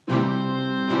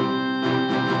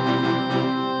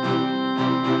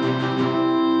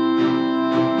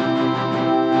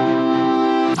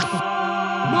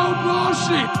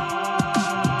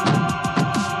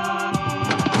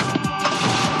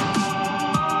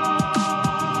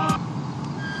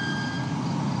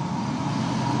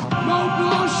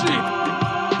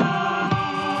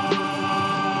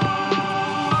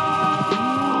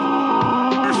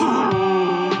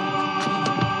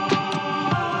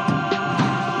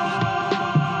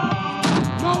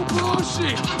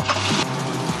bullshit.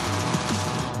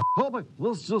 Oh my,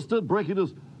 let's just do breaking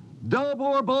news. No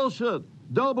more bullshit.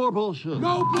 No more bullshit.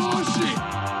 No bullshit.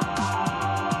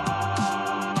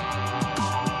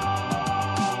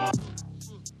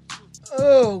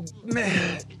 Oh,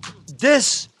 man.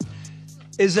 This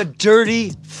is a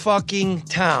dirty fucking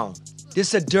town.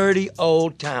 This is a dirty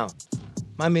old town.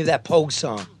 Remind me of that Pogue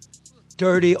song.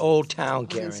 Dirty old town, I was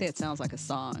Karen. gonna say it sounds like a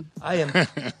song.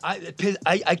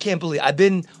 I can't believe I've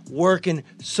been working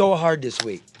so hard this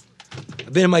week.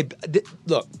 I've been in my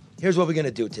look. Here's what we're gonna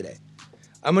do today.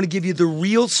 I'm gonna give you the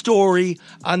real story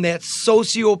on that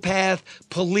sociopath,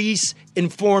 police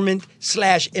informant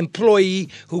 / employee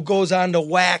who goes on to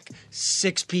whack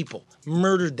 6 people,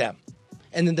 murdered them,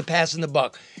 and then to pass in the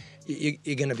buck.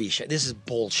 You're gonna be shit. This is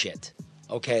bullshit.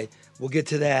 Okay, we'll get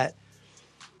to that.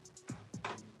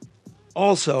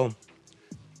 Also,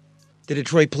 the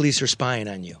Detroit police are spying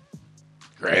on you.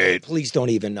 Great. Police don't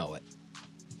even know it.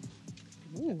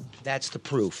 Ooh. That's the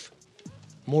proof.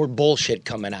 More bullshit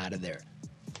coming out of there.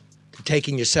 They're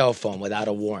taking your cell phone without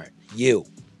a warrant. You.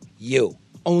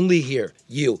 Only here.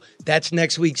 You. That's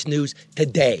next week's news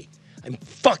today. I'm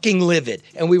fucking livid,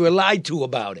 and we were lied to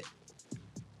about it.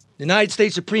 The United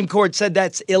States Supreme Court said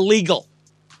that's illegal,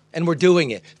 and we're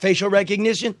doing it. Facial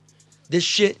recognition? This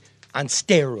shit on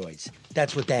steroids.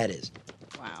 That's what that is.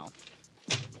 Wow.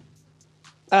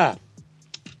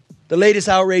 The latest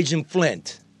outrage in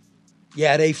Flint.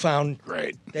 Yeah, they found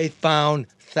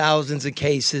thousands of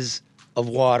cases of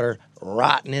water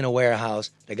rotting in a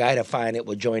warehouse. The guy to find it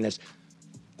will join us.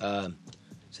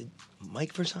 Is it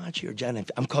Mike Versace or Johnny?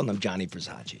 I'm calling him Johnny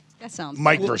Versace. That sounds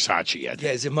Mike better. Versace, I think.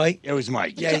 Yeah, is it Mike? It was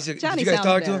Mike. Yeah, Johnny did you guys sounds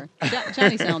talk better. to him?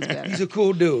 Johnny sounds better. He's a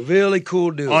cool dude. Really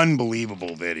cool dude.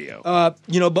 Unbelievable video.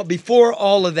 But before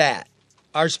all of that,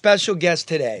 our special guest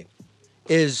today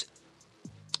is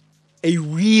a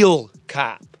real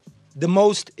cop, the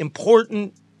most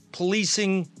important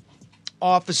policing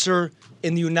officer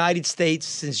in the United States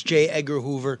since J. Edgar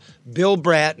Hoover, Bill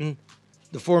Bratton,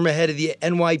 the former head of the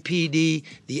NYPD,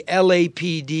 the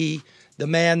LAPD, the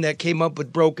man that came up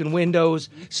with broken windows,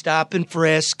 stop and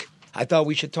frisk. I thought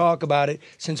we should talk about it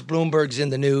since Bloomberg's in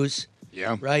the news.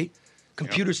 Yeah. Right?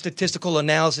 Computer statistical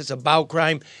analysis about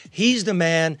crime. He's the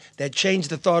man that changed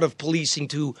the thought of policing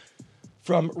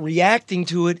from reacting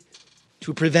to it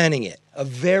to preventing it. A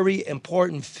very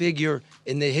important figure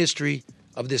in the history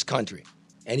of this country.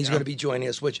 And he's going to be joining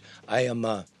us, which I am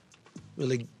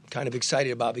really kind of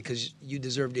excited about because you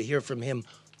deserve to hear from him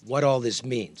what all this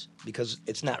means because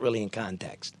it's not really in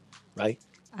context, right?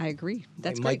 I agree.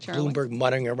 That's Mike great, Charlie. Bloomberg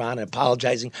muttering around and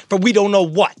apologizing for we don't know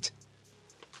what.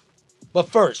 But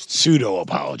first.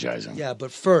 Pseudo-apologizing. Yeah,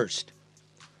 but first.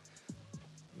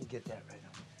 Let me get that right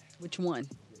on. Which one?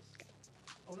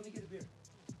 Oh, let me get a beer.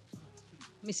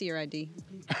 Let me see your ID.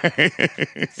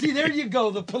 See, there you go,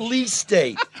 the police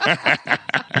state.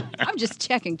 I'm just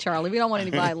checking, Charlie. We don't want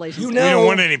any violations. We don't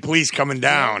want any police coming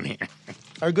down.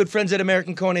 Our good friends at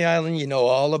American Coney Island, you know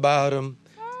all about them.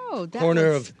 Oh, that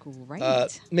Corner was of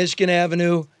great. Michigan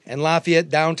Avenue and Lafayette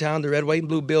downtown, the red, white, and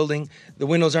blue building. The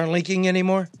windows aren't leaking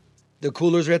anymore. The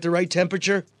coolers are at the right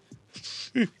temperature.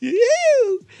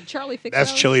 Charlie fixed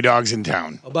That's those? chili dogs in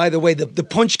town. Oh, by the way, the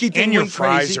punchki thing And your went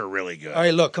fries crazy. are really good. All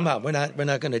right, look, come on. We're not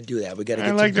going to do that. We got to I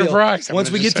get like to their Bill. fries. I'm Once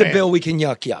we just get to saying. Bill, we can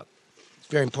yuck. It's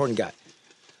a very important guy.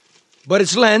 But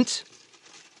it's Lent,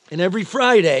 and every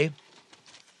Friday.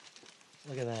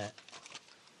 Look at that.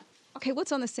 Okay,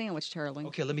 what's on the sandwich, Charlie?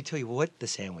 Okay, let me tell you what the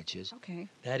sandwich is. Okay.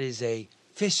 That is a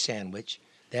fish sandwich.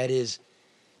 That is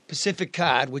Pacific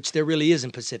cod, which there really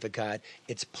isn't Pacific cod.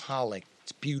 It's pollock.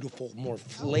 It's beautiful, more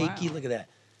flaky. wow. Look at that.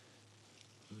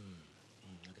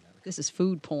 This is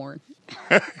food porn.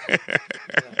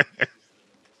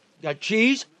 Got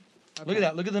cheese. Okay. Look at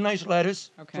that. Look at the nice lettuce.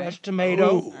 Okay. Fresh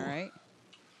tomato. Ooh. All right.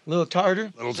 Little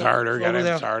tartar. Little tartar. Got to Over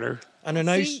there. have tartar. And a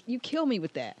nice, See, you kill me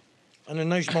with that. bone.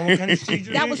 What kind of seeds?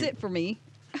 are That these? was it for me.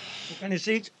 What kind of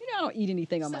seeds? You know, I don't eat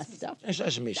anything on my stuff. That's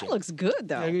sesame That seeds. looks good,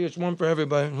 though. Yeah, it's one for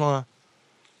everybody. Hold on.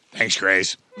 Thanks,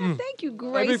 Grace. Thank you,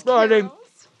 Grace. Every Friday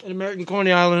Carols. at American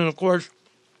Coney Island, and of course,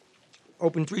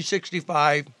 open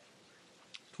 365,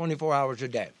 24 hours a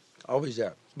day. Always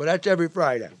there. But that's every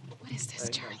Friday. What is this,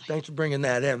 Charlie? Thanks for bringing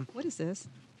that in. What is this?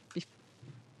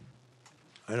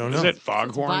 I don't know. Is it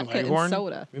Foghorn Vodka and Leghorn?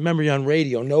 soda. Remember, you're on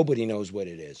radio. Nobody knows what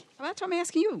it is. Well, that's what I'm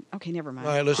asking you. Okay, never mind.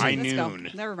 All right, listen. High Let's go.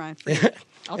 noon. Never mind. Forget it.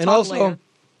 I'll And talk also, later. No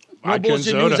Vodka and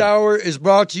Bullshit News soda. Hour is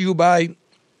brought to you by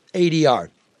ADR.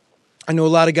 I know a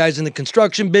lot of guys in the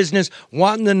construction business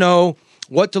wanting to know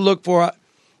what to look for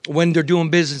when they're doing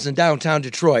business in downtown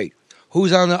Detroit.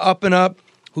 Who's on the up and up?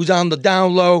 Who's on the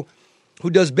down low? who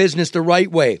does business the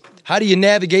right way. How do you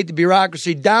navigate the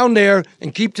bureaucracy down there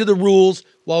and keep to the rules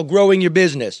while growing your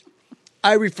business?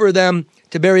 I refer them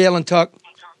to Barry Ellen Tuck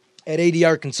at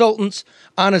ADR Consultants,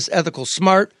 honest, ethical,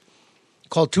 smart.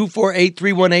 Call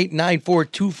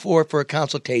 248-318-9424 for a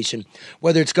consultation.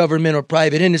 Whether it's government or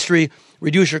private industry,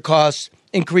 reduce your costs,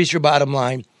 increase your bottom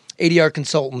line. ADR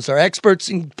Consultants are experts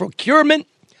in procurement,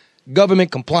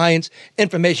 government compliance,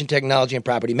 information technology, and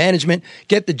property management.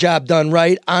 Get the job done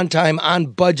right, on time, on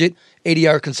budget.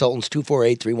 ADR Consultants,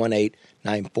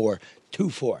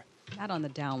 248-318-9424. Not on the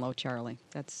down low, Charlie.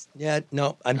 That's Yeah,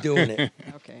 no, I'm doing it.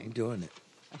 okay. I'm doing it.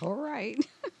 All right.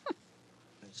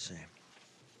 Let's see.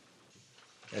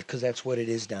 Because that's what it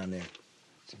is down there.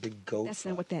 It's a big goat. That's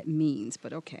not what that means,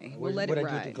 but okay. We'll let what it I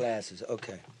do with the ride. glasses?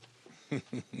 Okay. We'll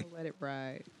let it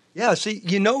ride. Yeah, see,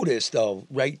 you notice, though,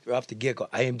 right off the get-go,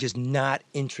 I am just not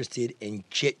interested in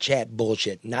chit-chat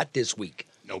bullshit. Not this week.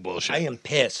 No bullshit. I am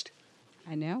pissed.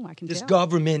 I know. I can This tell.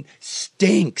 government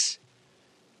stinks.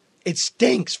 It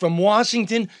stinks from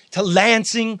Washington to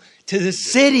Lansing to the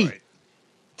city Right.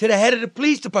 to the head of the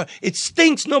police department. It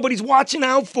stinks. Nobody's watching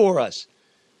out for us.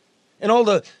 And all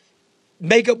the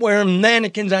makeup wearing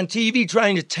mannequins on TV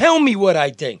trying to tell me what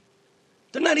I think.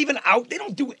 They're not even out. They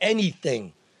don't do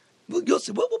anything. You'll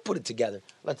see. We'll put it together.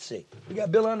 Let's see. We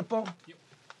got Bill on the phone? Yep.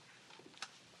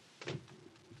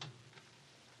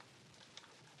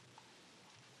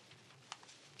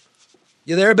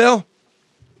 You there, Bill?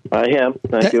 I am.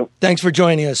 Thank you. Thanks for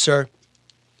joining us, sir.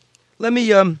 Let me,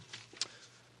 how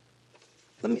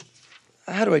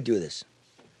do I do this?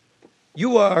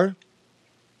 You are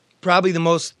probably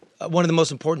one of the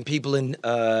most important people in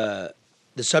the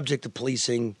subject of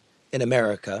policing in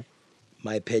America,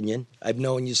 my opinion. I've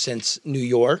known you since New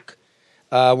York,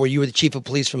 where you were the chief of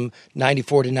police from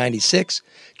 94 to 96,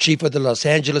 chief of the Los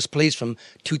Angeles Police from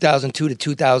 2002 to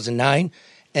 2009,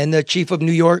 and the chief of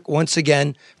New York, once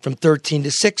again, from 13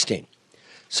 to 16.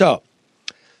 So,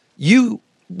 you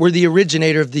were the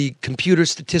originator of the computer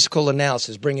statistical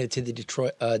analysis, bringing it to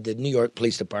the New York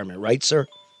Police Department, right, sir?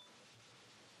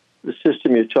 The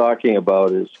system you're talking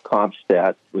about is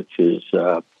CompStat, which is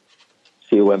COMPSTAT.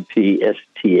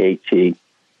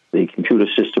 The computer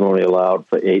system only allowed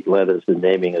for 8 letters in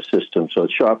naming a system, so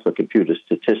it's short for computer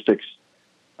statistics.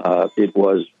 It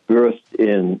was birthed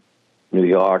in New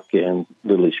York and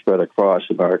literally spread across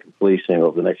American policing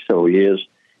over the next several years.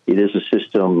 It is a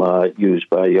system used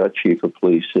by your chief of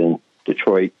police in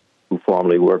Detroit, who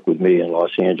formerly worked with me in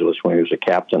Los Angeles when he was a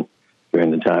captain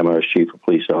during the time I was chief of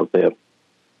police out there.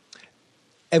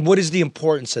 And what is the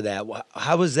importance of that?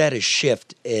 How is that a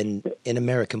shift in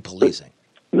American policing?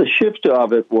 The shift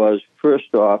of it was,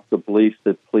 first off, the belief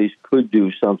that police could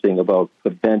do something about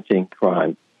preventing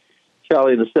crime.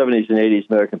 Charlie, in the 70s and 80s,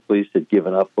 American police had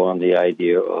given up on the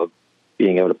idea of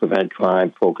being able to prevent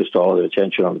crime, focused all of their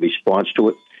attention on the response to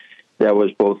it. That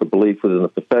was both a belief within the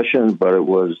profession, but it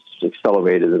was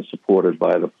accelerated and supported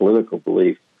by the political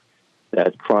belief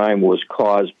that crime was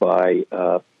caused by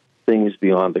things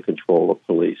beyond the control of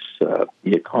police, the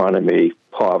economy,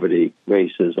 poverty,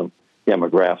 racism,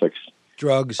 demographics.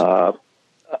 Drugs.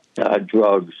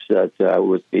 Drugs that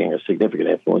was being a significant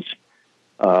influence.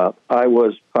 I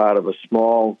was part of a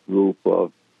small group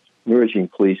of emerging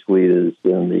police leaders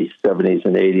in the 70s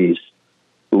and 80s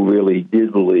who really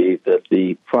did believe that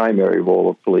the primary role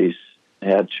of police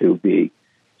had to be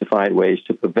to find ways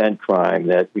to prevent crime,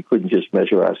 that we couldn't just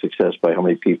measure our success by how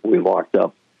many people we locked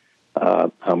up,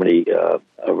 how many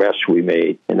arrests we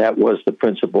made. And that was the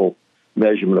principal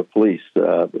measurement of police,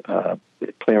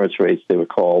 clearance rates, they were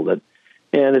called. And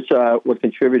it's what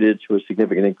contributed to a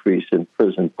significant increase in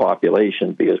prison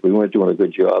population, because we weren't doing a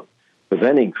good job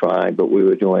preventing crime, but we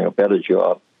were doing a better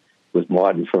job with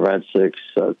modern forensics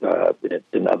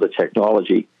and other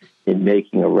technology in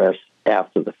making arrests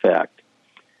after the fact.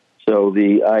 So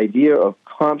the idea of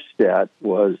CompStat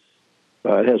was,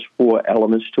 it has 4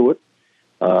 elements to it.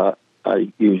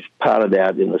 I used part of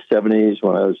that in the 70s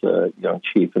when I was a young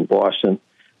chief in Boston,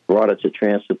 brought it to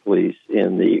transit police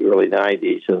in the early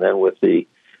 90s, and then with the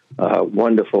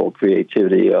wonderful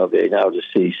creativity of a now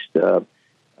deceased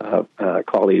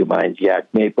colleague of mine,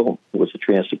 Jack Maple, who was a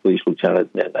transit police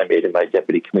lieutenant, and I made him my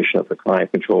deputy commissioner for crime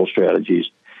control strategies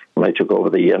when I took over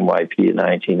the NYP in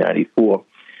 1994.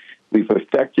 We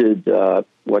perfected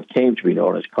what came to be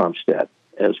known as CompStat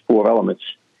as 4 elements: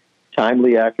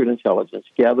 timely, accurate intelligence,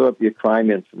 gather up your crime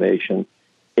information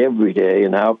every day,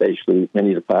 and now basically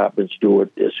many departments do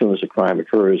it as soon as a crime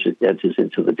occurs. It enters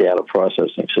into the data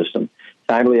processing system.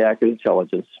 Timely, accurate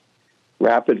intelligence,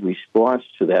 rapid response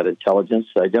to that intelligence,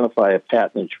 identify a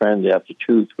pattern and trend after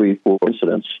 2, 3, 4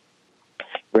 incidents,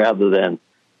 rather than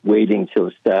waiting till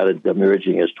it started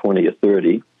emerging as 20 or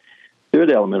 30.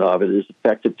 Third element of it is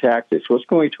effective tactics. What's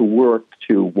going to work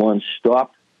to, one,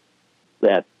 stop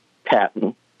that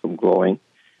pattern from growing?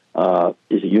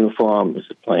 Is it uniform? Is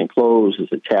it plain clothes? Is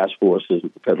it task forces? Is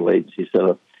it the federal agency set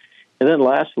up? And then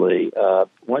lastly,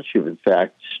 once you've in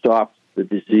fact stopped the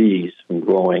disease from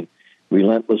growing,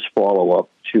 relentless follow-up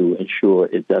to ensure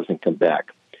it doesn't come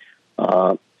back.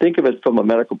 Think of it from a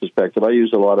medical perspective. I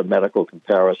use a lot of medical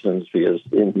comparisons because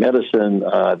in medicine,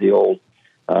 the old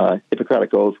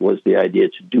Hippocratic Oath was the idea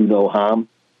to do no harm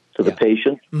to the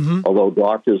patient, although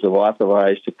doctors are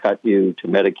authorized to cut you, to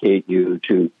medicate you,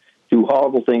 to do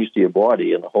horrible things to your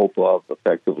body in the hope of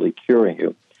effectively curing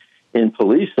you. In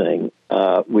policing,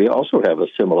 we also have a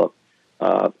similar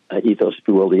ethos, if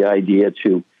you will, the idea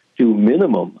to do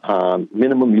minimum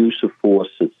use of force,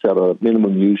 etc.,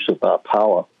 minimum use of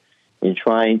power in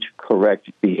trying to correct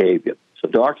behavior. So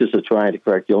doctors are trying to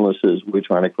correct illnesses. We're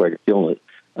trying to correct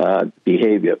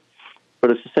behavior.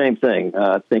 But it's the same thing.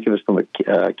 Think of it from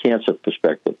a cancer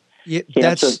perspective. Yeah,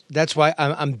 Cancer, that's why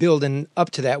I'm building up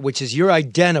to that, which is you're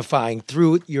identifying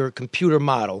through your computer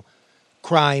model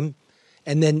crime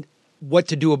and then what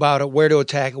to do about it, where to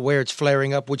attack it, where it's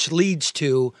flaring up, which leads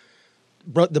to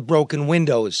the broken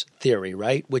windows theory,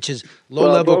 right? Which is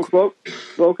low-level.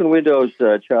 Broken windows,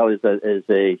 Charlie, is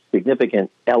a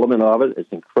significant element of it.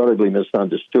 It's incredibly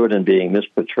misunderstood and being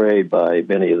misportrayed by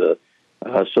many of the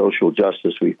social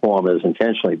justice reformers,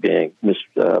 intentionally being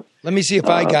Let me see if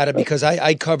I got it, because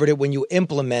I covered it when you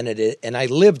implemented it, and I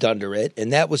lived under it,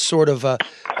 and that was sort of a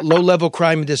low-level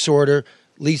crime and disorder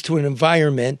leads to an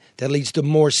environment that leads to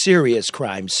more serious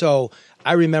crime. So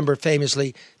I remember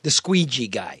famously the squeegee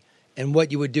guy. And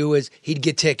what you would do is he'd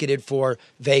get ticketed for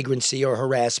vagrancy or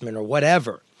harassment or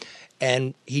whatever.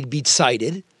 And he'd be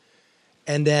cited.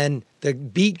 And then the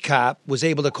beat cop was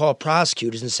able to call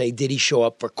prosecutors and say, did he show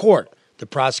up for court? The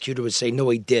prosecutor would say, no,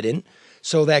 he didn't.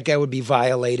 So that guy would be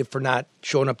violated for not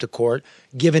showing up to court,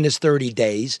 given his 30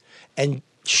 days, and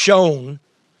shown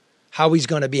how he's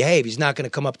going to behave. He's not going to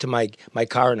come up to my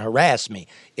car and harass me.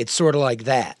 It's sort of like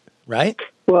that, right?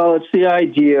 Well, it's the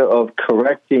idea of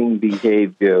correcting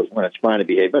behavior when it's minor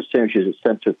behavior. Essentially, it's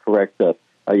sent to correct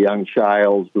a young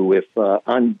child who, if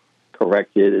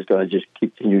uncorrected, is going to just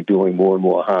continue doing more and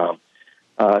more harm.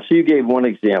 So you gave one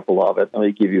example of it. Let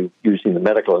me give you, using the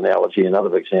medical analogy,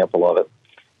 another example of it,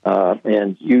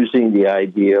 and using the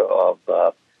idea of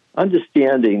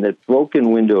understanding that broken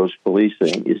windows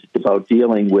policing is about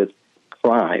dealing with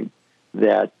crime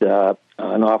that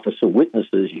an officer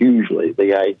witnesses, usually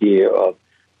the idea of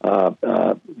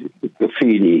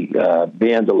graffiti,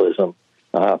 vandalism,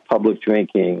 public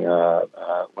drinking,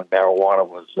 when marijuana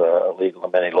was illegal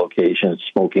in many locations,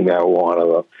 smoking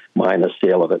marijuana, a minor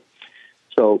sale of it.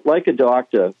 So like a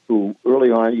doctor who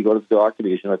early on, you go to the doctor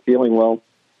because you're not feeling well,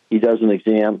 he does an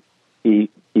exam,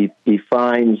 he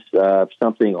finds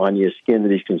something on your skin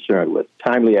that he's concerned with,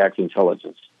 timely act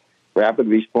intelligence. Rapid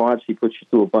response, he puts you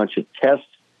through a bunch of tests.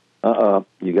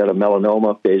 You got a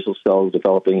melanoma, basal cells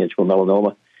developing into a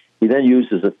melanoma. He then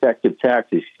uses effective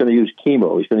tactics. He's going to use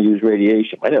chemo. He's going to use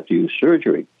radiation. Might have to use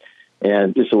surgery.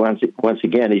 And just once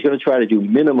again, he's going to try to do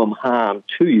minimum harm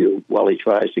to you while he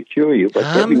tries to cure you. But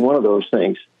every one of those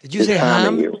things Did you say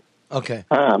harm? You. Okay.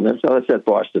 Harm. That's that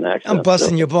Boston accent. I'm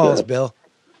busting your balls, Bill.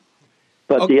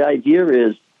 But the idea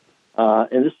is,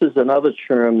 and this is another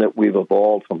term that we've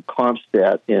evolved from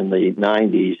CompStat in the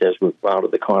 90s as we've rounded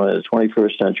the corner in the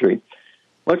 21st century.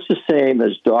 Much the same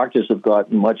as doctors have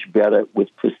gotten much better with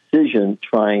precision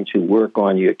trying to work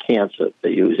on your cancer.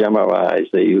 They use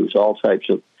MRIs. They use all types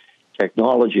of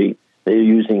technology. They're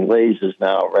using lasers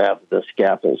now rather than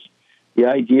scalpels. The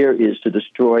idea is to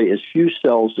destroy as few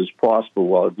cells as possible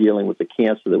while dealing with the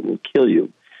cancer that will kill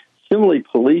you. Similarly,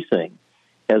 policing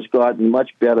has gotten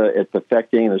much better at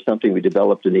perfecting. There's something we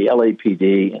developed in the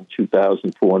LAPD in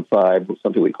 2004 and 5,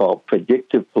 something we call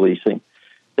predictive policing,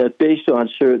 that based on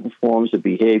certain forms of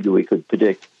behavior, we could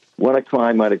predict when a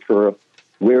crime might occur,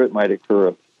 where it might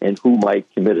occur, and who might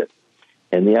commit it.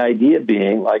 And the idea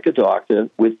being, like a doctor,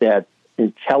 with that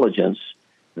intelligence,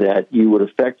 that you would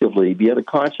effectively be able to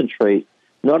concentrate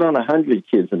not on 100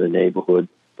 kids in the neighborhood,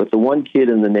 but the one kid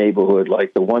in the neighborhood,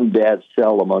 like the one bad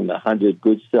cell among the 100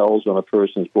 good cells on a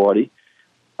person's body.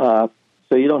 So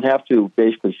you don't have to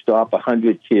basically stop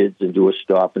 100 kids and do a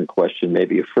stop and question,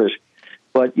 maybe a frisk,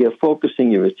 but you're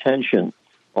focusing your attention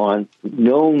on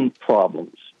known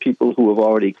problems, people who have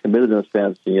already committed an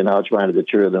offense, and you're now trying to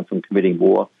deter them from committing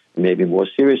more and maybe more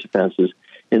serious offenses.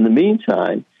 In the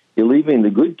meantime, you're leaving the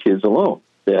good kids alone.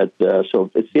 So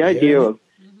it's the idea of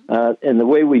And the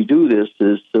way we do this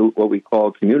is what we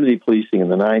call community policing in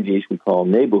the 90s. We call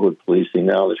neighborhood policing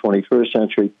now in the 21st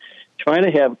century, trying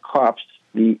to have cops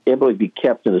be able to be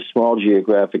kept in a small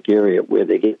geographic area where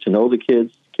they get to know the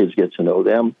kids get to know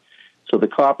them. So the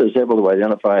cop is able to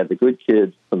identify the good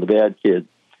kid from the bad kid,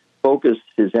 focus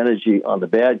his energy on the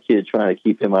bad kid, trying to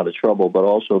keep him out of trouble, but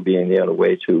also being there in a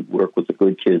way to work with the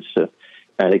good kids to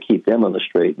kind of keep them on the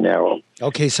straight and narrow.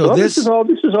 Okay, so this is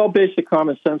all basic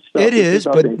common sense stuff. It is,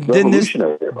 but then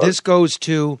this goes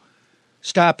to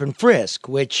stop and frisk,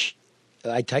 which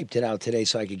I typed it out today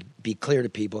so I could be clear to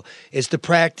people. It's the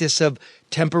practice of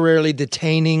temporarily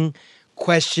detaining,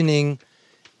 questioning,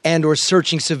 and or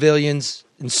searching civilians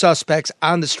and suspects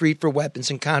on the street for weapons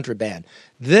and contraband.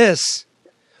 This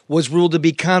was ruled to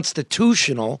be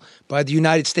constitutional by the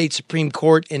United States Supreme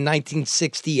Court in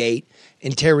 1968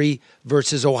 in Terry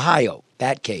versus Ohio,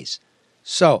 that case.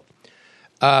 So,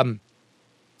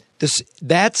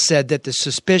 that said that the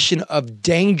suspicion of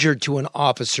danger to an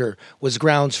officer was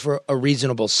grounds for a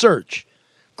reasonable search.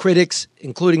 Critics,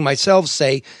 including myself,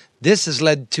 say this has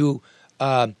led to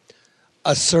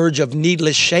a surge of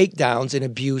needless shakedowns and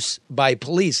abuse by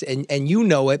police. And you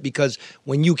know it because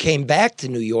when you came back to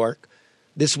New York,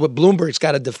 this is what Bloomberg's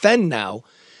got to defend now,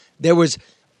 there was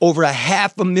over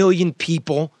 500,000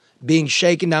 people being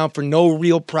shaken down for no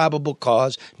real probable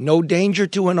cause, no danger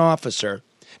to an officer,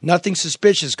 nothing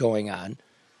suspicious going on.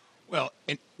 Well,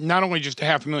 not only just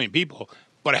 500,000 people,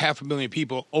 but 500,000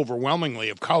 people overwhelmingly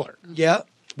of color. Yeah.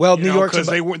 Well, New York, because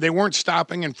they weren't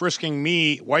stopping and frisking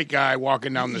me, white guy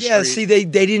walking down the street. Yeah, see, they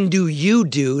didn't do you,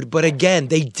 dude, but again,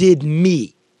 they did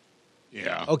me.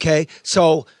 Yeah. Okay,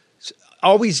 so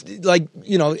always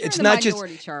it's not just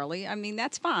minority, Charlie. I mean,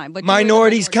 that's fine, but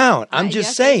minorities count. I'm just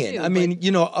yes, saying. do, I mean,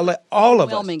 all of us.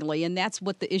 Overwhelmingly, and that's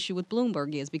what the issue with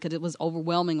Bloomberg is, because it was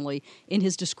overwhelmingly in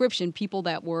his description, people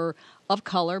that were of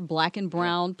color, black and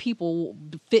brown people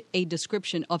fit a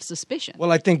description of suspicion.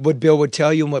 Well, I think what Bill would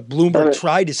tell you and what Bloomberg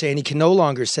tried to say, and he can no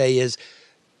longer say, is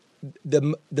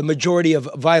the majority of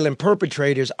violent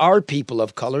perpetrators are people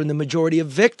of color, and the majority of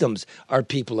victims are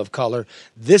people of color.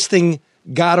 This thing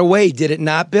got away, did it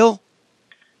not, Bill?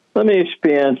 Let me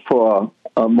expand for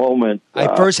a moment.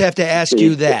 I first have to ask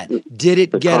you that. Did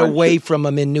it get away from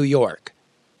him in New York?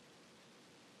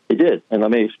 It did, and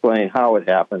let me explain how it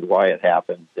happened, why it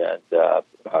happened, and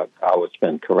how it's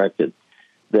been corrected.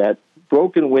 That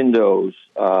broken windows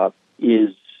enforcement.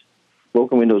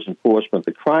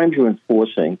 The crimes you're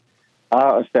enforcing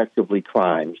are effectively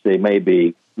crimes. They may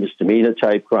be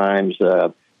misdemeanor-type crimes,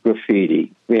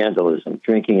 graffiti, vandalism,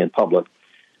 drinking in public.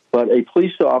 But a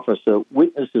police officer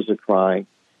witnesses a crime,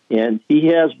 and he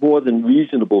has more than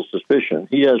reasonable suspicion.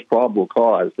 He has probable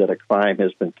cause that a crime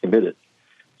has been committed.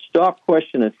 Stop,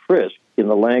 question, and frisk, in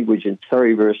the language in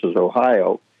Terry versus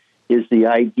Ohio, is the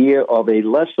idea of a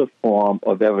lesser form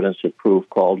of evidence of proof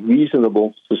called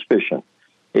reasonable suspicion.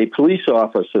 A police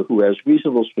officer who has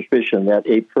reasonable suspicion that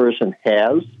a person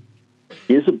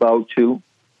is about to,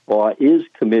 or is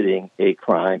committing a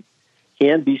crime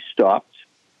can be stopped.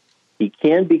 He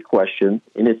can be questioned.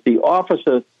 And if the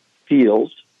officer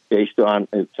feels, based on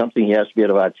something he has to be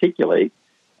able to articulate,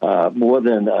 more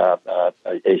than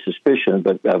a suspicion,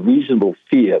 but a reasonable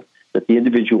fear that the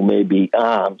individual may be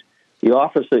armed, the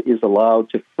officer is allowed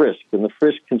to frisk. And the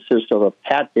frisk consists of a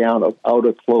pat down of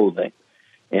outer clothing.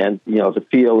 And, the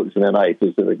feel is in a knife,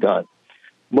 is in a gun.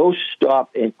 Most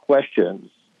stop and questions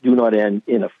do not end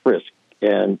in a frisk.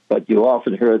 But you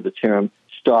often heard the term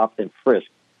stop and frisk.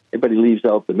 Everybody leaves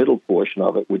out the middle portion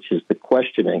of it, which is the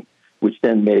questioning, which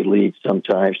then may lead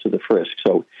sometimes to the frisk.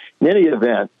 So in any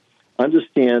event,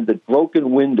 understand that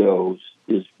broken windows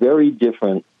is very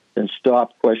different than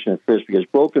stop, question, and frisk, because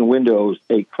broken windows,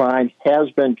 a crime has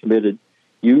been committed,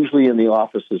 usually in the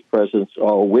officer's presence,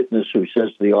 or a witness who says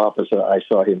to the officer, I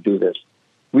saw him do this.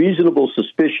 Reasonable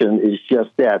suspicion is just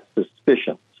that,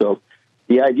 suspicion. So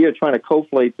the idea of trying to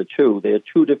conflate the two, they're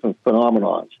two different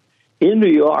phenomenons. In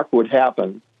New York, what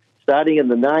happened, starting in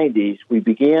the 90s, we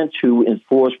began to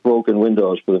enforce broken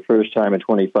windows for the first time in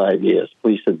 25 years.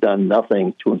 Police had done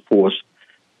nothing to enforce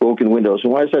broken windows.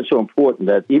 And why is that so important?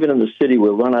 That even in the city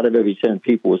where 1 out of every 10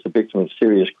 people was the victim of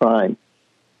serious crime,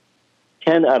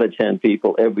 10 out of 10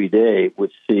 people every day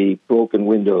would see broken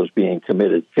windows being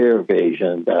committed, fare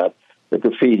evasion, the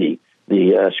graffiti,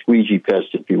 the squeegee pest,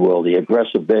 if you will, the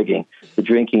aggressive begging, the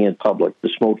drinking in public, the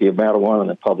smoking of marijuana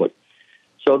in public.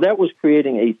 So that was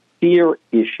creating a fear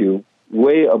issue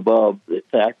way above the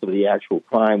fact of the actual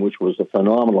crime, which was a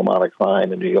phenomenal amount of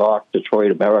crime in New York,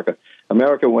 Detroit, America.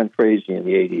 America went crazy in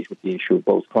the 80s with the issue of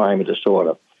both crime and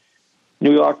disorder.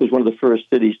 New York was one of the first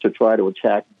cities to try to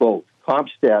attack both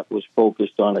CompStat was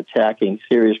focused on attacking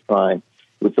serious crime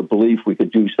with the belief we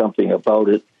could do something about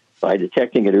it by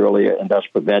detecting it earlier and thus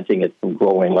preventing it from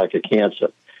growing like a cancer.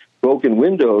 Broken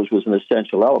windows was an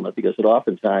essential element because it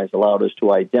oftentimes allowed us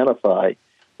to identify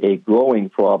a growing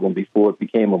problem before it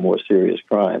became a more serious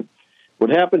crime. What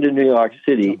happened in New York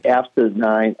City after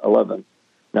 9/11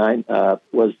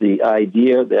 was the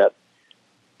idea that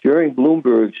during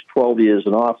Bloomberg's 12 years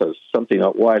in office, something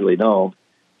not widely known,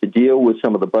 to deal with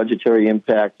some of the budgetary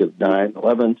impact of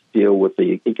 9/11, to deal with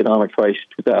the economic crisis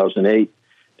of 2008,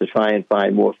 to try and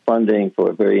find more funding for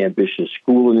a very ambitious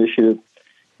school initiative,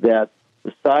 that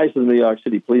the size of the New York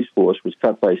City police force was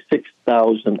cut by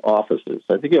 6,000 officers.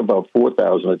 I think about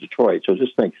 4,000 in Detroit, so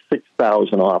just think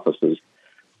 6,000 officers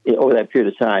over that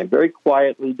period of time. Very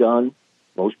quietly done.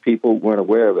 Most people weren't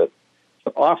aware of it.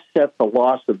 To offset the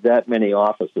loss of that many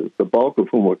officers, the bulk of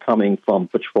whom were coming from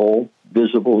patrol,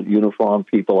 visible, uniformed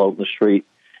people out in the street,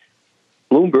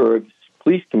 Bloomberg's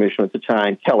police commissioner at the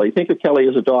time, Kelly, think of Kelly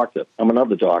as a doctor. I'm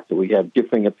another doctor. We have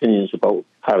differing opinions about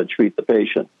how to treat the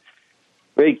patient.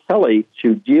 Ray Kelly,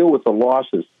 to deal with the loss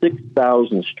of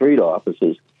 6,000 street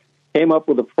officers, came up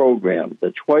with a program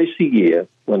that twice a year,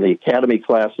 when the academy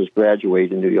classes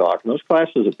graduate in New York, and those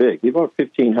classes are big, you have about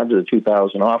 1,500 to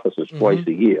 2,000 officers twice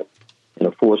a year, in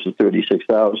a force of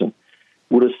 36,000,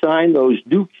 would assign those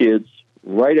new kids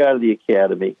right out of the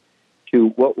academy to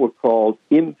what were called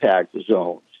impact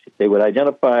zones. They would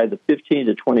identify the 15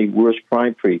 to 20 worst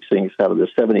crime precincts out of the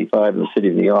 75 in the city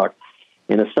of New York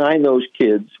and assign those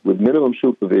kids with minimum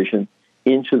supervision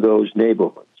into those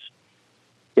neighborhoods.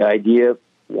 The idea,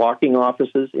 walking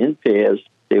officers in pairs,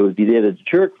 they would be there to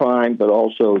deter crime, but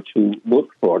also to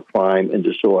look for crime and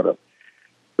disorder.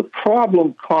 The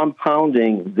problem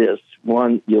compounding this,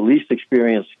 one, your least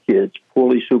experienced kids,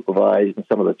 poorly supervised in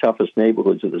some of the toughest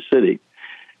neighborhoods of the city,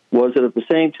 was that at the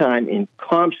same time in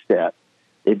CompStat,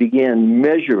 they began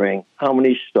measuring how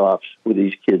many stops were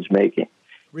these kids making.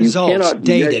 Results,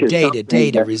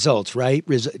 data, results, right?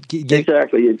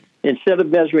 Exactly. Instead of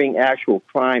measuring actual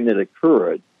crime that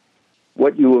occurred,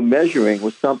 what you were measuring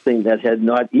was something that had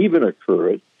not even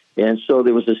occurred. And so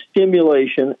there was a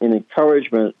stimulation and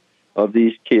encouragement of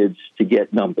these kids to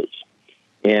get numbers.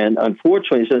 And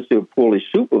unfortunately, since they were poorly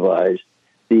supervised,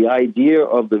 the idea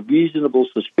of the reasonable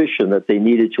suspicion that they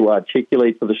needed to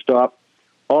articulate for the stop,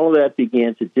 all of that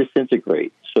began to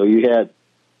disintegrate. So you had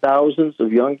thousands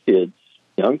of young kids,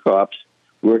 young cops,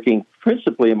 working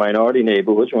principally in minority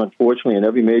neighborhoods, or unfortunately in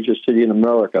every major city in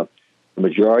America. The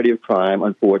majority of crime,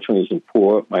 unfortunately, is in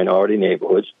poor minority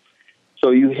neighborhoods.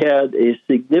 So you had a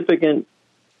significant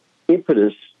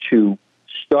impetus to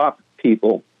stop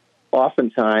people,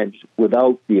 oftentimes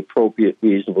without the appropriate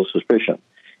reasonable suspicion.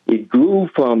 It grew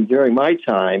from, during my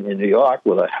time in New York,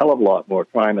 with a hell of a lot more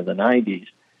crime in the 90s,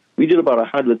 we did about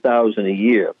 100,000 a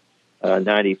year,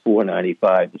 94,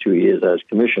 95, the 2 years as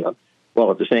commissioner. Well,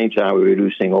 at the same time, we were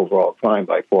reducing overall crime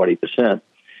by 40%.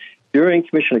 During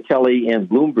Commissioner Kelly and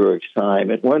Bloomberg's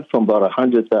time, it went from about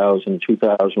 100,000 in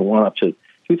 2001 up to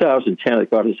 2010.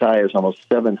 It got as high as almost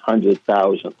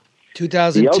 700,000.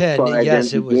 2010,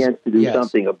 yes, it was. Began to do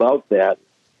something about that.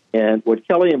 And what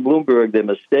Kelly and Bloomberg, their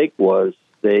mistake was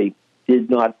they did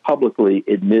not publicly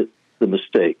admit the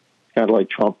mistake. Kind of like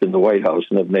Trump in the White House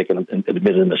and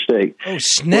admitted a mistake. Oh,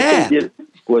 snap. What they did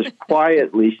was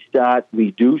quietly start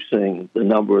reducing the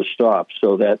number of stops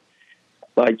so that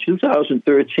by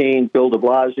 2013, Bill de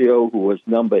Blasio, who was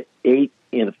number 8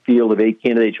 in a field of 8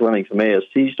 candidates running for mayor,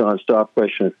 seized on stop,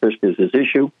 question, and frisk as his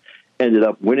issue, ended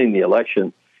up winning the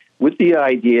election with the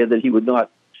idea that he would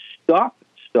not stop,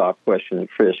 question, and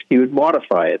frisk. He would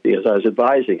modify it because I was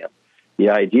advising him. The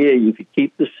idea you could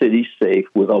keep the city safe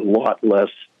with a lot less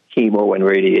chemo and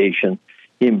radiation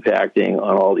impacting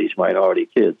on all these minority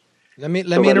kids. Let me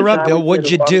interrupt, Bill. What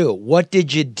did you do? What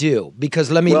did you do?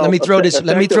 Because let me throw this in.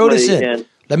 Let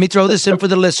me throw this in for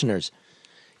the listeners.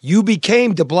 You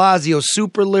became de Blasio's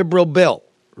super liberal Bill,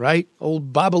 right?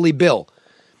 Old Bobbly Bill.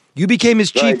 You became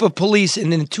his chief of police,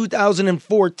 and in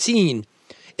 2014,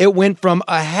 it went from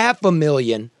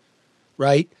 500,000,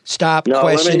 right? Stop,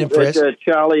 question, and frisk.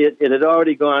 Charlie, it had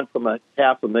already gone from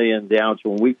 500,000 down to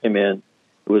when we came in,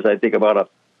 it was, I think, about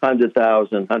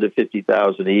 100,000,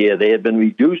 150,000 a year. They had been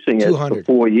reducing it for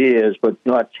 4 years, but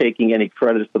not taking any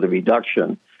credit for the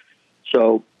reduction.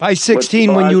 So by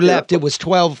 16, when you left, it was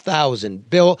 12,000,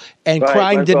 Bill, and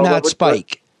crime did not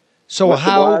spike. So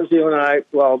how? De Blasio and I,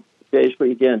 well,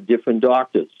 basically, again, different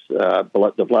doctors. De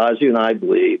Blasio and I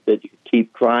believe that you could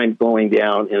keep crime going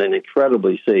down in an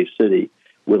incredibly safe city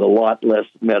with a lot less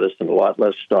medicine, a lot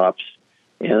less stops.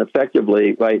 And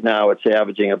effectively, right now, it's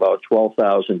averaging about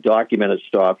 12,000 documented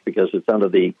stops because it's under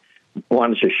the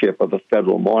monitorship of a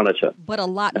federal monitor. But a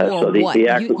lot more. So What?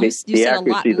 You said a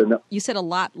lot. You said a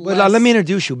lot less. Well, let me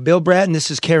introduce you, Bill Bratton. This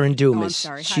is Karen Dumas.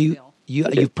 I'm sorry. Hi, Bill.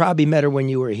 You've probably met her when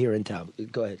you were here in town.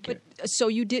 Go ahead, Karen. But so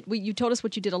you did. You told us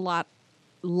what you did a lot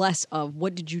less of.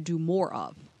 What did you do more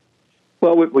of?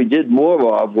 Well, what we did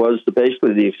more of was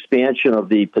basically the expansion of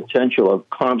the potential of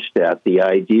CompStat, the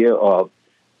idea of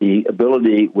the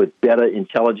ability with better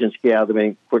intelligence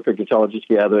gathering, quicker intelligence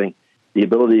gathering, the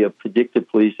ability of predictive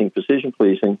policing, precision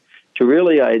policing, to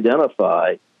really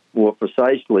identify more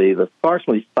precisely the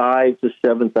approximately 5,000 to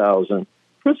 7,000,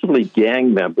 principally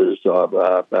gang members of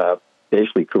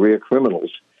basically career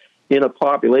criminals, in a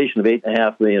population of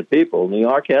 8.5 million people. New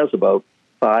York has about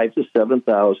 5,000 to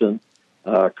 7,000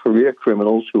 career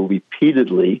criminals who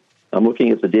repeatedly, I'm looking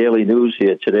at the Daily News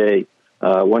here today,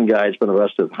 one guy's been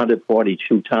arrested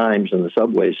 142 times in the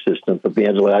subway system for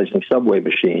vandalizing subway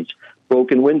machines,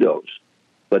 broken windows.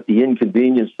 But the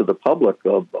inconvenience to the public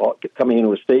of coming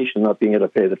into a station, not being able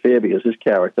to pay the fare because his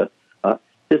character,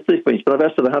 he's been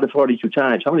arrested 142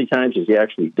 times. How many times has he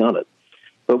actually done it?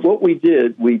 But what we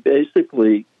did, we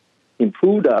basically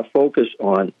improved our focus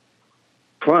on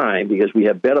crime because we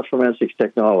have better forensics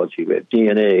technology. We have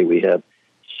DNA. We have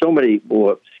so many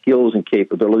more skills and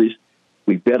capabilities.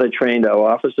 We better trained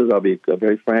our officers. I'll be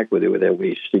very frank with you that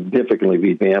we significantly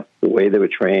revamped the way they were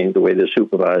trained, the way they're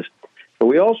supervised. But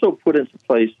we also put into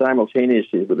place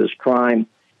simultaneously with this crime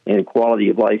and quality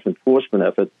of life enforcement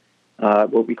effort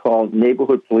what we call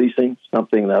neighborhood policing,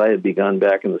 something that I had begun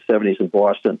back in the 70s in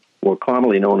Boston, more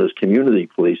commonly known as community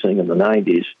policing in the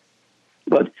 90s.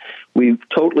 But we've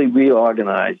totally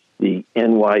reorganized the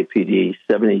NYPD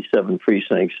 77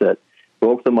 precincts that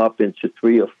broke them up into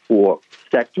 3 or 4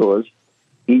 sectors.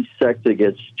 Each sector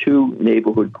gets 2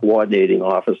 neighborhood coordinating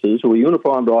officers who are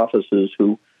uniformed officers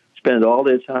who spend all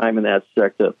their time in that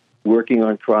sector working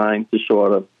on crime,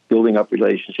 disorder, building up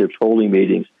relationships, holding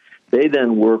meetings. They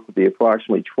then work with the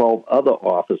approximately 12 other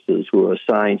officers who are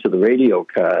assigned to the radio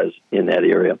cars in that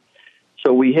area.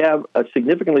 So we have a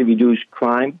significantly reduced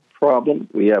crime problem.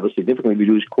 We have a significantly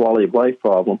reduced quality of life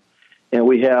problem. And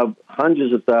we have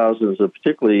hundreds of thousands of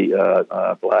particularly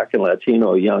Black and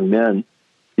Latino young men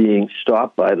being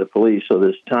stopped by the police. So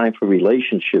there's time for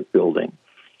relationship building.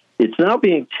 It's now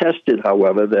being tested,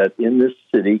 however, that in this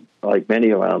city, like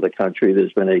many around the country,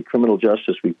 there's been a criminal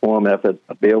justice reform effort,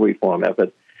 a bail reform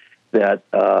effort, that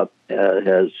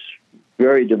has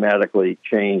very dramatically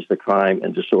changed the crime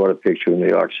and disorder picture in New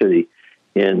York City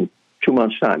in 2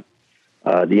 months' time.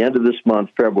 The end of this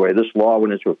month, February, this law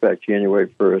went into effect January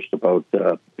 1st about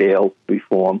bail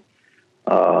reform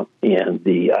and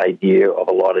the idea of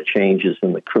a lot of changes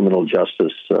in the criminal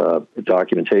justice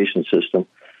documentation system.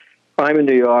 Crime in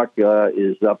New York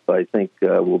is up, I think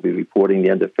we'll be reporting the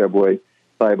end of February,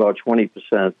 by about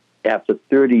 20% after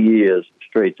 30 years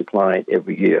straight decline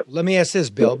every year. Let me ask this,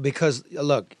 Bill, because,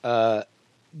 look,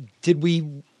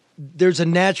 there's a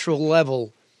natural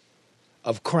level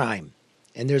of crime,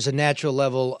 and there's a natural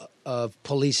level of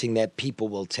policing that people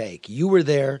will take. You were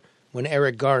there when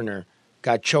Eric Garner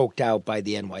got choked out by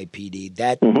the NYPD.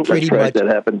 That pretty much that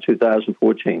happened in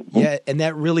 2014. Yeah, and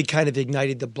that really kind of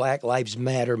ignited the Black Lives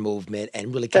Matter movement,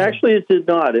 and really actually it did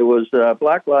not. It was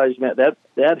Black Lives Matter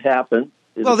that happened.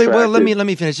 Well, let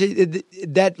me finish.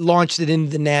 That launched it into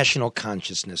the national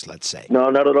consciousness. Let's say no,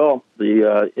 not at all.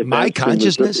 My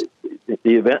consciousness.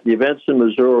 The events in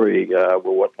Missouri were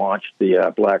what launched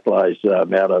the Black Lives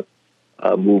Matter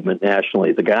movement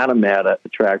nationally. The Ghana matter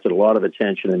attracted a lot of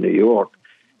attention in New York,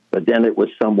 but then it was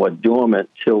somewhat dormant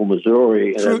till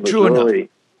Missouri.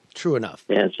 True enough.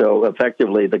 And so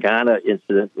effectively the Ghana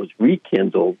incident was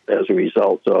rekindled as a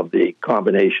result of the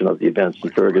combination of the events in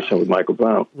Ferguson with Michael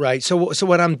Brown. Right. So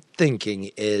what I'm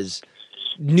thinking is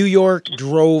New York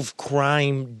drove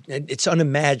crime. It's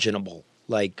unimaginable,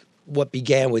 like what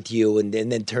began with you and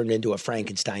then turned into a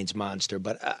Frankenstein's monster.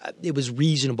 But it was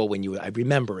reasonable I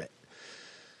remember it.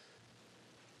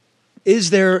 Is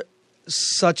there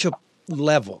such a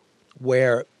level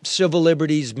where civil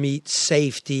liberties meet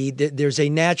safety? There's a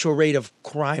natural rate of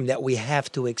crime that we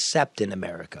have to accept in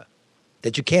America,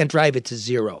 that you can't drive it to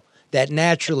zero, that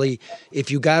naturally,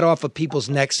 if you got off of people's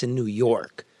necks in New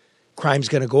York, crime's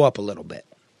going to go up a little bit.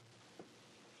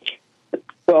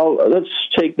 Well, let's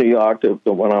take New York,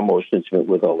 the one I'm most intimate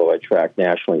with, although I track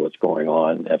nationally what's going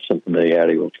on, have some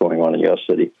familiarity with what's going on in your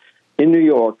city. In New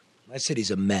York, my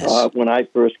city's a mess. When I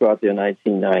first got there in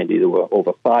 1990, there were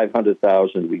over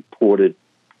 500,000 reported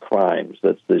crimes.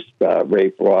 That's this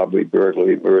rape, robbery,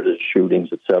 burglary, murders,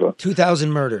 shootings, etc.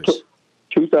 2,000 murders.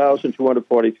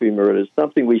 2,243 murders.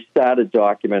 Something we started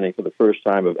documenting for the first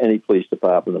time of any police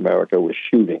department in America was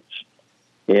shootings.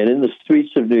 And in the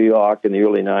streets of New York in the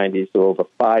early 90s, there were over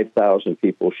 5,000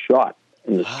 people shot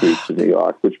in the streets of New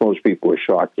York, which most people were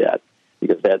shocked at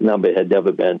because that number had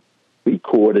never been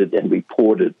recorded and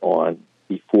reported on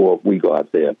before we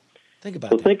got there. Think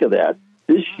about So that. think of that.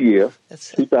 This year,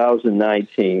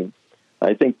 2019,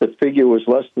 I think the figure was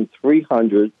less than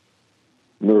 300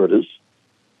 murders,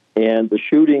 and the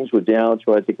shootings were down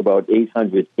to, I think, about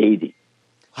 880.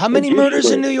 How many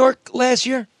murders in New York last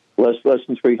year? Less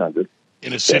than 300.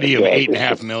 In a city of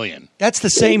 8.5 million. That's the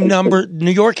same number.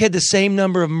 New York had the same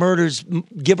number of murders,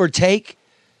 give or take,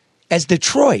 as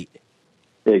Detroit.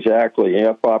 Exactly. And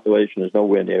our population is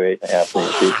nowhere near 8.5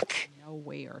 million people. Fuck.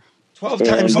 Nowhere. 12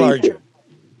 times larger.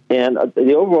 And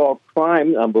the overall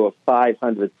crime number of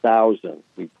 500,000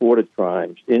 reported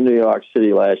crimes in New York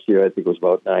City last year, I think, was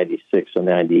about 96 or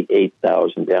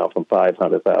 98,000, down from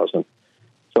 500,000.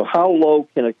 So how low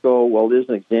can it go? Well, there's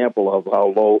an example of how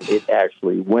low it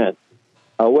actually went.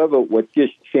 However, what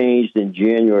just changed in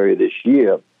January this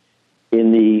year,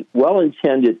 in the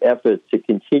well-intended effort to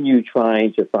continue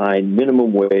trying to find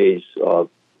minimum ways of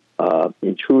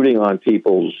intruding on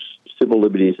people's civil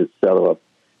liberties, etc.,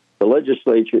 the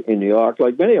legislature in New York,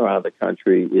 like many around the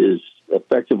country, is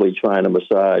effectively trying to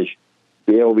massage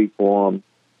bail reform,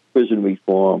 prison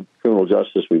reform, criminal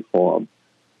justice reform.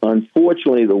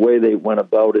 Unfortunately, the way they went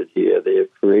about it here, they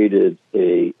have created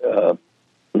an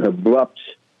abrupt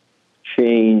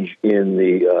change in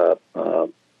the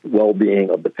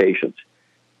well-being of the patient.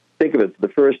 Think of it, for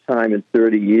the first time in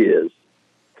 30 years,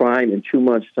 crime in 2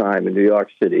 months' time in New York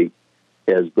City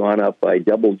has gone up by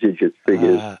double-digit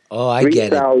figures. I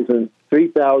get it.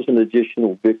 3,000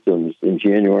 additional victims in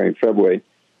January and February,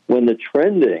 when the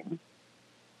trending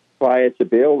prior to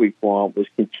bail reform was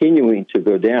continuing to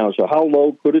go down. So how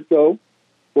low could it go?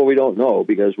 Well, we don't know,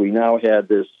 because we now had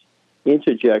this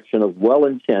interjection of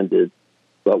well-intended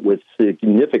but with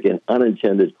significant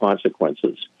unintended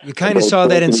consequences. You kind of saw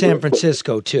that in San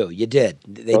Francisco, too. You did.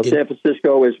 San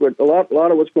Francisco is a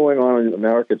lot of what's going on in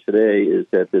America today is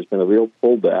that there's been a real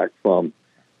pullback from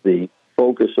the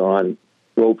focus on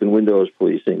broken windows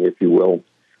policing, if you will.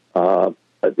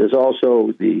 There's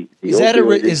also the is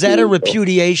that a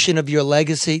repudiation of your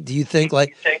legacy? Do you think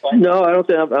No, I don't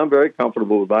think I'm very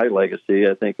comfortable with my legacy.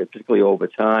 I think particularly over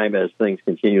time, as things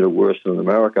continue to worsen in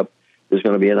America, there's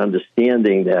going to be an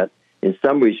understanding that in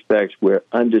some respects we're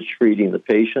undertreating the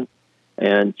patient.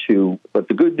 But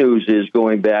the good news is,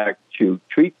 going back to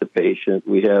treat the patient,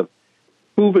 we have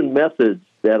proven methods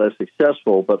that are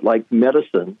successful, but like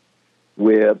medicine,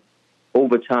 where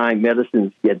over time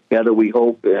medicines get better, we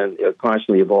hope, and are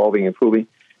constantly evolving, improving.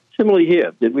 Similarly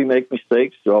here, did we make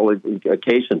mistakes? Well, a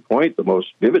case in point, the most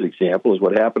vivid example is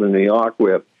what happened in New York,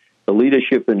 where the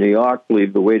leadership in New York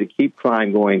believed the way to keep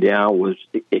crime going down was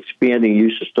expanding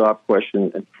use of stop,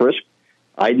 question, and frisk.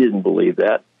 I didn't believe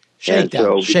that.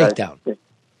 Shakedown.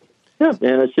 Yeah,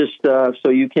 and it's just so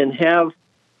you can have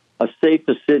a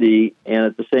safer city and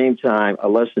at the same time a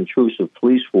less intrusive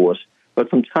police force. But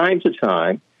from time to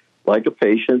time, like a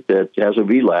patient that has a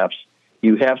relapse,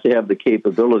 you have to have the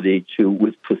capability to,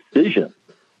 with precision,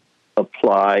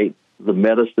 apply the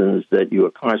medicines that you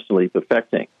are constantly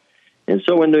perfecting. And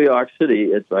so in New York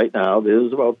City, right now,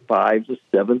 there's about 5,000 to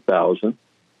 7,000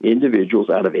 individuals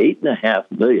out of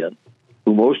 8.5 million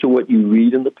who most of what you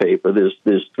read in the paper.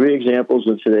 There's three examples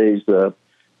in today's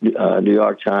New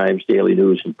York Times, Daily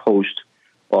News, and Post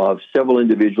of several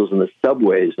individuals in the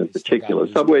subways in particular.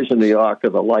 Subways in New York are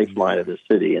the lifeline of the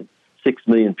city, and 6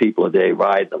 million people a day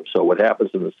ride them. So what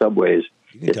happens in the subways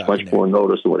gets much more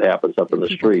notice than what happens up in the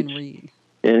streets.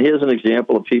 And here's an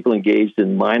example of people engaged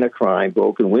in minor crime,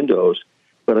 broken windows,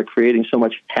 but are creating so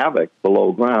much havoc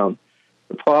below ground.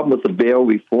 The problem with the bail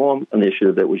reform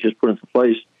initiative that was just put into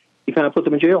place, you can't put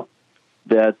them in jail.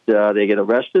 That they get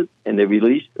arrested and they're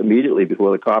released immediately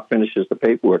before the cop finishes the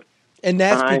paperwork. And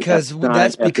that's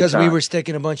because we were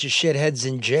sticking a bunch of shitheads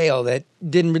in jail that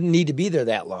didn't need to be there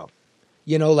that long.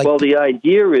 Well, the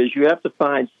idea is you have to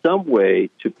find some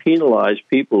way to penalize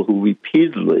people who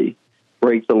repeatedly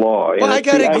break the law. Well, I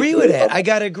got to agree with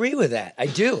that. I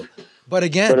do. But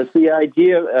again... But it's the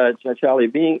idea, Charlie,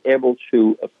 being able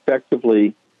to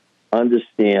effectively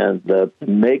understand the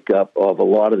makeup of a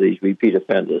lot of these repeat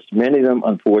offenders. Many of them,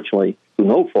 unfortunately, through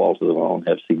no fault of their own,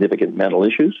 have significant mental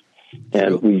issues.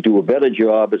 And we do a better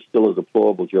job, it's still a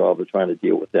deplorable job of trying to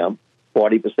deal with them.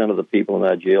 40% of the people in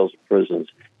our jails and prisons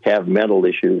have mental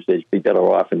issues. They'd be better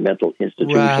off in mental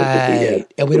institutions. Right.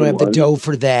 And we don't have the dough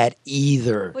for that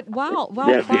either. But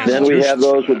then we have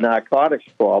those with narcotics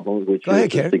problems, which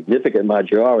is a significant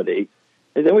majority.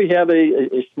 And then we have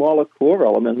a smaller core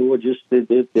element who are just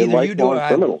they're lifelong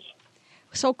criminals.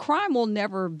 So crime will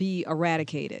never be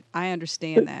eradicated. I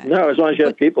understand that. No, as long as you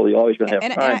have people, you're always going to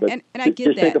have crime. And I get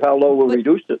just that. think of how low we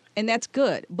reduced it. And that's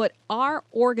good. But are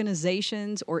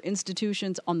organizations or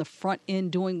institutions on the front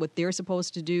end doing what they're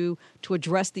supposed to do to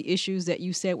address the issues that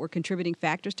you said were contributing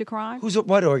factors to crime?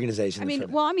 What organization?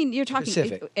 You're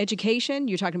talking education.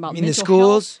 You're talking about the mental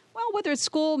schools? health. Well, whether it's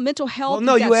school, mental health.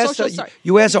 Well, no,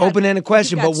 you asked an open-ended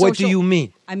question, but what do you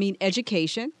mean? I mean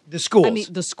education. The schools. I mean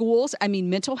the schools. I mean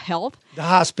mental health. The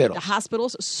hospitals. The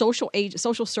hospitals,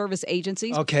 social service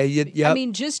agencies. Okay, yeah. I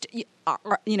mean, just, I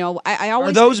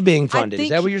always... Are those being funded? Is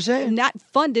that what you're saying? Not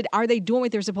funded. Are they doing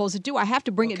what they're supposed to do? I have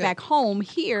to bring it back home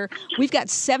here. We've got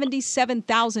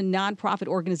 77,000 nonprofit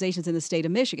organizations in the state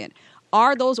of Michigan.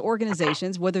 Are those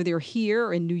organizations, whether they're here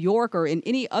or in New York or in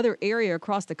any other area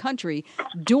across the country,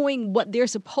 doing what they're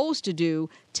supposed to do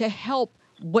to help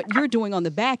what you're doing on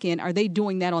the back end? Are they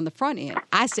doing that on the front end?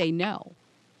 I say no.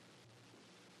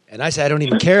 And I say I don't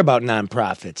even care about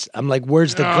nonprofits. I'm like,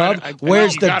 where's the government?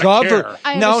 Where's the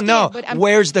government?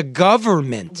 Where's the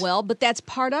government? Well, but that's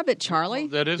part of it, Charlie.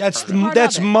 Well,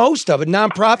 that's most of it.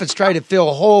 Nonprofits try to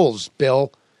fill holes,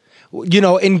 Bill. I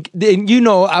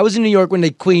was in New York when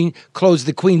the Queen closed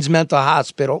the Queen's Mental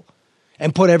Hospital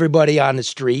and put everybody on the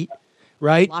street,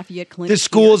 right? Lafayette Clinic. The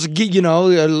schools,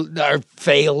 are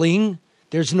failing.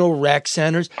 There's no rec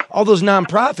centers. All those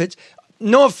nonprofits,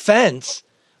 no offense,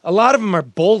 a lot of them are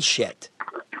bullshit.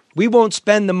 We won't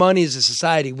spend the money as a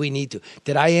society we need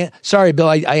to. Sorry, Bill,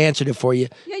 I answered it for you.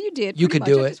 Yeah, you did. You could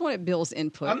do it. I just wanted Bill's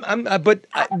input. But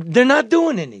they're not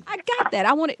doing anything. I got that.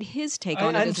 I wanted his take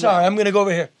on it I'm as sorry. well. I'm going to go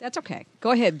over here. That's okay.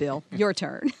 Go ahead, Bill. Your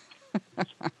turn.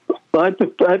 My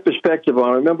perspective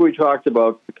on it, remember we talked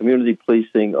about the community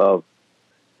policing of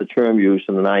the term use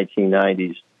in the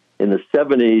 1990s. In the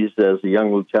 70s, as a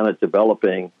young lieutenant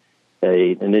developing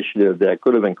an initiative that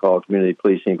could have been called community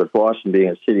policing, but Boston being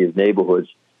a city of neighborhoods,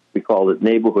 we called it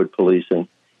neighborhood policing.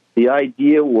 The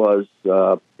idea was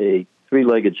a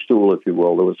three-legged stool, if you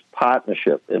will. There was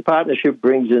partnership. And partnership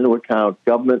brings into account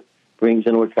government, brings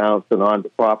into account the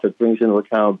non-profit, brings into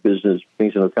account business,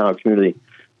 brings into account community.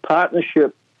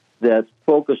 Partnership that's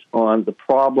focused on the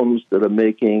problems that are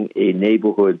making a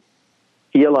neighborhood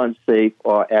feel unsafe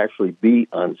or actually be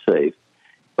unsafe.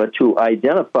 But to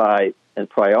identify and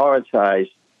prioritize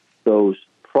those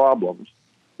problems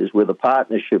is where the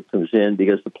partnership comes in,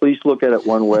 because the police look at it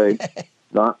one way,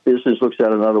 business looks at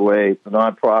it another way, the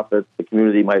nonprofit, the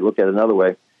community might look at it another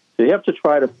way. So you have to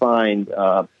try to find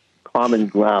common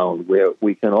ground where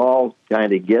we can all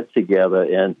kind of get together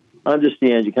and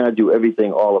understand you can't do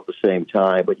everything all at the same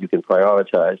time, but you can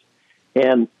prioritize.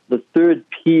 And the third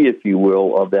P, if you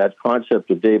will, of that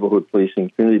concept of neighborhood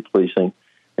policing, community policing,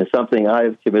 and something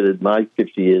I've committed my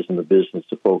 50 years in the business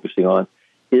to focusing on,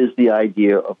 is the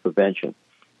idea of prevention.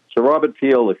 So Robert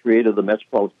Peel, the creator of the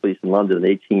Metropolitan Police in London in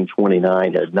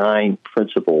 1829, had 9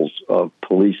 principles of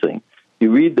policing.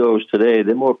 You read those today,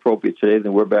 they're more appropriate today than they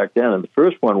were back then. And the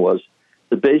first one was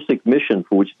the basic mission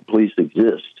for which the police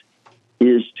exist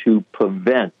is to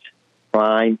prevent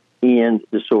crime and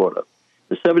disorder.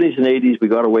 In the 70s and 80s, we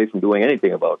got away from doing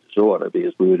anything about disorder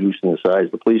because we were reducing the size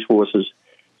of the police forces.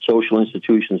 Social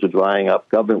institutions were drying up.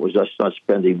 Government was just not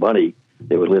spending money.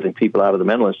 They were letting people out of the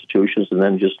mental institutions and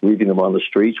then just leaving them on the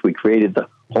streets. We created the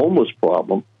homeless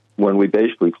problem when we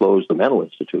basically closed the mental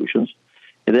institutions.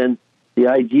 And then the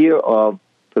idea of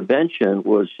prevention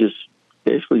was just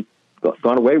basically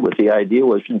gone away with. The idea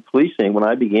was in policing, when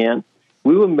I began,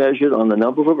 we were measured on the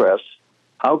number of arrests.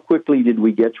 How quickly did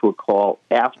we get to a call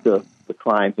after the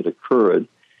crime had occurred?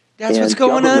 That's what's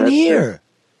going on here.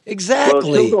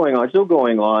 Exactly. Well, still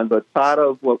going on, but part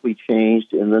of what we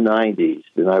changed in the 90s,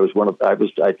 and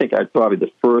I think I'm probably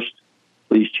the first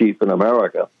police chief in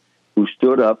America who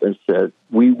stood up and said,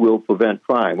 we will prevent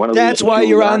crime. That's why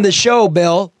you're on the show,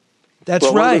 Bill. That's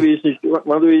right.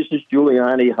 One of the reasons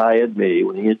Giuliani hired me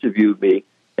when he interviewed me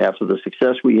after the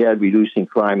success we had reducing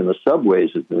crime in the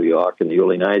subways of New York in the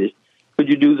early 90s, could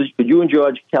you do this? Could you and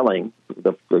George Kelling,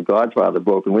 the godfather of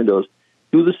broken windows,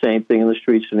 do the same thing in the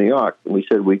streets of New York? And we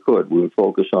said we could. We would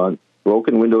focus on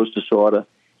broken windows disorder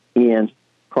and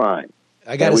crime.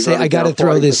 I got to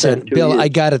throw this in. Bill, I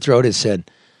got to throw this in.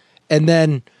 And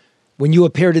then when you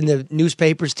appeared in the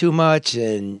newspapers too much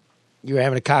and you were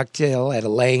having a cocktail at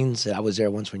Elaine's, I was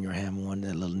there once when you were having one,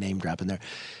 that little name drop in there.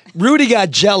 Rudy got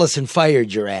jealous and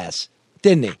fired your ass,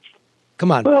 didn't he?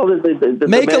 Come on. Well,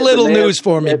 make a little news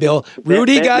for me, Bill.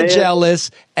 Rudy got jealous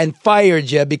and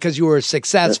fired you because you were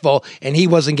successful and he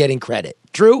wasn't getting credit.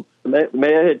 True? The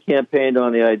mayor had campaigned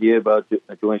on the idea about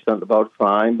doing something about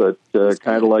crime, but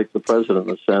kind of like the president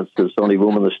in the sense there's only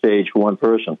room on the stage for one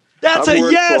person. That's a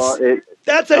yes.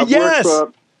 That's a yes.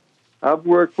 I've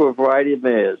worked for a variety of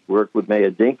mayors. Worked with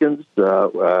Mayor Dinkins,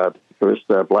 first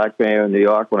black mayor in New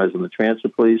York when I was in the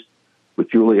transit police. With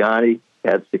Giuliani,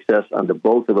 had success under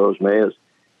both of those mayors.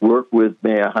 Worked with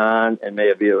Mayor Hahn and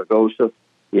Mayor Villaraigosa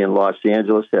in Los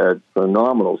Angeles. Had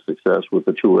phenomenal success with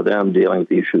the two of them dealing with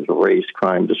the issues of race,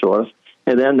 crime, disorders.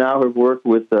 And then now have worked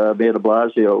with Mayor de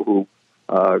Blasio, who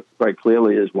quite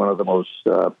clearly is one of the most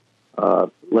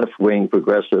left-wing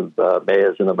progressive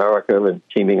mayors in America, and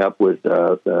teaming up with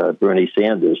Bernie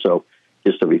Sanders. So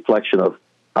just a reflection of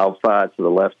how far to the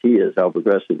left he is, how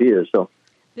progressive he is. So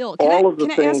Bill, all of the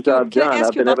things I've done,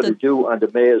 I've been able to do under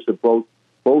mayors of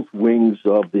both wings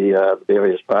of the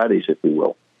various parties, if you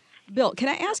will. Bill, can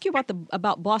I ask you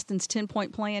about Boston's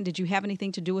 10-point plan? Did you have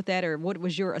anything to do with that, or what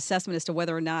was your assessment as to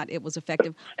whether or not it was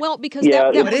effective? Well, because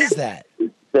what is that?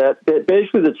 That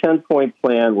basically the 10-point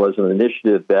plan was an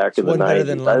initiative back in the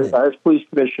 90s. I was police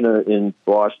commissioner in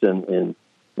Boston in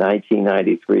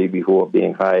 1993 before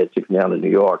being hired to come down to New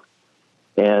York.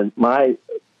 And my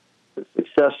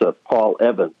successor, Paul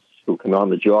Evans, who came on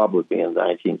the job with me in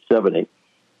 1970,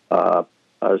 I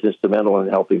was instrumental in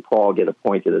helping Paul get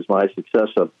appointed as my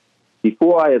successor.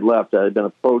 Before I had left, I had been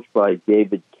approached by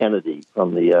David Kennedy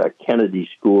from the Kennedy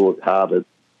School at Harvard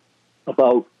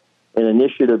about an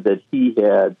initiative that he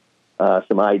had,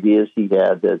 some ideas he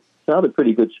had that sounded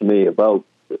pretty good to me about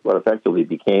what effectively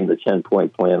became the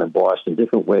 10-point plan in Boston,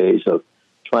 different ways of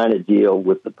trying to deal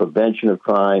with the prevention of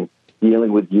crime,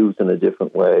 dealing with youth in a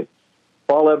different way.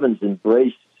 Paul Evans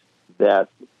embraced that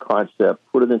concept,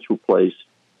 put it into place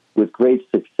with great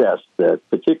success, that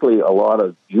particularly a lot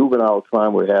of juvenile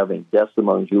crime we're having, deaths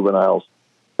among juveniles.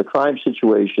 The crime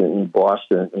situation in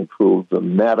Boston improved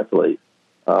dramatically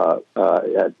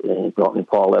in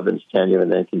Paul Evans' tenure,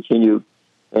 and then continued.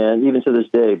 And even to this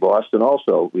day, Boston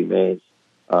also remains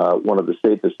one of the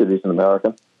safest cities in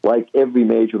America. Like every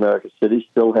major American city,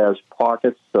 still has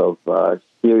pockets of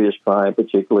serious crime,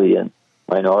 particularly in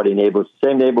minority neighborhoods.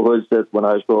 Same neighborhoods that when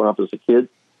I was growing up as a kid,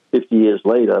 50 years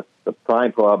later, the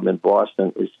crime problem in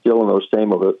Boston is still in those same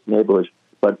neighborhoods,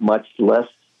 but much less.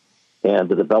 And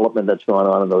the development that's gone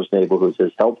on in those neighborhoods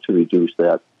has helped to reduce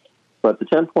that. But the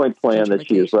 10-point plan that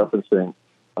she is referencing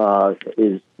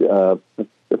is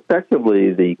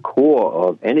effectively the core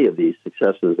of any of these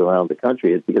successes around the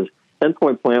country. It's because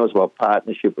 10-point plan was about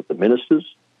partnership with the ministers,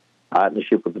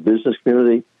 partnership with the business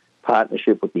community,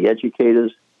 partnership with the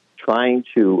educators, trying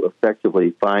to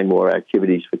effectively find more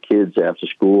activities for kids after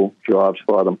school, jobs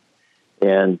for them.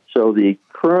 And so the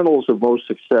kernels of most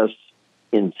success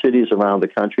in cities around the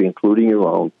country, including your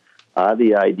own, are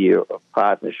the idea of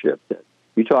partnership.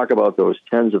 You talk about those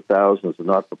tens of thousands of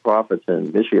not-for-profits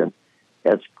in Michigan.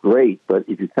 That's great, but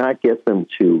if you can't get them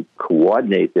to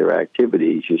coordinate their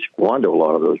activities, you squander a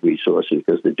lot of those resources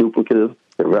because they're duplicative,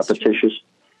 they're repetitious.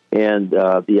 And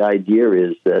the idea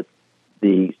is that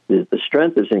the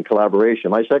strength is in collaboration.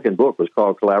 My second book was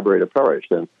called Collaborate or Perish,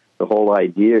 and the whole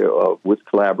idea of with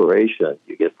collaboration,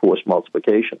 you get force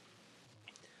multiplication.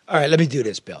 All right, let me do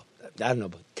this, Bill. I don't know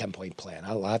about 10-point plan.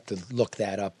 I'll have to look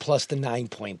that up, plus the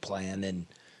 9-point plan. And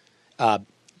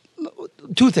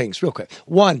two things real quick.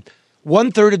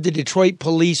 One-third of the Detroit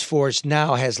police force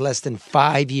now has less than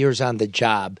 5 years on the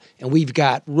job, and we've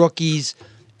got rookies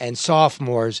and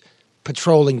sophomores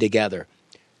patrolling together.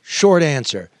 Short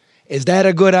answer. Is that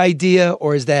a good idea,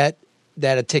 or is that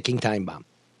a ticking time bomb?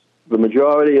 The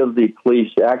majority of the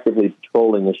police actively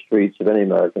patrolling the streets of any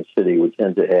American city would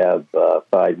tend to have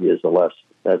 5 years or less.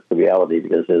 That's the reality,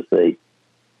 because as they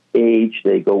age,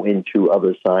 they go into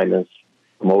other assignments,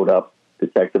 promote up,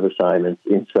 detective assignments,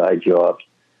 inside jobs.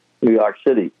 New York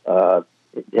City,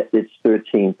 it's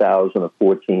 13,000 or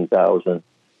 14,000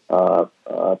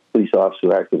 police officers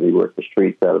who actively work the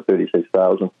streets out of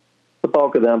 36,000. The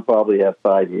bulk of them probably have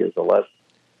 5 years or less.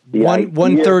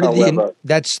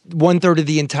 That's 1/3 of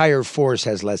the entire force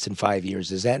has less than 5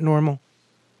 years. Is that normal?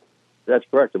 That's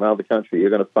correct. Around the country, you're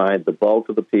going to find the bulk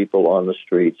of the people on the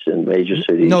streets in major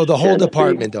cities. No, the whole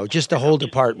department, though. Just the whole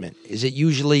department. Is it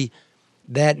usually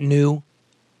that new?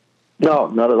 No,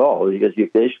 not at all. Because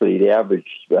the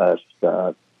average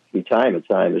retirement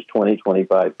time is 20,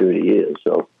 25, 30 years.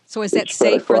 So is that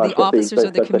safe for the officers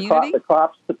or the community?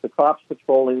 The cops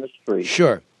patrolling the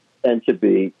streets tend to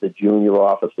be the junior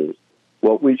officers.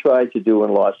 What we tried to do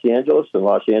in Los Angeles,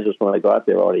 when I got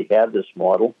there, already had this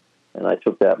model, and I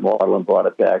took that model and brought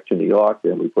it back to New York,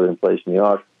 and we put it in place in New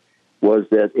York, was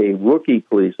that a rookie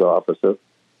police officer,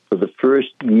 for the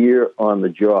first year on the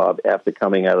job after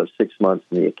coming out of 6 months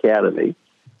in the academy,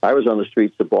 I was on the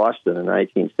streets of Boston in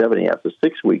 1970 after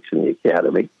 6 weeks in the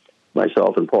academy,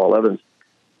 myself and Paul Evans.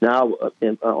 Now,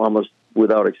 almost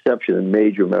without exception, in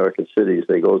major American cities,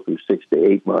 they go through 6 to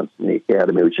 8 months in the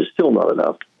academy, which is still not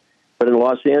enough. But in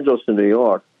Los Angeles and New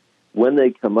York, when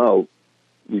they come out,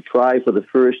 you try for the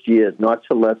first year not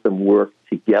to let them work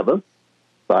together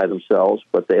by themselves,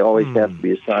 but they always have to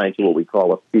be assigned to what we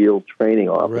call a field training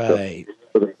officer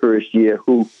for the first year,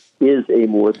 who is a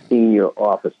more senior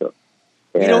officer.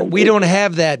 We don't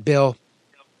have that, Bill.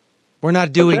 We're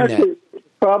not doing that. It's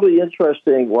probably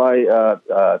interesting why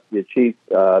the chief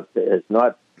has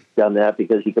not done that,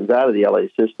 because he comes out of the LA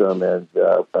system and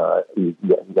he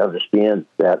understands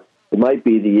that it might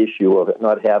be the issue of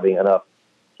not having enough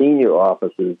senior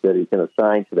officers that he can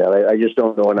assign to that. I just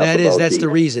don't know enough about that's the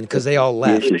reason, because they all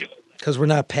left, because we're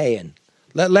not paying.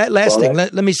 Last thing,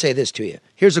 let me say this to you.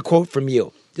 Here's a quote from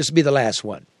you. This will be the last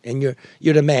one, and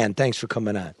you're the man. Thanks for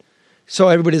coming on. So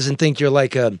everybody doesn't think you're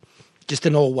like just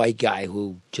an old white guy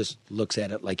who just looks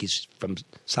at it like he's from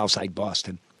Southside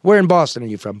Boston. Where in Boston are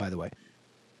you from, by the way?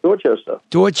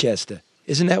 Dorchester.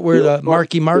 Isn't that where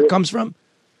Marky Mark comes from?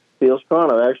 Fields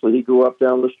Corner, actually. He grew up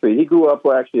down the street. He grew up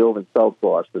actually over in South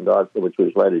Boston, which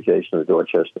was right adjacent to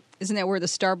Dorchester. Isn't that where the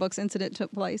Starbucks incident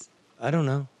took place? I don't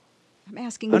know. I'm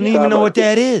asking I don't even know what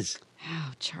that is.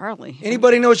 Oh, Charlie.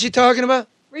 Anybody know what you're talking about?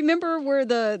 Remember where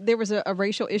there was a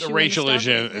racial issue? The racial issue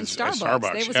in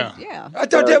Starbucks. yeah. I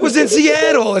thought that was in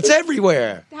Seattle. It's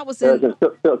everywhere. That was in...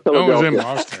 That was in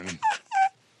Boston.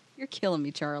 You're killing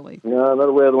me, Charlie. No, I'm not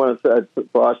aware of the one in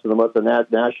Boston, but the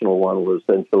national one was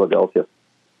in Philadelphia.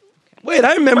 Wait,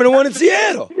 I remember the one in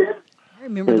Seattle. I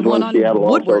remember the one on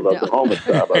Woodward.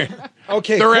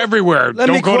 Okay, they're everywhere.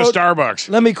 Don't go to Starbucks.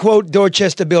 Let me quote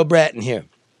Dorchester Bill Bratton here.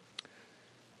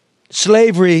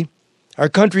 Slavery, our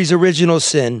country's original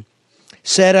sin,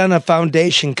 sat on a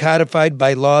foundation codified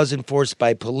by laws enforced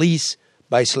by police,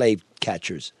 by slave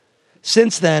catchers.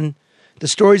 Since then, the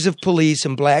stories of police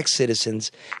and black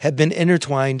citizens have been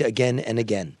intertwined again and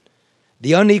again.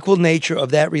 The unequal nature of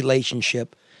that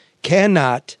relationship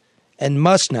cannot and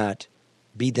must not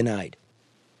be denied.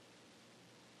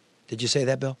 Did you say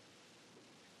that, Bill?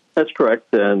 That's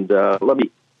correct, and let me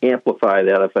amplify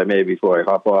that, if I may, before I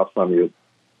hop off from you.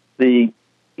 The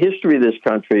history of this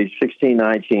country,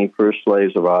 1619, first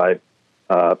slaves arrived.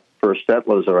 First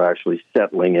settlers are actually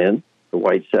settling in, the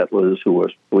white settlers who were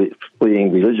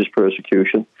fleeing religious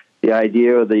persecution. The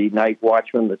idea of the night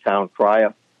watchman, the town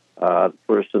crier, the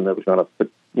person that was going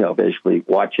to, basically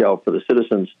watch out for the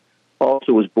citizens,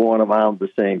 also was born around the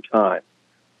same time.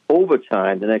 Over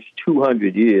time, the next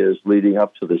 200 years leading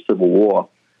up to the Civil War,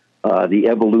 the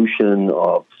evolution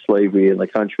of slavery in the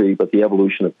country, but the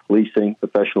evolution of policing,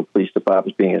 professional police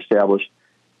departments being established,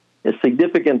 a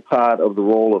significant part of the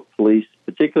role of police,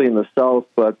 particularly in the South,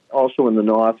 but also in the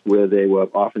North, where they were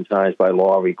oftentimes by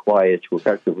law required to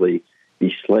effectively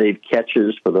be slave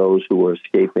catchers for those who were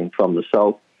escaping from the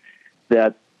South,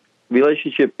 that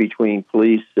relationship between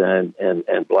police and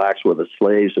blacks, whether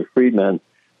slaves or freedmen,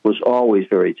 was always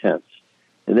very tense.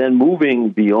 And then moving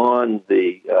beyond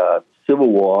the Civil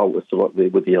War with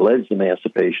the alleged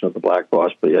emancipation of the black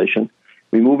population,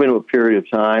 we move into a period of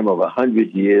time of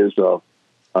 100 years of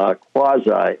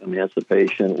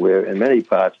quasi-emancipation, where in many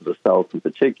parts of the South in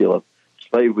particular,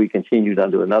 slavery continued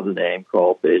under another name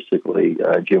called basically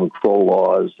Jim Crow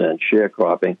laws and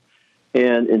sharecropping.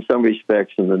 And in some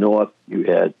respects in the North, you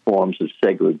had forms of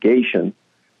segregation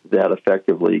that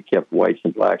effectively kept whites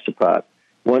and blacks apart.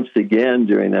 Once again,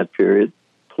 during that period,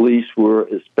 police were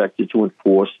expected to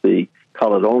enforce the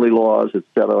colored-only laws,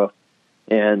 etc.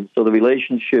 And so the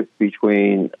relationship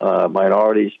between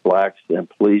minorities, blacks, and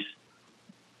police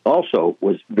also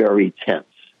was very tense.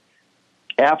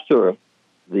 After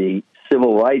the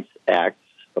Civil Rights Acts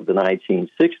of the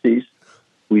 1960s,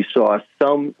 we saw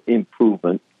some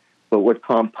improvement, but what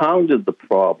compounded the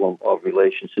problem of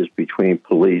relationships between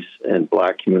police and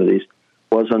black communities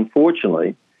was,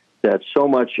 unfortunately, that so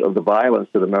much of the violence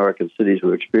that American cities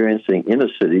were experiencing, inner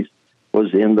cities,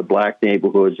 was in the black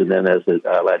neighborhoods, and then as the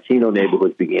Latino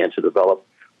neighborhoods began to develop,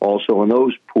 also in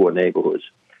those poor neighborhoods.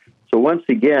 So once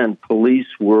again, police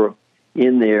were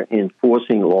in there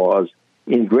enforcing laws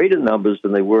in greater numbers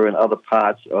than they were in other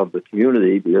parts of the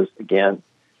community, because, again,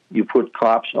 you put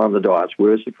cops on the dots.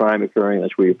 Where is the crime occurring?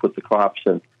 That's where you put the cops.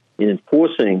 And in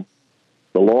enforcing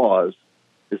the laws,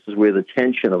 this is where the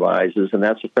tension arises, and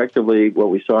that's effectively what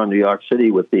we saw in New York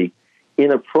City with the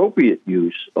inappropriate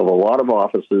use of a lot of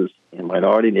officers in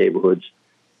minority neighborhoods,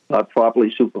 not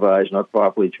properly supervised, not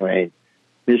properly trained,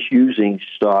 misusing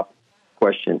stop,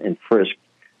 question, and frisk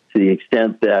to the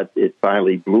extent that it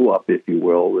finally blew up, if you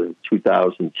will, in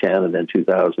 2010 and then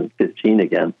 2015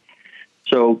 again.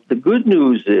 So the good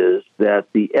news is that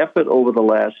the effort over the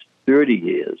last 30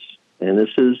 years, and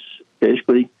this is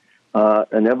basically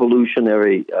an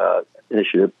evolutionary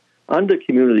initiative under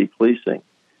community policing.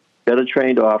 Better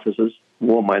trained officers,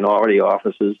 more minority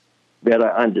officers, better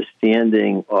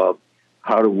understanding of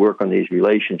how to work on these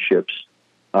relationships.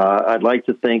 I'd like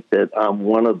to think that I'm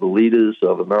one of the leaders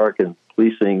of American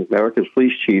policing. America's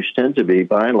police chiefs tend to be,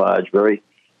 by and large, very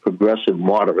progressive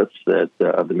moderates that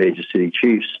are the major city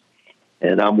chiefs,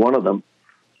 and I'm one of them.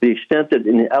 To the extent that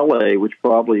in L.A., which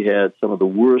probably had some of the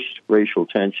worst racial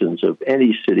tensions of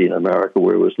any city in America,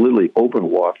 where it was literally open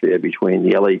warfare between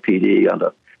the LAPD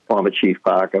under former Chief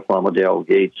Parker, former Daryl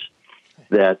Gates,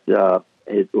 that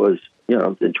it was,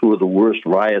 and two of the worst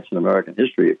riots in American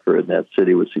history occurred in that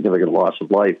city with significant loss of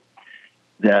life.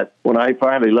 That when I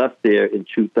finally left there in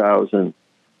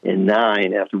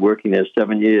 2009, after working there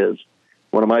 7 years,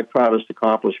 one of my proudest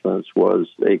accomplishments was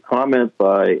a comment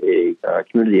by a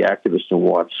community activist in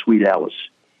Watts, Sweet Alice,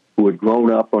 who had grown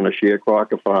up on a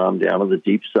sharecropper farm down in the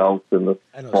Deep South in the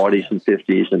 40s and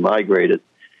 50s and migrated.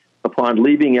 Upon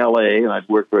leaving L.A., and I'd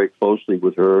worked very closely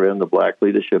with her and the black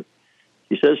leadership,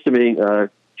 she says to me,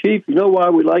 Chief, you know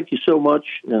why we like you so much?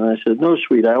 And I said, no,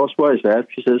 Sweet Alice, why is that?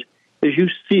 She says, because you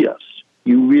see us.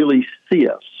 You really see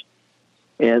us.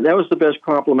 And that was the best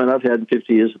compliment I've had in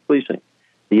 50 years of policing.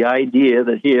 The idea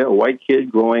that here, a white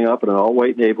kid growing up in an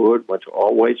all-white neighborhood, went to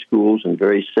all-white schools in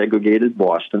very segregated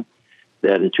Boston,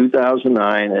 that in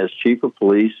 2009, as chief of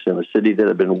police in a city that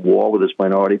had been at war with its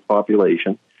minority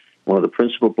population, one of the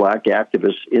principal black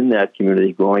activists in that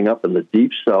community growing up in the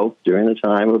Deep South during the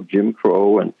time of Jim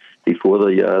Crow and before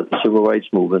the Civil Rights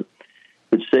Movement,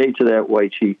 could say to that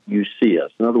white chief, you see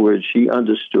us. In other words, she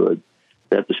understood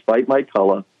that despite my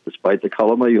color, despite the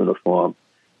color of my uniform,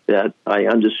 that I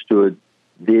understood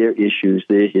their issues,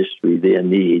 their history, their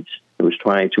needs, and was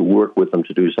trying to work with them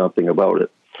to do something about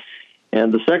it.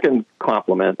 And the second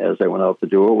compliment as I went out the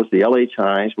door was the L.A.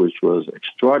 Times, which was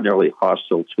extraordinarily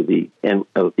hostile to the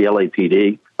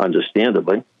LAPD,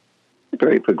 understandably, a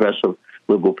very progressive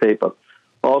liberal paper,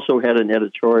 also had an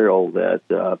editorial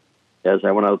that, as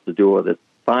I went out the door, that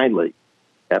finally,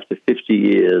 after 50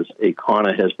 years, a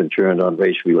corner has been turned on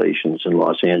race relations in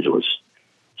Los Angeles.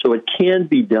 So it can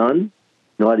be done,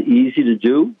 not easy to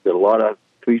do. There are a lot of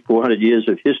 300-400 years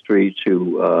of history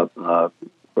to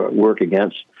work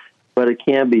against, but it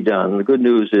can be done. And the good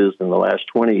news is in the last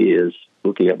 20 years,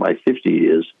 looking at my 50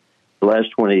 years, the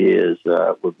last 20 years,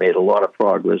 we've made a lot of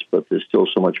progress, but there's still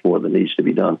so much more that needs to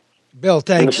be done. Bill,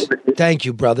 thanks. Thank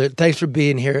you, brother. Thanks for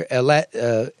being here.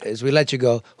 As we let you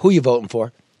go, who are you voting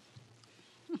for?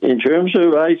 In terms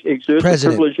of, I exert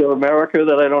President. the privilege of America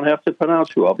that I don't have to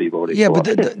pronounce who I'll be voting for. Yeah,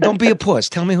 but don't be a puss.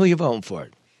 Tell me who you're voting for.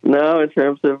 No, in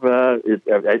terms of,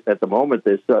 at the moment,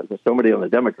 there's somebody on the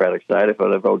Democratic side. If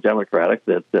I vote Democratic,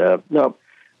 no,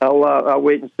 I'll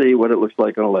wait and see what it looks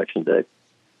like on Election Day.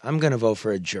 I'm going to vote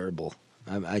for a gerbil.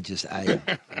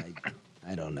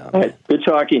 I don't know. All right. Good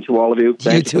talking to all of you.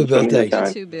 You too, Bill.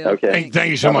 Thanks. You too, Bill. Okay. Thank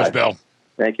you so much, Bill.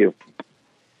 Thank you.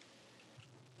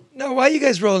 No, why are you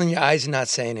guys rolling your eyes and not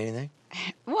saying anything?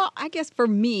 Well, I guess for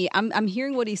me, I'm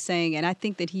hearing what he's saying, and I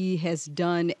think that he has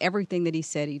done everything that he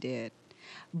said he did.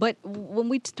 But when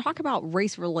we talk about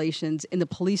race relations in the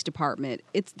police department,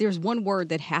 there's one word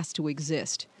that has to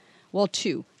exist. Well,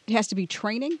 two. It has to be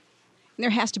training, and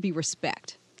there has to be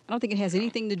respect. I don't think it has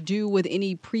anything to do with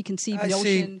any preconceived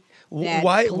notion that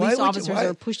police officers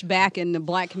are pushed back in the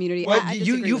black community.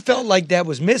 You felt like that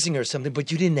was missing or something,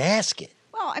 but you didn't ask it.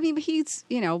 Well, I mean, he's,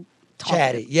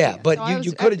 chatty, yeah, but so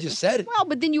you could have just said it. Well,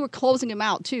 but then you were closing him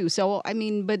out too. So I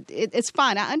mean, but it's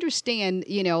fine. I understand,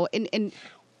 and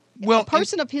a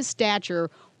person of his stature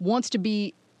wants to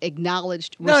be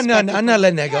acknowledged. No, I'm not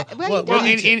letting that go.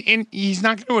 And he's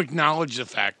not going to acknowledge the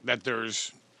fact that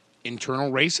there's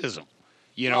internal racism.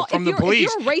 From the police.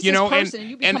 If you're a racist person and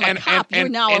you become a cop, you're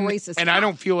now a racist And cop. I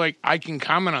don't feel like I can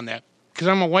comment on that because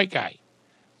I'm a white guy.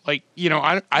 Like,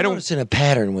 I don't. Noticing a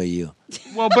pattern with you.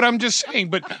 Well, but I'm just saying.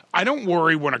 But I don't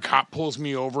worry when a cop pulls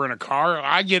me over in a car.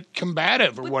 I get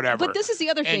combative or whatever. But this is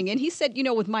the other thing, and he said,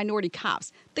 with minority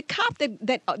cops, the cop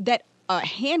that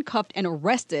handcuffed and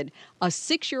arrested a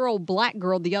 6-year-old black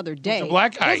girl the other day was a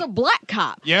black guy. Was a black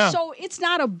cop. Yeah. So it's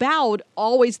not about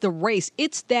always the race.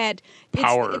 It's that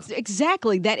power. It's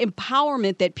exactly that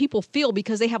empowerment that people feel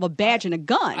because they have a badge and a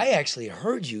gun. I actually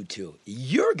heard you two.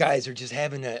 Your guys are just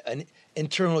having an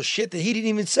internal shit that he didn't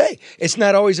even say. It's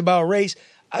not always about race.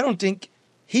 I don't think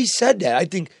he said that. I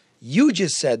think you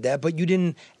just said that, but you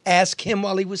didn't ask him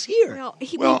while he was here.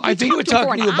 I think we were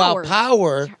talking to you about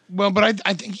power. Well, but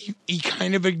I think he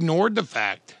kind of ignored the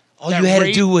fact. All you had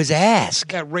to do was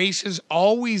ask. That race is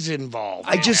always involved.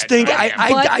 I just think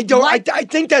I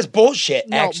think that's bullshit.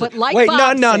 No, actually, but like wait,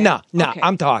 Bob no. said, okay.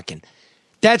 I'm talking.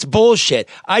 That's bullshit.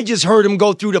 I just heard him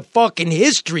go through the fucking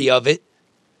history of it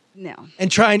No. and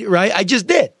trying, right? I just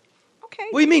did. Okay.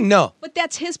 What do you mean, no? But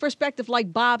that's his perspective,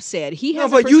 like Bob said. He No,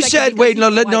 has. but a you perspective said, because wait, he's no,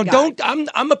 a white no, guy. don't.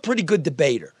 I'm a pretty good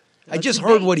debater. I Let's just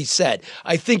heard debate. what he said.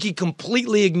 I think he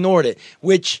completely ignored it,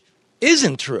 which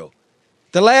isn't true.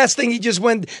 The last thing he just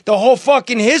went, the whole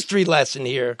fucking history lesson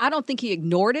here. I don't think he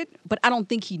ignored it, but I don't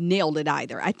think he nailed it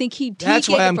either. I think he. That's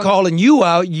gave why it I'm from- calling you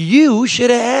out. You should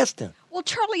have asked him. Well,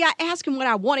 Charlie, I asked him what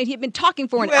I wanted. He had been talking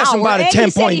for You an asked hour, him about a and he said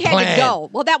 10-point he had plan. to go.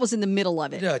 Well, that was in the middle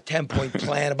of it. A 10-point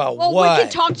plan about Well, what? we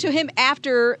can talk to him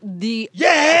after the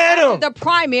had him. the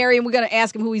primary, and we're going to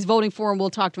ask him who he's voting for, and we'll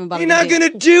talk to him about He's it. not again.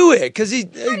 going to do it because he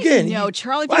again. No,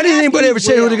 Charlie. if Why you didn't ask anybody him, ever he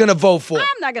say who will. they're going to vote for? I'm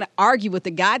not going to argue with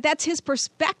the guy. That's his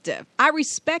perspective. I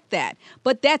respect that,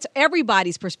 but that's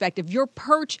everybody's perspective. Your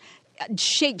perch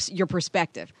shapes your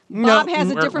perspective. Bob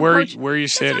has a different perch. where you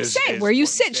That's sit what I'm is- saying. is Where you what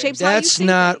sit you shapes say. how you That's see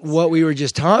not things. what we were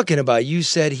just talking about. You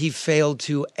said he failed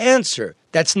to answer.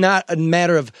 That's not a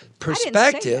matter of I didn't say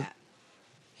perspective. that.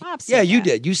 Bob said Yeah, you that.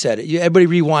 did. You said it. Everybody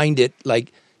rewind it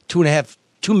like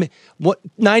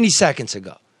 90 seconds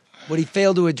ago. What he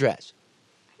failed to address.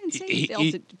 I didn't say He- he failed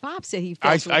he- to. Bob said he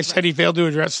failed to. I said he failed to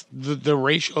address the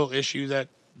racial issue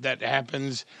that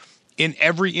happens in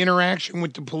every interaction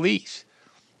with the police.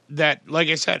 That, like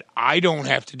I said, I don't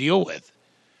have to deal with.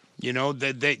 You know,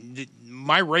 that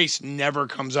my race never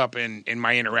comes up in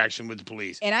my interaction with the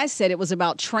police. And I said it was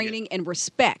about training and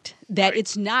respect, that Right.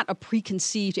 it's not a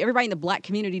preconceived, everybody in the black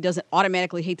community doesn't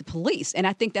automatically hate the police. And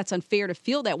I think that's unfair to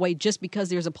feel that way just because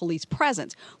there's a police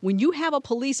presence. When you have a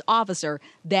police officer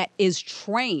that is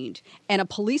trained and a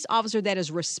police officer that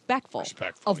is respectful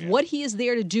of yeah. what he is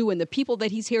there to do and the people that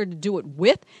he's here to do it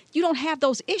with, you don't have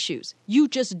those issues. You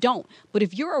just don't. But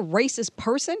if you're a racist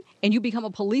person and you become a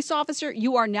police officer,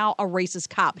 you are now a racist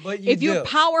cop. But you if you're do. a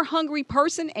power hungry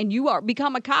person and you are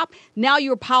become a cop, now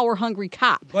you're a power hungry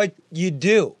cop. But you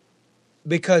do.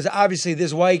 Because obviously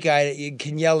this white guy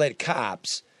can yell at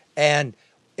cops. And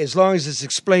as long as it's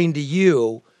explained to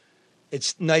you,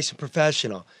 it's nice and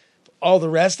professional. All the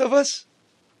rest of us,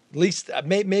 at least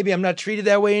maybe I'm not treated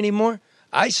that way anymore.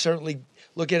 I certainly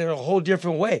look at it a whole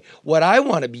different way. What I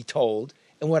want to be told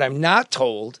and what I'm not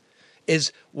told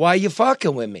is why you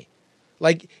fucking with me.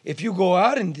 Like if you go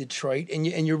out in Detroit and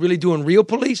you're really doing real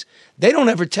police, they don't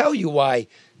ever tell you why.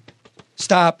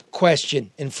 Stop,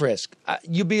 question, and frisk.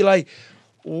 You'd be like,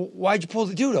 why'd you pull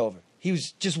the dude over? He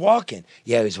was just walking.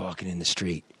 Yeah, he was walking in the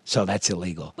street, so that's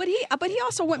illegal. But he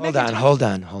also went Hold back on, and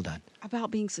hold on.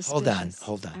 about being suspicious.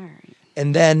 Hold on. All right.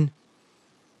 And then,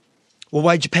 well,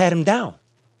 why'd you pat him down?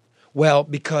 Well,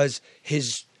 because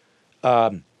his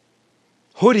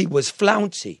hoodie was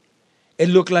flouncy. It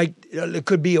looked like it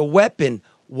could be a weapon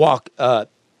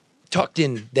tucked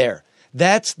in there.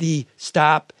 That's the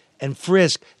stop and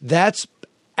frisk. That's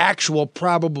actual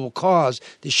probable cause,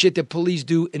 the shit that police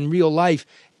do in real life.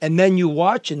 And then you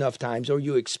watch enough times or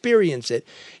you experience it.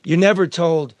 You're never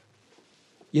told,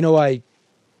 I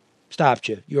stopped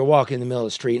you. You were walking in the middle of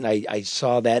the street and I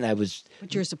saw that and I was...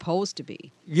 But you're supposed to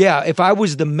be. Yeah, if I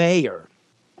was the mayor,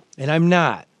 and I'm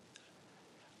not,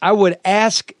 I would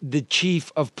ask the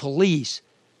chief of police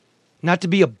not to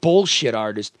be a bullshit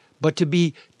artist, but to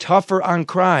be tougher on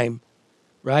crime,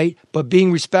 right? But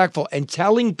being respectful and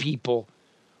telling people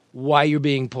why you're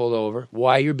being pulled over,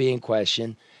 why you're being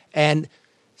questioned, and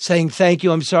saying, thank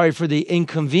you, I'm sorry for the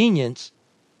inconvenience,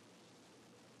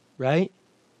 right?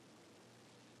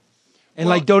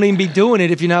 And don't even be doing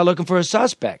it if you're not looking for a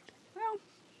suspect. Well,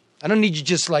 I don't need you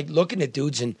just looking at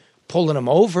dudes and pulling them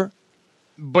over.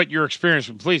 But your experience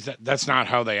with police, that's not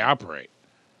how they operate.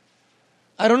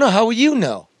 I don't know. How will you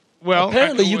know? Well,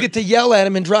 Apparently you get to yell at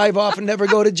them and drive off and never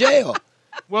go to jail.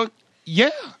 Well, yeah,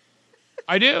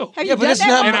 I do. Have Yeah, you but done it's that?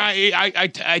 not-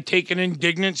 And I take an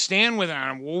indignant stand with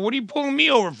them. Well, what are you pulling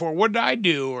me over for? What did I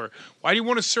do? Or why do you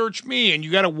want to search me? And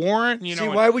you got a warrant? See,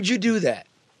 why would you do that?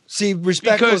 See,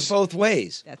 respect Because- goes both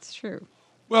ways. That's true.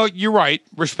 Well, you're right.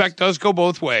 Respect does go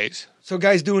both ways. So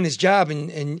guy's doing his job,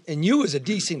 and you as a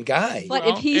decent guy. But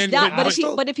Well, if he's and- not, but-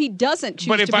 but if he doesn't choose,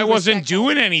 But to if be I wasn't respectful,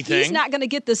 doing anything, he's not going to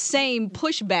get the same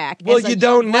pushback. Well, as a you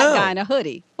don't black know. guy in a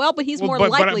hoodie. Well, but he's well, more but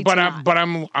likely to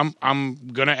not. I'm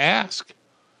gonna ask.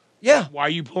 Yeah. Why are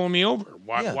you pulling me over?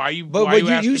 Why? Yeah. Why you? But why you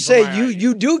you asking for say my you ID?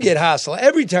 you do get hostile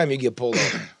every time you get pulled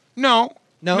over. No.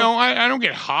 No? I don't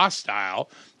get hostile,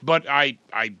 but I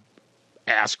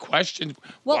ask questions.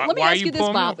 Well, why, let me why are ask you this,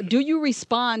 pulling me Bob. over? Do you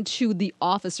respond to the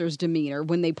officer's demeanor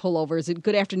when they pull over? Is it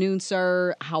good afternoon,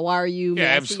 sir? How are you? May Yeah, I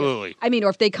see you?" absolutely. I mean, or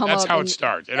if they come That's up. how it and-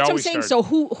 starts. It That's what I'm always saying. starts. So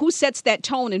who sets that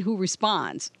tone and who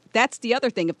responds? That's the other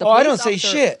thing. If the Oh, I police don't say officer-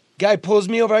 shit. Guy pulls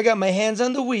me over. I got my hands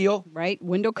on the wheel. Right?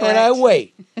 Window cracked. And I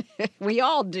wait. We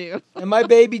all do. And my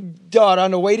baby daughter on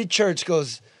the way to church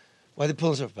goes, why are they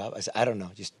pulling us over, Bob? I said, I don't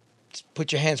know. Just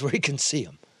put your hands where you can see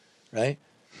them, right?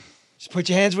 Just put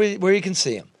your hands where you can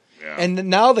see them. Yeah. And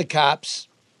now the cops,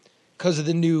 because of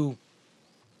the new,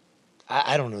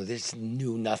 I don't know, this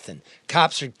new nothing.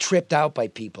 Cops are tripped out by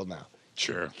people now.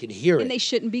 Sure. You can hear it. And they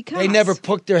shouldn't be cops. They never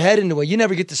put their head into it. You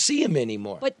never get to see them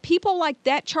anymore. But people like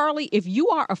that, Charlie, if you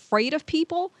are afraid of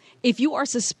people, if you are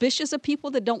suspicious of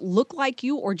people that don't look like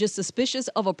you or just suspicious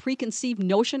of a preconceived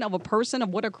notion of a person, of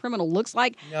what a criminal looks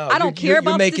like, No, I don't care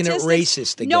about you're making statistics. it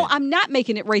racist again. No, I'm not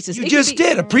making it racist. You It just can be-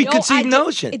 did, a preconceived No,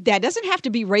 notion. That doesn't have to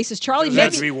be racist, Charlie. Doesn't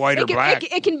have to be white or black.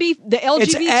 It can be the LGBTQ.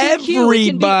 It's It can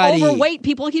everybody. be overweight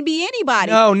people. It can be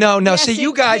anybody. No. Yes, See,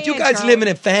 you it guys can, Charlie. living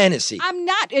in fantasy. I'm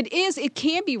not. It is. It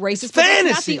can be racist. It's but that's not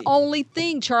fantasy. the only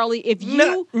thing, Charlie. If you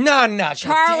No,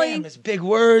 Charlie- Damn, it's big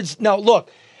words. No, look,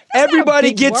 everybody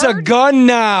big gets a word. gun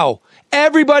now.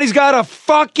 Everybody's got a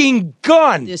fucking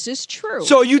gun. this is true.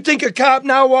 So you think a cop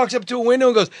now walks up to a window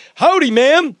and goes, "Howdy,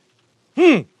 ma'am."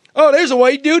 Oh, there's a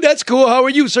white dude. That's cool. How are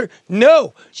you, sir?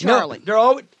 No, Charlie. No, they're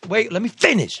always. Wait, let me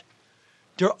finish.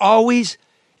 They're always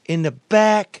in the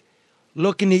back,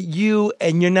 looking at you,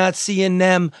 and you're not seeing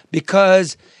them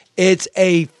because it's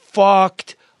a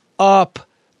fucked up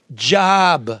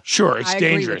job. Sure, it's I agree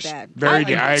with dangerous. that. Very. I I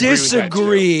agree with that, too.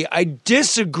 Disagree. I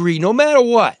disagree. No matter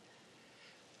what,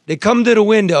 they come to the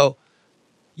window.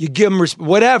 You give them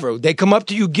whatever. They come up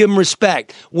to you, give them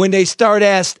respect. When they start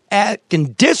acting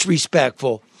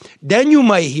disrespectful, then you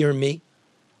might hear me.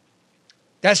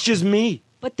 That's just me.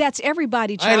 but that's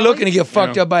everybody, I Charlie. ain't looking to get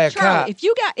fucked up by a Charlie,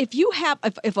 cop.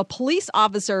 if a police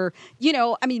officer,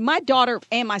 my daughter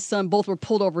and my son both were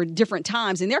pulled over at different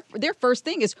times, and their first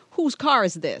thing is, whose car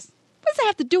is this? What does that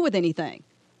have to do with anything?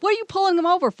 What are you pulling them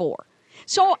over for?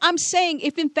 So I'm saying,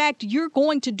 if in fact you're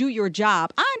going to do your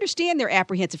job, I understand they're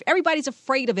apprehensive. Everybody's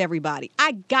afraid of everybody.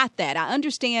 I got that. I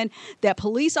understand that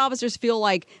police officers feel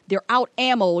like they're out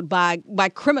ammoed by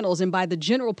criminals and by the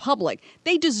general public.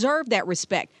 They deserve that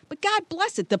respect. But God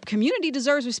bless it, the community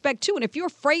deserves respect too. And if you're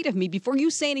afraid of me before you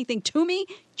say anything to me,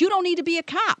 you don't need to be a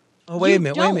cop. Oh, wait You a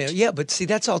minute. don't. Yeah, but see,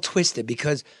 that's all twisted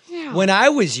because Yeah. when I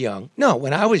was young, not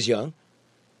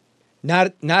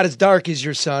as dark as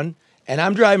your son, and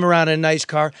I'm driving around in a nice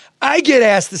car, I get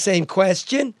asked the same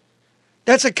question.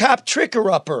 That's a cop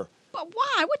tricker-upper. But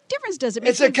why? What difference does it make?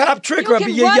 It's a cop tricker. You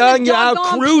can You're run the young, you're out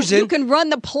doggone- cruising. You can run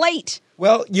the plate.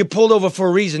 Well, you pulled over for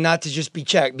a reason, not to just be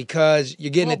checked, because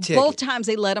you're getting Well, a ticket. both times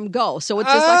they let him go. So it's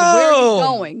just like, where are Oh. you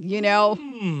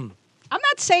going, I'm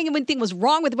not saying anything was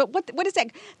wrong with it, but what is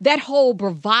that whole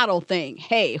bravado thing?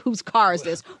 Hey, whose car is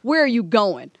this? Where are you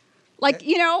going? Like,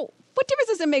 what difference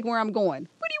does it make where I'm going?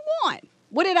 What do you want?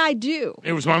 What did I do?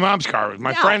 It was my mom's car. It was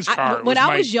my No, friend's car. When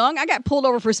I was young, I got pulled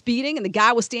over for speeding, and the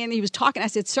guy was standing. He was talking. I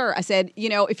said, "Sir," I said,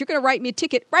 if you're going to write me a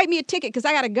ticket because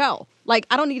I got to go. Like,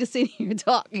 I don't need to sit here and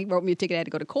talk. He wrote me a ticket. I had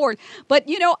to go to court. But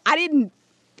I didn't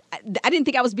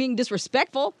think I was being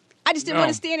disrespectful. I just didn't No.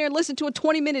 want to stand there and listen to a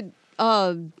 20-minute.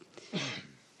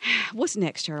 What's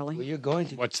next, Charlie? Well, you're going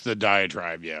to. What's the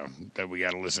diatribe? Yeah, that we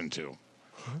got to listen to.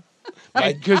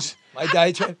 My- Because My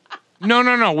diatribe?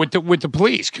 no, with the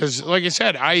police. Because like I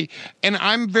said,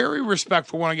 I'm very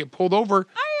respectful when I get pulled over.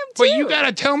 I am But too. you got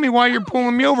to tell me why you're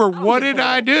pulling me over. What get did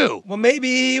I do? Well, maybe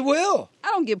he will. I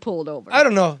don't get pulled over. I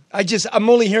don't know. I'm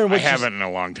only hearing I what haven't in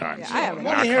a long time. Yeah, so I haven't. I'm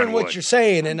knock only on hearing what wood. you're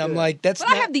saying, and I'm like, that's But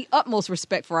not. I have the utmost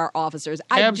respect for our officers.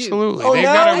 I Absolutely. do. Oh, They've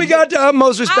now gotta- we got the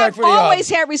utmost respect I've for the always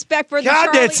officer. had respect for them. God,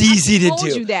 Charlie. that's easy to I told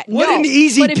do. You that. What No. an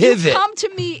easy but if pivot. you come to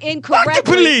me Fuck the incorrectly,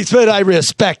 police, but I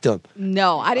respect them.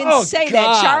 no, I didn't Oh, say God.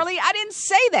 that, Charlie. I didn't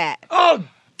say that. Oh,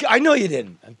 I know you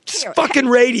didn't. It's Here, fucking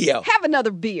radio. Have another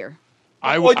beer.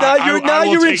 Well, now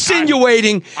you're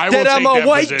insinuating I will that I'm take a that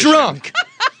white position. drunk.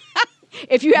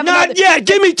 If you have Not another, yet.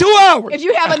 Give me 2 hours. if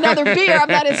you have another beer, I'm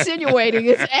not insinuating.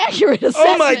 It's accurate assessment.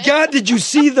 Oh my God! Did you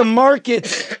see the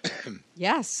market?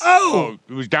 Yes. Oh,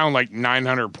 It was down like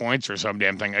 900 points or some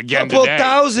damn thing again couple today.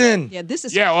 thousand. Yeah, this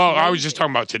is. Yeah, well, I was crazy. just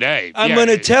talking about today. I'm Yeah,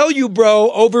 gonna it- tell you, bro.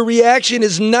 Overreaction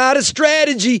is not a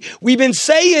strategy. We've been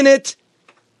saying it.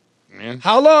 Man.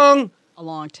 How long? a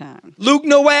long time. Luke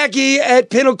Nowacki at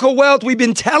Pinnacle Wealth. We've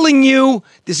been telling you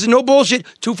this is no bullshit.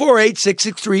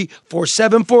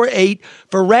 248-663-4748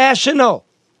 for rational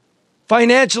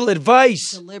financial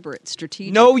advice. Deliberate,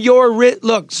 strategic. Know your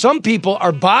look. Some people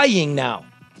are buying now.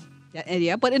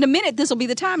 Yeah, but in a minute, this will be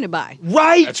the time to buy.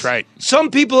 Right. That's right. Some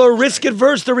people are risk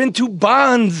adverse. They're into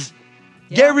bonds,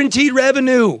 guaranteed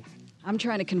revenue. I'm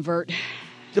trying to convert.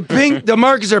 The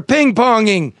markets are ping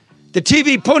ponging. The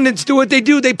TV pundits do what they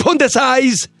do. They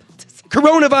pundicize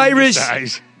coronavirus.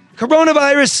 Guys.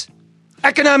 Coronavirus,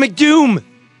 economic doom.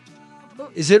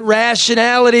 Is it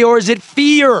rationality or is it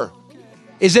fear?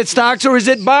 Is it stocks or is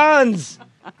it bonds?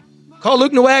 Call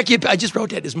Luke Nowacki. I just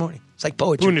wrote that this morning. It's like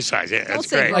poetry. Punicize. Yeah, that's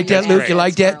say great. grow Like your that, Luke? You assets,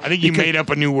 like that? I think you made up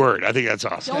a new word. I think that's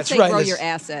awesome. Don't That's say right, grow let's- your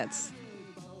assets.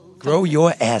 Grow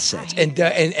your assets. And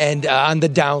on the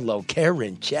down low,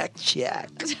 Karen, check.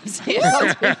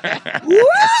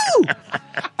 Woo!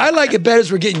 I like it better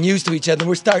as we're getting used to each other.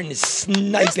 We're starting to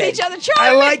snipe Just at each other, I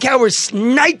Charlie. like how we're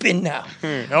sniping now.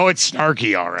 Oh, it's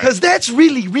snarky, all right. Because that's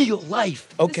really real life.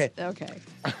 Okay. Okay.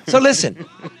 So listen,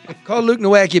 call Luke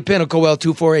Nowacki at Pinnacle Well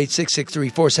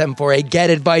 248-663-4748. Get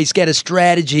advice, get a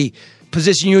strategy,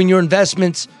 position you in your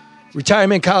investments,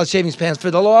 retirement, college savings plans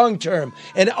for the long term.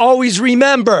 And always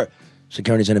remember,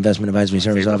 Securities and Investment Advisory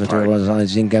Service Favorite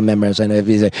Office, income members, and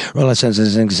Visa, Roland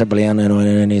Senses, simply on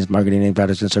and marketing and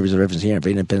products and services reference here, and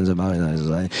depends on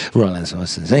Roland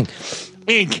Senses Inc.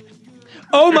 Ink.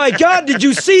 Oh my God, did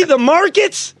you see the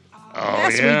markets? Oh,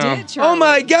 Yes, yeah. we did, Charlie. Oh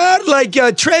my God, like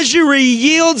treasury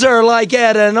yields are like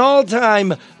at an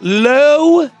all-time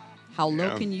low. How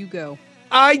low can you go?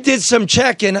 I did some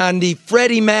checking on the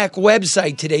Freddie Mac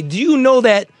website today. Do you know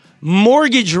that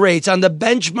mortgage rates on the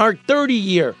benchmark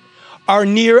 30-year are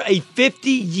near a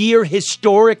 50-year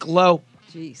historic low?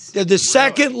 Jeez. They're the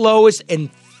second lowest in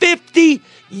 50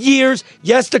 years.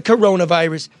 Yes, the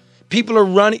coronavirus. People are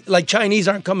running, like Chinese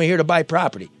aren't coming here to buy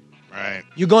property. Right.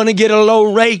 You're going to get a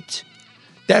low rate.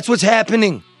 That's what's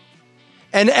happening.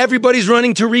 And everybody's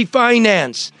running to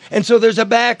refinance. And so there's a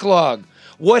backlog.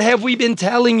 What have we been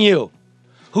telling you?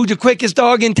 Who's the quickest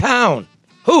dog in town?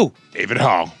 Who? David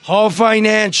Hall. Hall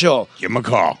Financial. Give him a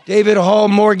call.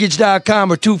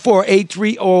 DavidHallMortgage.com or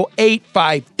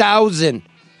 248-308-5000.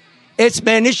 It's,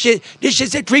 man, this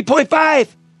shit's at 3.5. Yeah,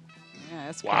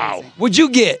 that's Wow. crazy. What'd you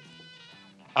get?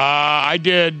 I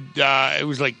did, it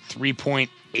was like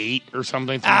 3.8 or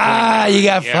something. Ah, you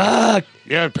got fucked.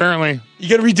 Yeah, apparently. You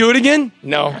gonna redo it again?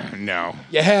 No. No.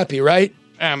 You're happy, right?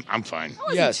 I'm fine. That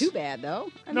wasn't Yes. too bad,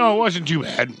 though. I No, it wasn't too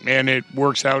bad. And it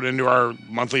works out into our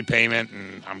monthly payment,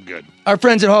 and I'm good. Our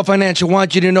friends at Hall Financial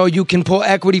want you to know you can pull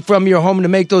equity from your home to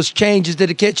make those changes to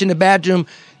the kitchen, the bathroom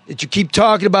that you keep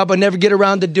talking about but never get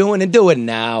around to doing, and do it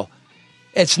now.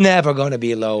 It's never going to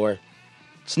be lower.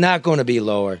 It's not going to be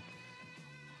lower.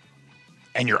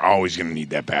 And you're always going to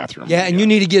need that bathroom. Yeah, and you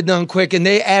need to get done quick, and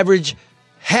they average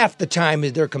half the time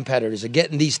as their competitors are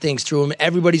getting these things through them.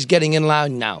 Everybody's getting in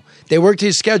line now. They work to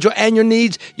your schedule and your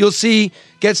needs. You'll see.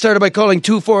 Get started by calling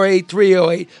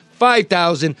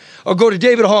 248-308-5000 or go to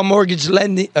David Hall Mortgage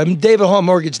lending,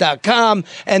 DavidHallMortgage.com.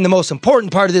 And the most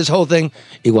important part of this whole thing,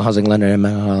 Equal Housing Lender,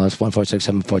 MLS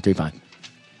 1467435.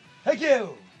 Thank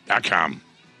you. .com.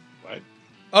 What?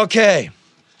 Okay.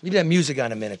 Leave that music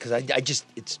on a minute because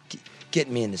it's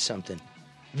getting me into something.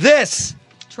 This.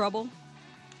 Trouble.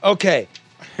 Okay.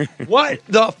 What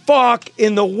the fuck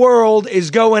in the world is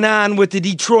going on with the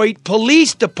Detroit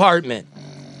Police Department?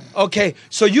 Okay,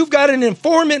 so you've got an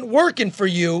informant working for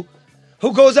you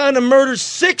who goes on to murder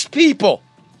 6 people.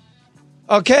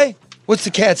 Okay? What's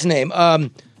the cat's name?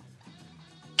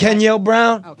 Kenyelle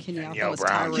Brown? Oh, Kenyelle. Kenyelle That was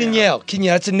Brown. Tyrell. Kenyelle,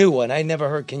 that's a new one. I never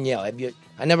heard Kenyelle.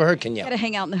 I never heard You gotta Kenyelle.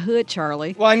 hang out in the hood,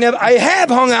 Charlie. Well, I have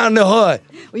hung out in the hood.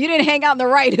 Well, you didn't hang out in the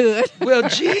right hood. Well,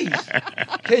 geez.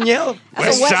 Kenyelle?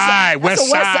 That's a West Side, That's West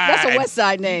a That's Side. a West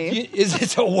Side name. Is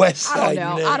it a West I Side don't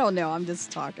know. name? I don't know. I'm just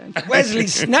talking. Wesley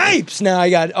Snipes. Now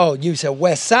you said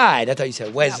West Side. I thought you said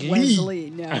Not Wesley. Wesley,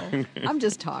 no. I'm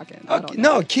just talking. I Okay, don't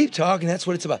know. no, keep talking. That's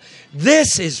what it's about.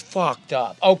 This is fucked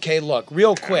up. Okay, look,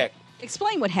 real quick.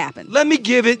 Explain what happened. Let me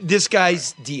give it this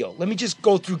guy's deal. Let me just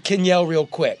go through Kenyelle real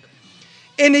quick.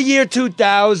 In the year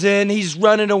 2000, he's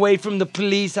running away from the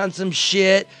police on some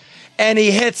shit, and he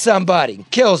hits somebody,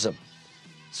 kills him.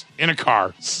 In a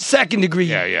car. Second degree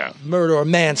Yeah. murder or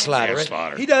manslaughter. right?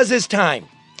 Manslaughter. He does his time.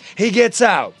 He gets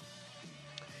out.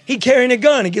 He carrying a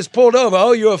gun. He gets pulled over.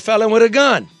 Oh, you're a felon with a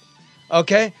gun.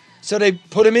 Okay? So they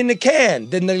put him in the can.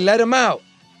 Then they let him out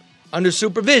under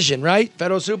supervision, right?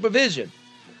 Federal supervision.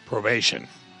 Probation.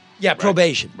 Yeah,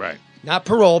 probation. Right. Not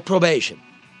parole, probation.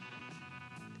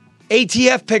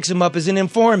 ATF picks him up as an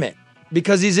informant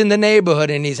because he's in the neighborhood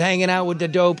and he's hanging out with the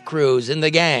dope crews and the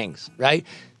gangs, right?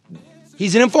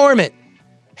 He's an informant.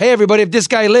 Hey, everybody, if this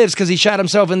guy lives because he shot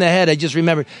himself in the head, I just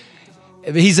remembered,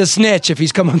 he's a snitch if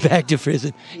he's coming back to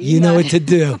prison. You know what to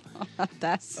do.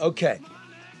 That's Okay.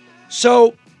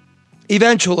 So,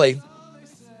 eventually,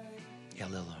 yeah, a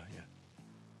little lower,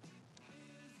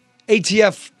 yeah.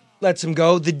 ATF lets him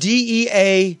go. The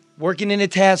DEA, working in a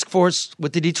task force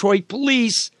with the Detroit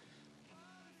police,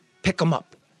 pick him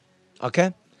up.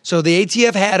 Okay? So the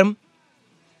ATF had him.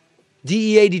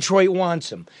 DEA Detroit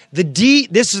wants him.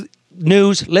 This is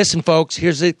news. Listen, folks,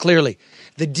 here's it clearly.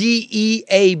 The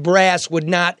DEA brass would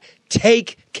not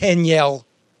take Kenyell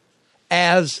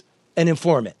as an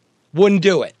informant. Wouldn't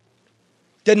do it.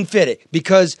 Didn't fit it.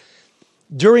 Because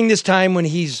during this time when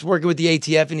he's working with the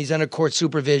ATF and he's under court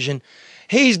supervision,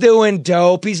 he's doing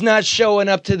dope. He's not showing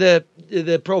up to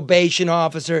the probation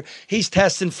officer. He's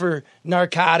testing for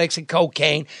narcotics and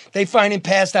cocaine. They find him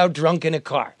passed out drunk in a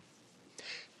car.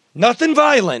 Nothing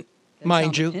violent,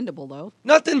 mind you. Dependable, though.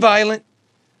 Nothing violent,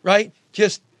 right?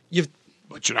 Just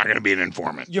But you're not going to be an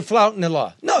informant. you're flouting the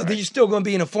law. No, you're still going to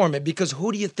be an informant because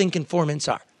who do you think informants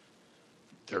are?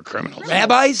 They're criminals.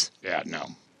 Rabbis? Yeah, no.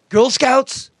 Girl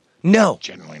Scouts? No.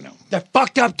 Generally, no. They're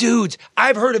fucked up dudes.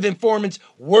 I've heard of informants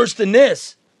worse than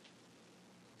this.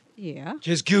 Yeah.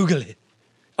 Just Google it.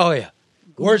 Oh, yeah.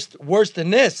 Worse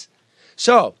than this.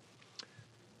 So,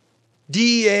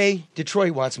 DEA,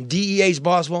 Detroit wants him. DEA's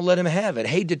boss won't let him have it.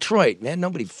 Hey, Detroit, man,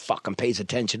 nobody fucking pays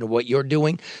attention to what you're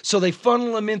doing. So they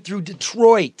funnel him in through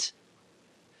Detroit.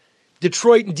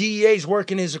 Detroit and DEA's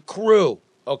working as a crew,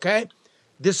 okay?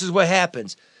 This is what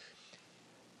happens.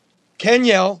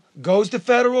 Kenyell goes to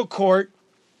federal court.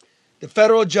 The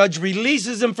federal judge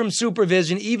releases him from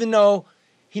supervision, even though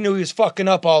he knew he was fucking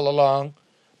up all along,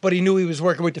 but he knew he was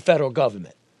working with the federal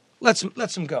government. Lets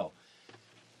him go.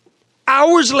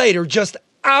 Hours later, just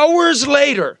hours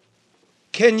later,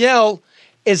 Kenyell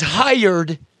is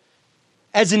hired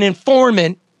as an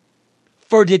informant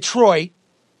for Detroit,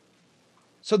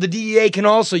 so the DEA can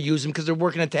also use him because they're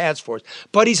working a task force.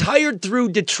 But he's hired through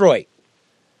Detroit.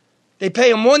 They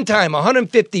pay him one time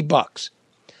 $150.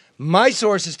 My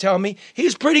sources tell me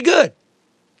he's pretty good.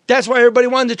 That's why everybody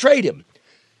wanted to trade him.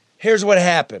 Here's what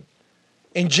happened.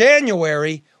 In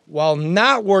January, while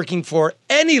not working for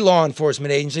any law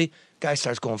enforcement agency, guy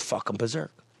starts going fucking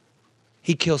berserk.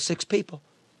 He killed 6 people,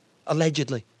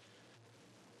 allegedly.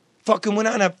 Fucking went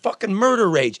on a fucking murder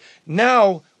rage.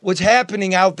 Now, what's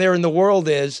happening out there in the world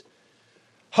is,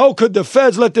 how could the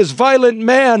feds let this violent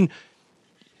man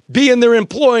be in their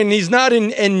employ and he's not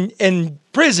in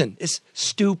prison? It's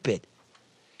stupid.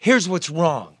 Here's what's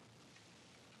wrong.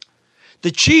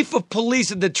 The chief of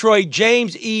police of Detroit,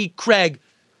 James E. Craig,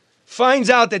 finds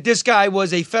out that this guy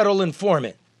was a federal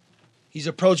informant. He's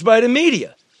approached by the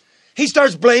media. He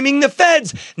starts blaming the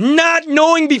feds, not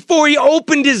knowing before he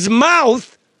opened his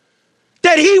mouth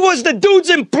that he was the dude's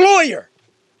employer.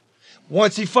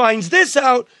 Once he finds this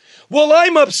out, well,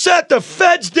 I'm upset the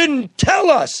feds didn't tell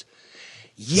us.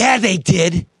 Yeah, they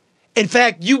did. In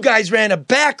fact, you guys ran a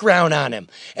background on him.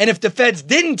 And if the feds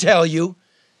didn't tell you,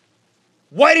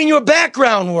 why didn't your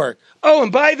background work? Oh,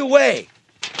 and by the way,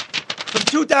 from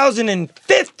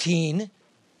 2015,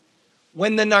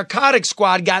 when the narcotics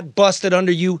squad got busted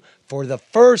under you for the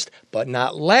first but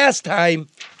not last time,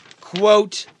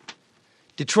 quote,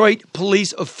 Detroit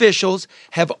police officials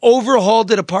have overhauled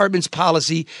the department's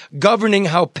policy governing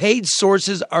how paid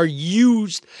sources are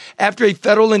used after a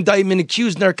federal indictment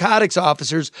accused narcotics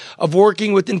officers of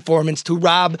working with informants to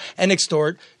rob and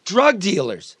extort drug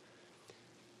dealers.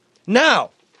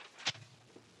 Now,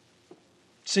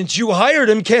 since you hired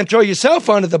him, can't throw yourself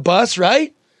under the bus,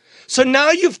 right? So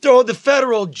now you've thrown the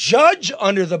federal judge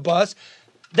under the bus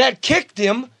that kicked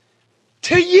him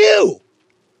to you.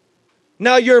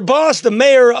 Now your boss, the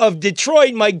mayor of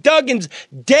Detroit, Mike Duggan's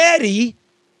daddy,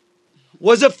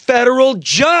 was a federal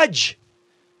judge.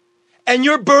 And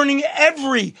you're burning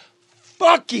every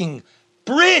fucking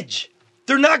bridge.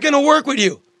 They're not going to work with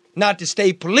you. Not the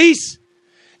state police,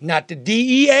 not the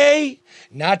DEA,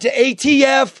 not the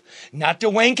ATF, not the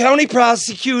Wayne County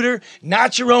prosecutor,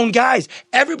 not your own guys.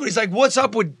 Everybody's like, what's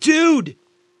up with dude?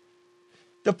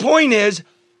 The point is,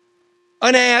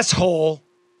 an asshole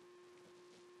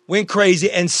went crazy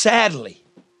and sadly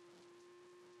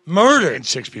murdered. And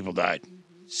 6 people died.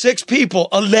 6 people,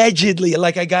 allegedly.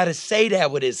 Like, I got to say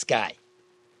that with this guy.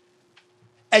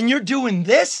 And you're doing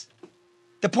this?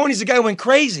 The point is the guy went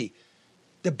crazy.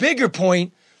 The bigger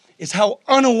point is how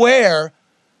unaware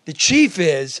the chief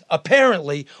is,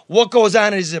 apparently, what goes on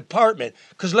in his apartment.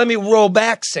 Because let me roll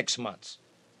back 6 months.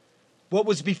 What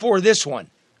was before this one?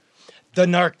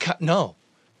 No.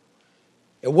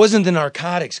 It wasn't the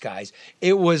narcotics guys.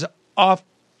 It was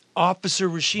Officer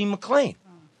Rasheem McClain.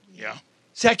 Yeah.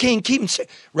 See, I can't keep him safe,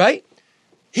 right?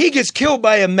 He gets killed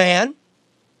by a man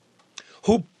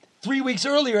who 3 weeks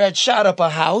earlier had shot up a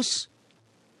house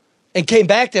and came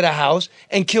back to the house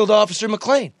and killed Officer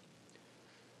McClain.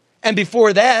 And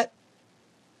before that,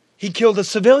 he killed a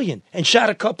civilian and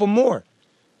shot a couple more.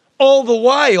 All the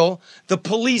while, the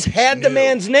police had the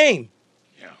man's name,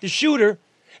 the shooter,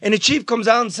 and the chief comes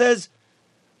out and says,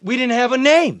 we didn't have a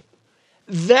name.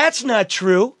 that's not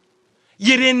true.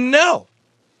 You didn't know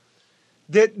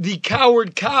that the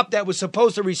coward cop that was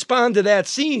supposed to respond to that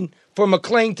scene for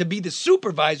McClain to be the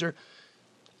supervisor,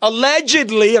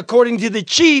 allegedly, according to the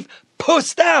chief,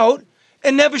 pussed out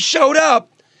and never showed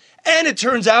up. And it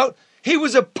turns out he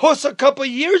was a puss a couple of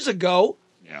years ago.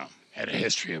 Yeah, had a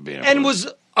history of being a and puss.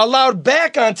 was allowed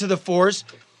back onto the force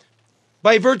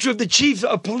by virtue of the chief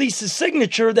of police's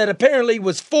signature that apparently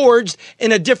was forged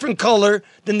in a different color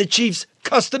than the chief's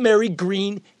customary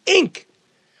green ink.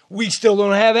 We still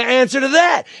don't have an answer to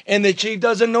that, and the chief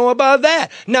doesn't know about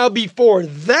that. Now, before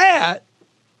that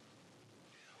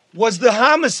was the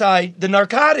homicide, the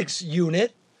narcotics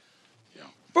unit,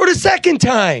 for the second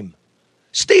time,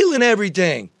 stealing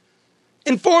everything.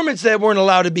 Informants that weren't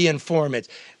allowed to be informants,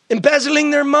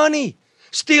 embezzling their money,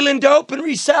 stealing dope and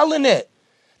reselling it.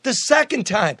 The second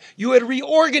time, you had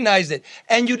reorganized it,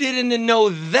 and you didn't know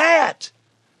that.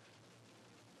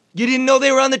 You didn't know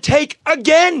they were on the take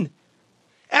again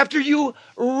after you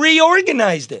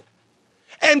reorganized it.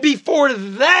 And before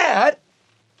that,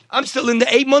 I'm still in the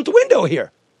 8-month window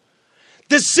here.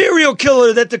 The serial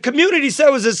killer that the community said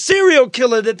was a serial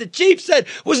killer that the chief said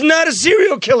was not a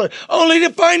serial killer, only to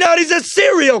find out he's a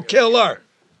serial killer.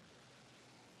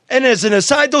 And as an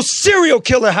aside, those serial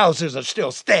killer houses are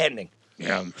still standing.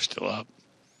 Yeah, they're still up.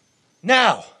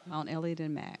 Now, Mount Elliott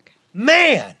and Mac.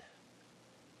 man,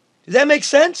 does that make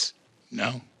sense?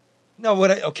 No. No,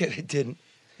 okay, it didn't.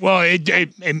 Well,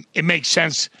 it makes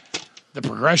sense, the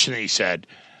progression that he said,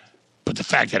 but the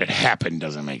fact that it happened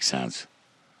doesn't make sense.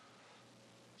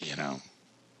 You know?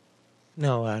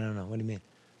 No, I don't know. What do you mean?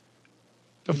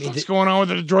 What's going on with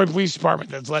the Detroit Police Department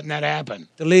that's letting that happen?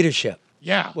 The leadership.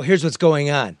 Yeah. Well, here's what's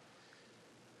going on.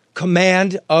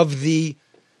 Command of the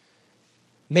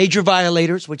major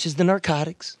violators, which is the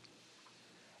narcotics,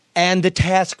 and the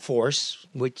task force,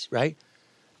 which, right,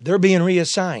 they're being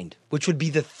reassigned, which would be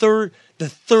the third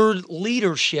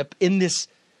leadership in this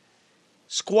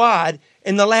squad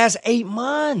in the last 8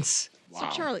 months. So,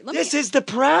 Charlie, This is the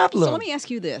problem. So let me ask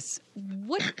you this: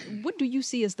 What do you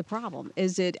see as the problem?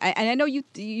 Is it? And I know you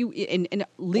in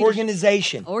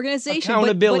organization,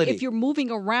 accountability. But if you're moving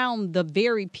around the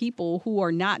very people who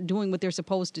are not doing what they're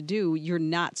supposed to do, you're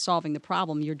not solving the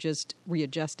problem. You're just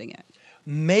readjusting it.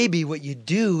 Maybe what you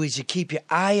do is you keep your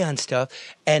eye on stuff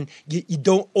and you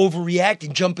don't overreact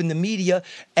and jump in the media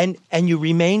and you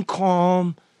remain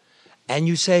calm and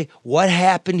you say, what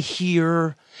happened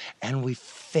here? And we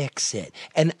fix it.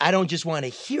 And I don't just want to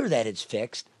hear that it's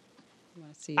fixed.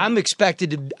 I'm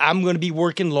going to be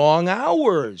working long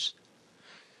hours.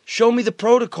 Show me the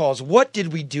protocols. What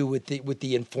did we do with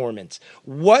the informants?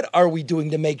 What are we doing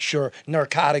to make sure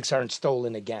narcotics aren't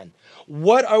stolen again?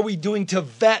 What are we doing to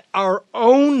vet our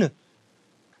own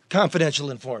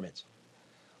confidential informants?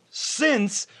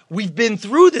 Since we've been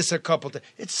through this a couple times,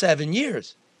 it's 7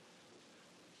 years.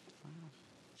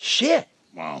 Shit.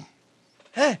 Wow.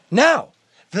 Huh. Now,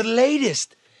 the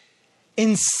latest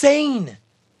insane.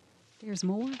 There's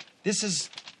more? This is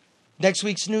next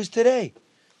week's news today.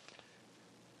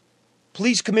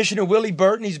 Police Commissioner Willie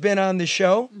Burton, he's been on the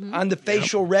show on the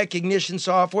facial recognition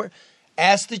software,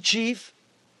 asked the chief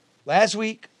last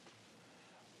week,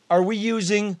 are we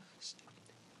using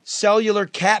cellular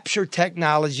capture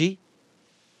technology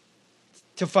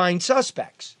to find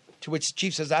suspects? To which the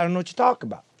chief says, I don't know what you're talking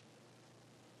about.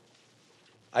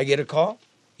 I get a call.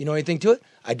 You know anything to it?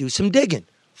 I do some digging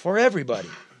for everybody.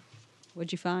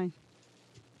 What'd you find?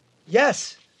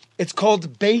 Yes, it's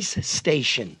called Base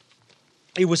Station.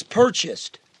 It was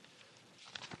purchased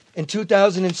in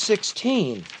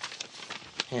 2016.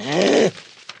 Here.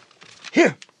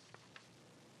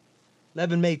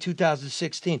 11 May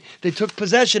 2016. They took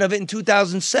possession of it in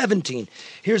 2017.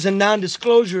 Here's a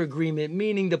non-disclosure agreement,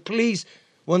 meaning the police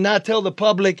will not tell the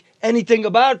public anything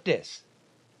about this.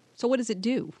 So what does it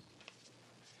do?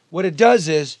 What it does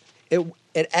is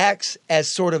it acts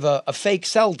as sort of a fake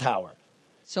cell tower.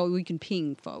 So we can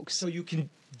ping folks. So you can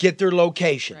get their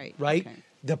location, right? Okay.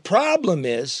 The problem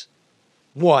is,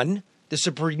 one, the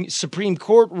Supreme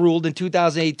Court ruled in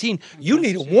 2018, you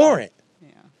need a warrant. Yeah.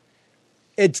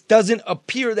 It doesn't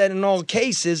appear that in all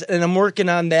cases, and I'm working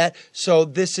on that, so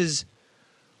this is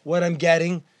what I'm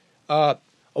getting. A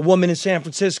woman in San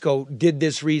Francisco did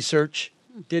this research,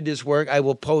 did this work. I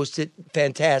will post it.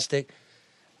 Fantastic.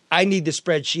 I need the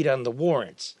spreadsheet on the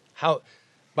warrants. How,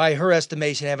 by her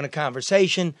estimation, having a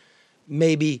conversation,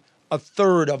 maybe a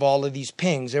third of all of these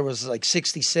pings, there was like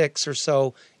 66 or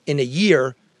so in a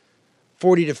year,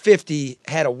 40 to 50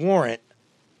 had a warrant,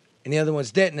 and the other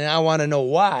ones didn't. And I want to know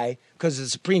why, because the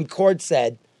Supreme Court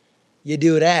said you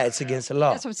do that, it's against the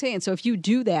law. That's what I'm saying. So if you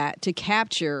do that to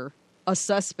capture a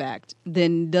suspect,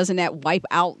 then doesn't that wipe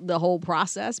out the whole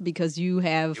process because you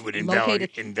have It would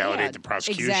located invalidate the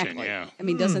prosecution. Exactly. Yeah. I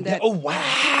mean, doesn't that? Oh,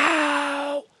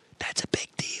 wow. That's a big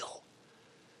deal.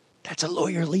 That's a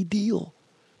lawyerly deal.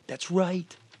 That's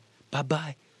right.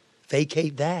 Bye-bye.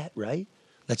 Vacate that, right?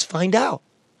 Let's find out.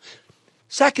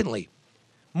 Secondly,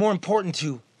 more important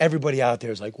to everybody out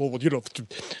there is like, well,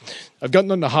 I've got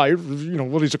nothing to hide.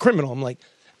 Well, he's a criminal. I'm like,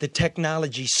 the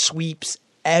technology sweeps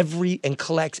and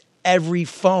collects every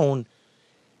phone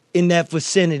in that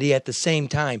vicinity at the same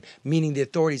time, meaning the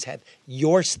authorities have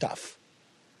your stuff.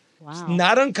 Wow. It's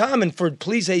not uncommon for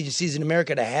police agencies in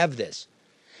America to have this.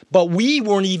 But we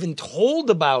weren't even told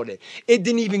about it. It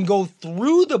didn't even go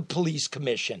through the police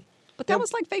commission. But that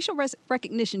was like facial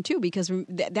recognition too, because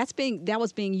that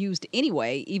was being used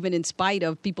anyway, even in spite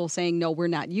of people saying no, we're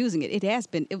not using it. It has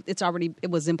been.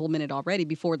 It was implemented already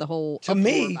before the whole to uproar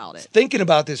me, about it. Thinking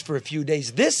about this for a few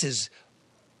days, this is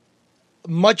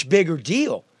a much bigger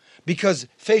deal because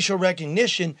facial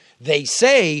recognition. They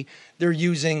say they're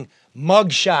using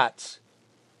mug shots,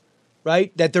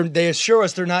 right? That they assure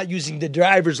us they're not using the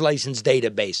driver's license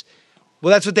database.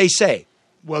 Well, that's what they say.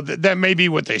 Well, that may be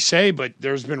what they say, but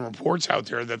there's been reports out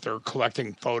there that they're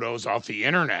collecting photos off the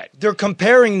internet. They're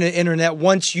comparing the internet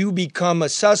once you become a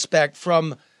suspect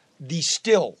from the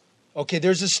still. Okay,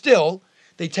 there's a still.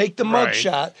 They take the Right.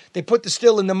 mugshot. They put the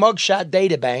still in the mugshot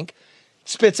data bank,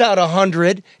 spits out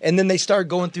 100, and then they start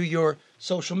going through your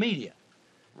social media.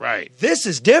 Right. This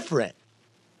is different.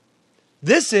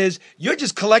 This is, you're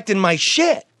just collecting my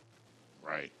shit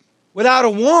Right. without a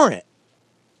warrant.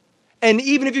 And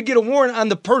even if you get a warrant on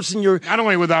the person you're... Not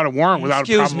only without a warrant, without a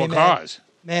Excuse me, probable man. cause.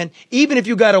 Man, even if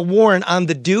you got a warrant on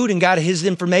the dude and got his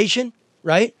information,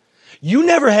 right? You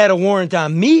never had a warrant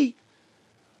on me.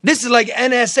 This is like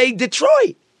NSA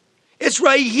Detroit. It's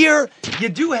right here. You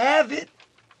do have it.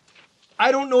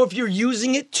 I don't know if you're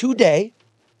using it today.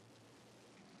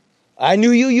 I knew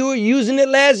you were using it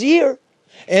last year.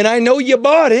 And I know you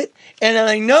bought it. And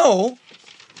I know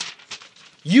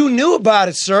you knew about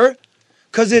it, sir.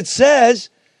 Because it says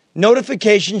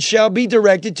notification shall be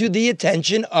directed to the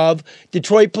attention of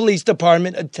Detroit Police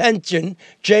Department. Attention,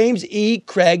 James E.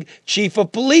 Craig, Chief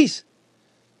of Police.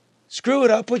 Screw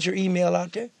it up. Put your email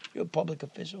out there. You're a public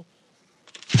official.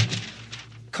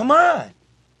 Come on.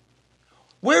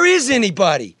 Where is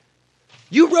anybody?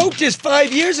 You wrote this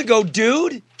 5 years ago,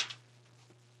 dude.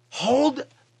 Hold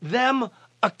them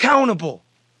accountable.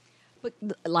 But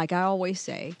like I always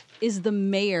say, is the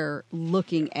mayor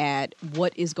looking at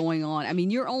what is going on? I mean,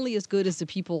 you're only as good as the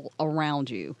people around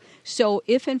you. So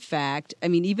if, in fact, I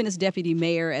mean, even as deputy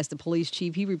mayor, as the police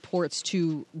chief, he reports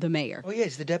to the mayor. Oh, yeah,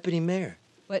 he's the deputy mayor.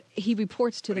 But he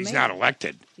reports to the He's mayor. not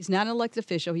elected. He's not an elected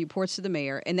official. He reports to the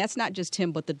mayor. And that's not just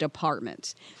him, but the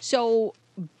departments. So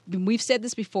we've said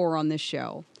this before on this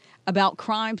show about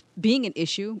crime being an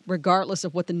issue, regardless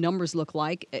of what the numbers look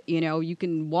like. You know, you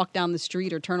can walk down the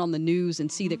street or turn on the news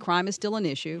and see that crime is still an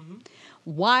issue. Mm-hmm.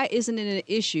 Why isn't it an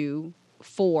issue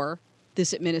for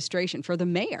this administration, for the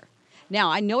mayor?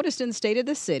 Now, I noticed in the State of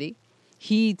the City,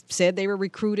 he said they were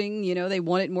recruiting, you know, they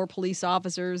wanted more police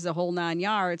officers, the whole 9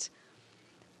 yards.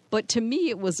 But to me,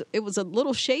 it was a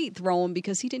little shade thrown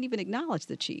because he didn't even acknowledge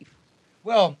the chief.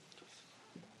 Well,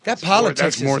 that politics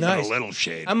That's more is than nice. a little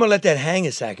shade. I'm going to let that hang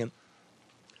a second.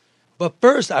 But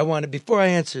first, before I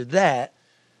answer that,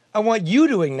 I want you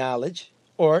to acknowledge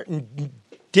or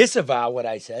disavow what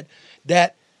I said,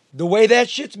 that the way that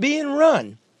shit's being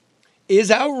run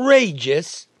is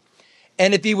outrageous.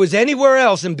 And if he was anywhere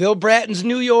else in Bill Bratton's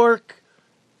New York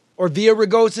or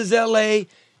Villaraigosa's L.A.,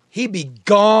 he'd be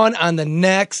gone on the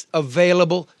next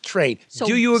available train.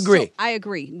 Do you agree? So I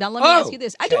agree. Now let me ask you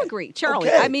this. I do agree, Charlie.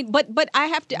 Okay. I mean, but I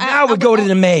have to. Now we go to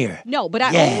the mayor. No, but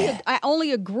I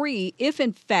only agree if,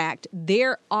 in fact,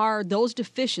 there are those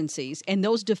deficiencies, and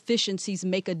those deficiencies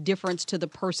make a difference to the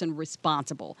person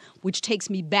responsible, which takes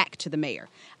me back to the mayor.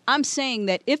 I'm saying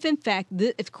that if, in fact,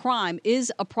 if crime is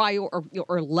a priority,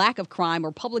 or lack of crime,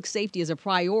 or public safety is a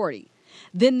priority,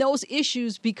 then those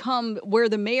issues become where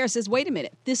the mayor says, wait a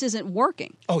minute, this isn't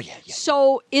working. Oh, yeah.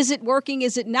 So is it working?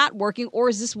 Is it not working? Or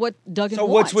is this what Duggan So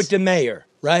wants? what's with the mayor,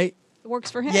 right? It works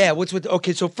for him. Yeah,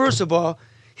 okay, so first of all,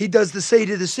 he does the State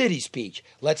of the City speech.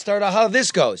 Let's start out how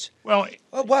this goes. Well,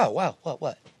 Oh, wow,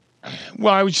 what?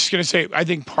 Well, I was just going to say, I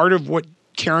think part of what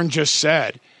Karen just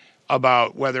said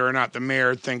about whether or not the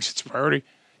mayor thinks it's a priority,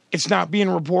 it's not being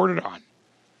reported on.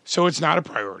 So it's not a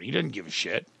priority. He doesn't give a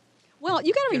shit. Well,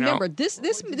 you got to remember, know? this I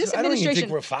don't even administration.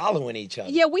 think we're following each other.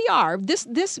 Yeah, we are. This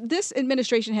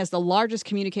administration has the largest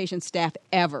communication staff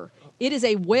ever It is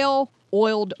a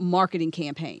well-oiled marketing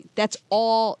campaign. That's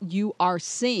all you are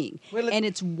seeing, and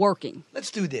it's working.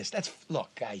 Let's do this. Look,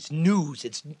 guys, news.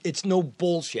 It's no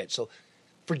bullshit. So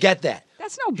forget that.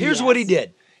 That's no BS. Here's what he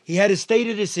did. He had his State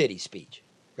of the City speech,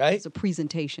 right? It's a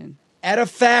presentation. At a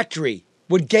factory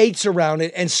with gates around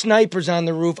it and snipers on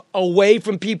the roof away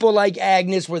from people like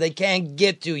Agnes where they can't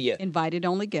get to you. Invited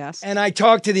only guests. And I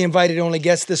talked to the invited only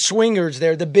guests, the swingers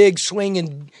there, the big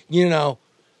swinging,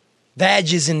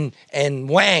 Badges and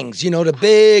Wangs, the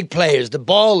big players, the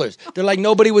ballers. They're like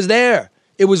nobody was there.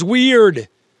 It was weird.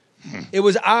 It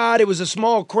was odd. It was a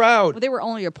small crowd. Well, they were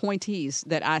only appointees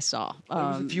that I saw. There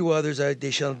was a few others.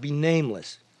 They shall be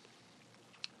nameless.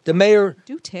 The mayor.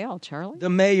 Do tell, Charlie. The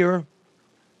mayor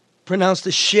pronounced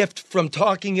a shift from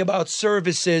talking about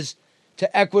services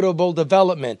to equitable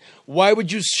development. Why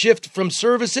would you shift from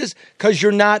services? Because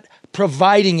you're not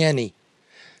providing any.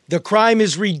 The crime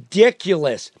is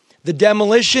ridiculous. The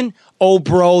demolition, oh,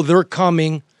 bro, they're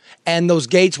coming. And those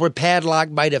gates were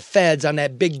padlocked by the feds on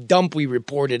that big dump we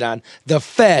reported on. The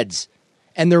feds.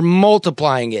 And they're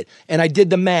multiplying it. And I did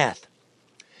the math.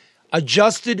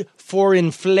 Adjusted for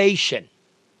inflation,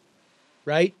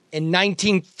 right? In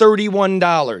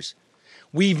 $1931.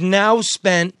 We've now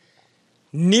spent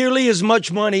nearly as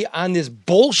much money on this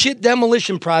bullshit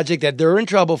demolition project that they're in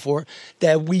trouble for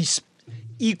that we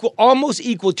almost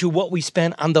equal to what we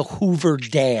spent on the Hoover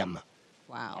Dam.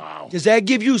 Wow. Does that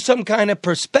give you some kind of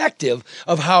perspective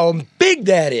of how big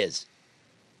that is?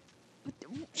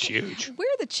 It's huge. Where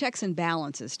are the checks and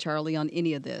balances, Charlie, on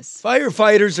any of this?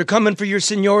 Firefighters are coming for your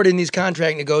seniority in these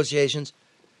contract negotiations.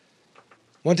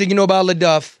 One thing you know about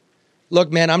LaDuff,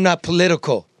 look, man, I'm not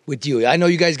political with you. I know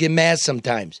you guys get mad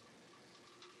sometimes.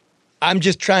 I'm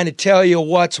just trying to tell you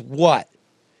what's what.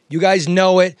 You guys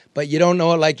know it, but you don't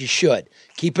know it like you should.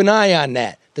 Keep an eye on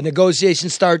that. The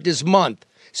negotiations start this month.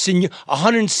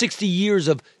 160 years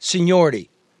of seniority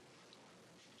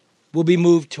will be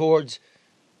moved towards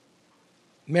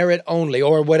merit only,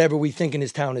 or whatever we think in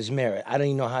this town is merit. I don't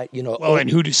even know how, Well, and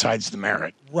who decides the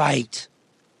merit? Right.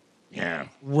 Yeah.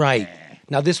 Right.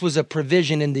 Now, this was a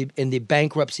provision in the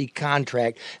bankruptcy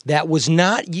contract that was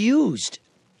not used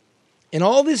in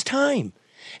all this time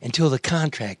until the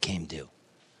contract came due.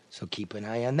 So keep an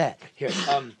eye on that. Here,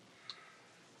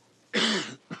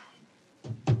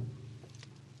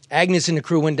 Agnes and the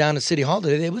crew went down to City Hall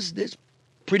today. It's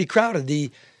pretty crowded.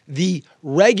 The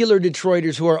regular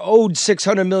Detroiters who are owed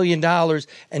 $600 million,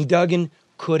 and Duggan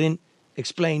couldn't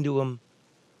explain to them.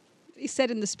 He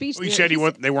said in the speech. Well, he said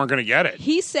they weren't going to get it.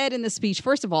 He said in the speech,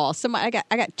 first of all, I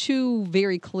got two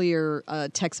very clear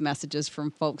text messages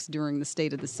from folks during the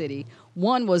State of the City.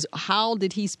 One was, how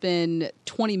did he spend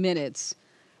 20 minutes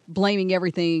blaming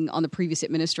everything on the previous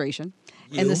administration?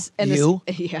 And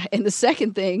the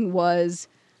second thing was,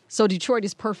 so Detroit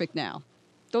is perfect now.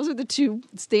 Those are the two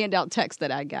standout texts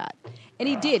that I got. And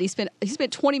he did. He spent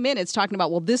 20 minutes talking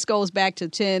about, well, this goes back to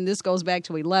 10, this goes back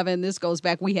to 11, this goes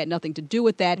back. We had nothing to do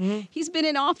with that. Mm-hmm. He's been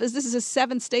in office. This is his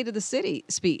 7th State of the City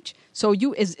speech. So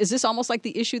is this almost like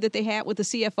the issue that they had with the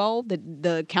CFO, that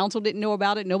the council didn't know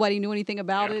about it, nobody knew anything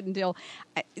about it until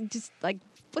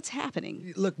what's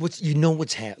happening? Look, what's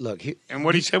happening. Look, and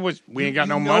what he said was, we ain't got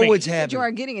no money. What's happening? You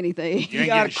aren't getting anything. You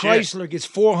got Chrysler gets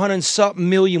 $400-something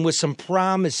million with some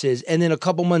promises, and then a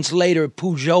couple months later,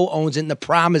 Peugeot owns it, and the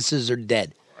promises are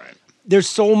dead. Right. There's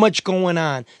so much going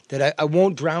on that I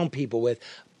won't drown people with.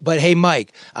 But hey,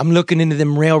 Mike, I'm looking into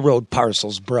them railroad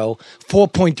parcels, bro.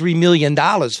 $4.3 million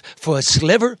for a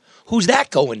sliver. Who's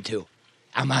that going to?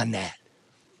 I'm on that.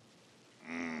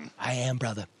 I am,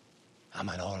 brother. I'm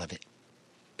on all of it.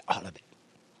 All of it.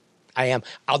 I am.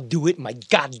 I'll do it my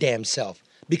goddamn self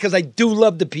because I do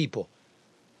love the people.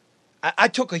 I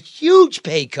took a huge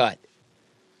pay cut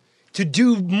to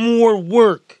do more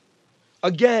work.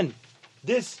 Again,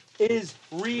 this is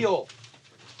real.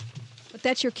 But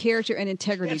that's your character and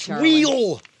integrity, That's Charlie.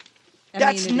 real.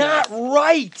 That's not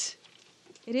right.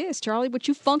 It is, Charlie, but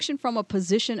you function from a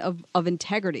position of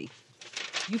integrity.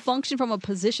 You function from a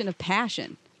position of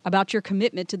passion about your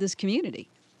commitment to this community.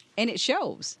 And it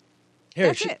shows. Here,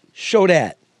 That's it. Show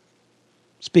that.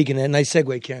 Speaking of that, nice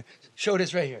segue, Karen. Show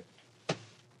this right here.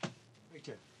 Right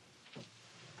there.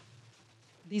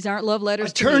 These aren't love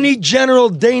letters. Attorney General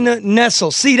Dana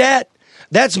Nessel. See that?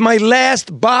 That's my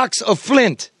last box of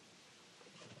Flint.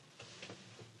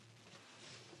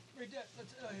 Right there.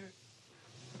 Here.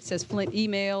 It says Flint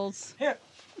emails. Here.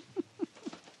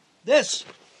 This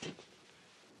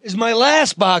is my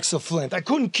last box of Flint. I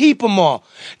couldn't keep them all.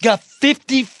 Got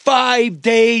 55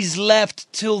 days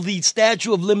left till the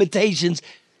statute of limitations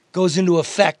goes into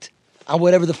effect on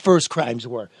whatever the first crimes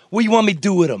were. What do you want me to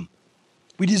do with them?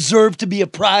 We deserve to be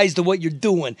apprised of what you're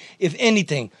doing, if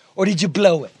anything. Or did you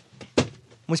blow it? What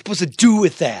am I supposed to do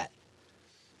with that?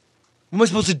 What am I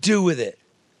supposed to do with it?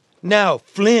 Now,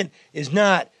 Flint is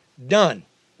not done.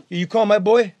 You call my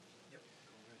boy?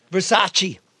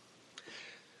 Versace.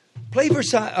 Play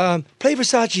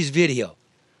Versace's video.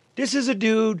 This is a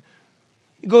dude.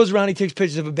 He goes around. He takes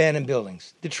pictures of abandoned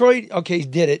buildings. Detroit. Okay, he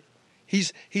did it.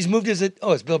 He's moved his.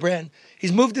 Oh, it's Bill Bratton.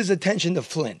 He's moved his attention to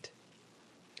Flint.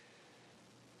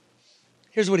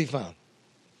 Here's what he found.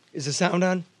 Is the sound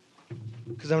on?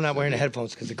 Because I'm not wearing the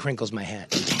headphones because it crinkles my hat.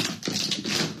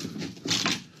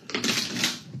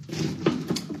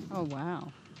 Oh,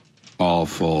 wow. All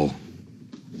full.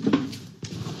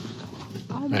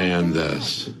 Oh, my And God.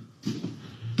 this.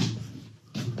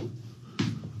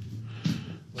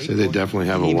 Say they definitely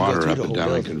have a Even go water through the whole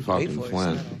epidemic building. in fucking Wait for it,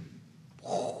 Flint. it's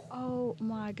not Oh,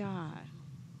 my God.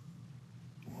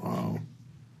 Wow.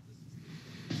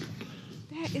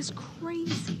 That is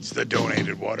crazy. It's the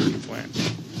donated water to Flint.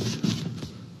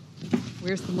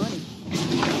 Where's the money?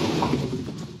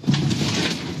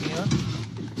 Yeah.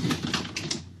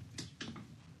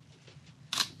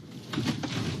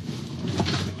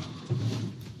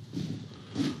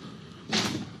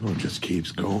 Oh, it just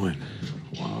keeps going.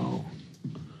 Wow.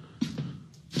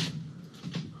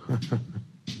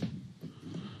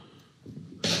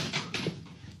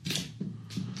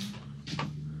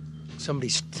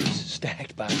 Somebody's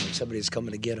stacked by him. Somebody's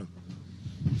coming to get him.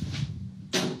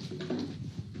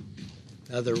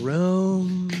 Another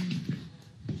room.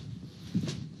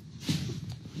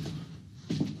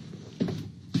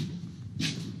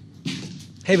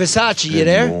 Hey, Versace, you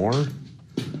there? More?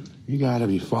 You gotta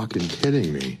be fucking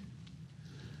kidding me.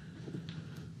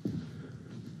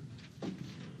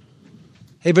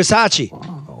 Hey, Versace.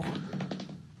 Wow.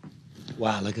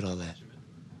 Wow, look at all that.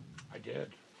 I did.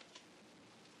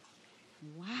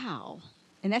 Wow.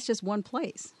 And that's just one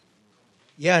place.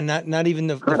 Yeah, not even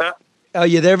the oh,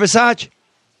 you there, Versace?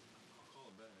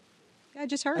 I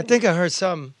just heard I it. think I heard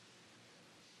something.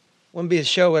 Wouldn't be a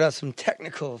show without some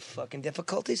technical fucking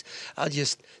difficulties. I'll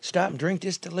just stop and drink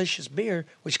this delicious beer,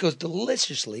 which goes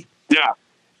deliciously. Yeah.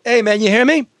 Hey, man, you hear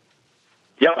me?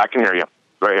 Yep, I can hear you.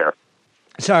 Right here.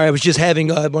 Sorry, I was just having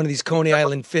one of these Coney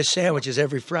Island fish sandwiches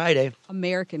every Friday.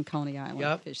 American Coney Island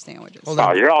Yep. fish sandwiches. Hold Oh,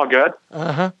 on. you're all good?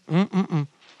 Uh-huh.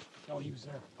 Oh, he was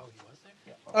there. Oh, he was there?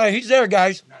 Yeah. All right, he's there,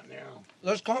 guys. Not now.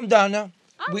 Let's calm down now.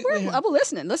 I'm we-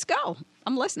 listening. Let's go.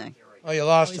 I'm listening. Oh, you Oh,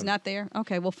 lost he's him. not there?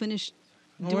 Okay, we'll finish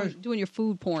worries. doing your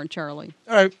food porn, Charlie.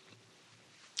 All right.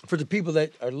 For the people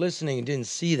that are listening and didn't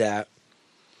see that,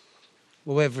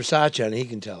 we'll have Versace on. He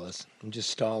can tell us. I'm just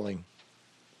stalling.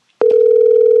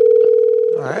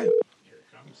 All right.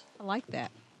 I like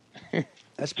that.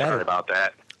 That's Sorry better. about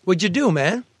that. What'd you do,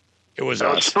 man? It was That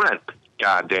was us. Sprint.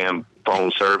 Goddamn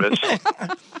phone service.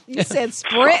 You said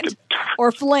Sprint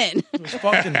or Flynn. It's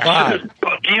fucking Bob.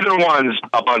 Either one's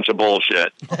a bunch of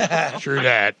bullshit. True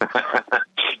that.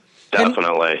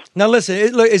 Definitely. Now listen,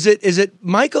 is it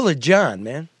Michael or John,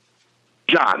 man?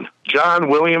 John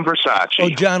William Versace. Oh,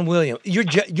 John William. You're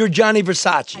Johnny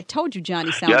Versace. I told you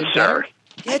Johnny sounded Yes, sir. better.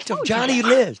 Get to told you Johnny that.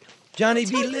 lives. Johnny I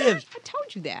B told you lives. that. I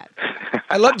told you that.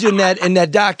 I loved you in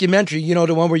that documentary. You know,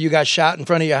 the one where you got shot in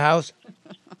front of your house.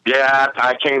 Yeah,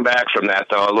 I came back from that,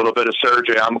 though. A little bit of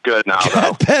surgery. I'm good now, though.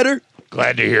 Got better.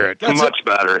 Glad to hear it. Much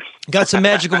better. Got some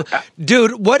magical.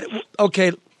 Dude, what?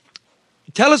 Okay,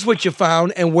 tell us what you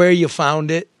found and where you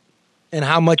found it, and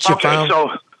how much you Okay, found. so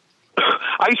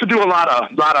I used to do a lot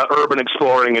of urban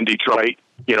exploring in Detroit,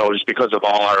 you know, just because of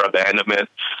all our abandonment.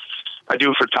 I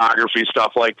do photography,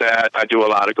 stuff like that. I do a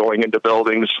lot of going into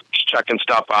buildings, checking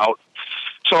stuff out.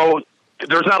 So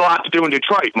there's not a lot to do in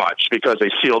Detroit much because they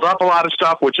sealed up a lot of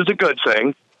stuff, which is a good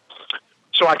thing.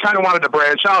 So I kind of wanted to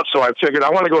branch out, so I figured I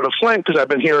want to go to Flint because I've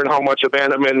been hearing how much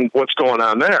abandonment and what's going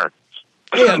on there.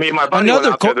 Yeah, Me and my buddy went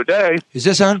out the other day. Is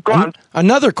this on? Go on.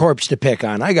 Another corpse to pick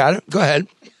on. I got it. Go ahead.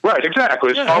 Right,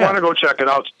 exactly. So I want to go check it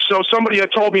out. So somebody had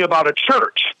told me about a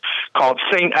church called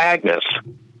St. Agnes.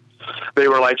 They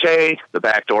were like, hey, the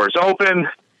back door is open.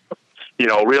 You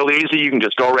know, real easy. You can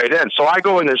just go right in. So I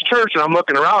go in this church, and I'm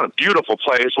looking around. A beautiful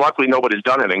place. Luckily, nobody's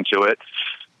done anything to it.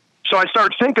 So I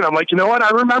start thinking, I'm like, you know what?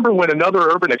 I remember when another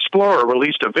urban explorer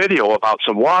released a video about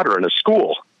some water in a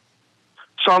school.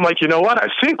 So I'm like, you know what? I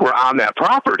think we're on that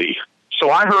property. So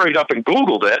I hurried up and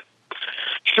Googled it.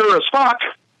 Sure as fuck,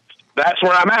 that's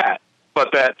where I'm at.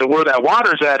 But where that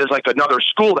water's at is like another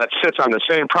school that sits on the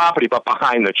same property but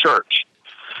behind the church.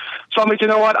 So I'm like, you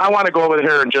know what? I want to go over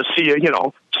here and just see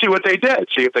what they did,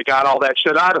 see if they got all that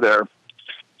shit out of there.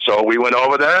 So we went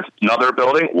over there, another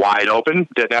building, wide open,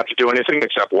 didn't have to do anything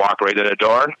except walk right in the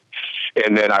door.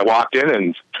 And then I walked in,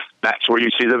 and that's where you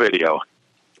see the video.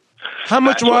 How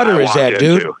much That's what water I is that, walked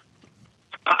dude? into.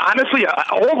 Honestly,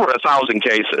 over 1,000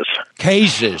 cases.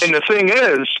 Cases. And the thing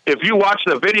is, if you watch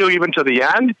the video even to the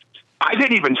end, I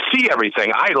didn't even see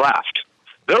everything. I left.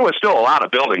 There was still a lot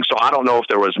of buildings, so I don't know if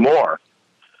there was more.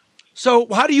 So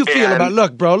how do you feel And- about?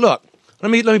 Look, bro. Look. Let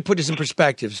me put this in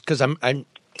perspective because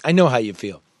I know how you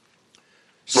feel.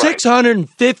 Right.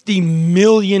 $650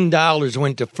 million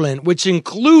went to Flint, which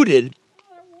included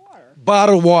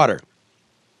bottled water.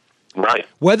 Right.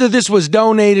 Whether this was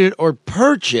donated or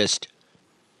purchased,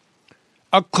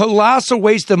 a colossal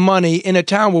waste of money in a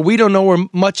town where we don't know where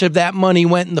much of that money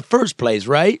went in the first place,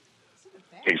 right?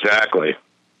 Exactly.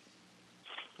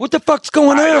 What the fuck's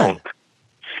going I on? don't.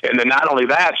 And then not only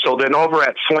that, so then over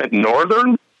at Flint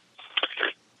Northern,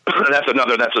 that's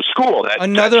a school.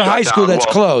 Another that high shut school down. that's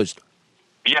Well, closed.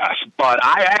 Yes, but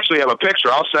I actually have a picture.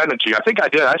 I'll send it to you. I think I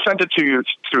did. I sent it to you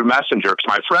through Messenger because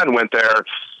my friend went there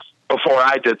before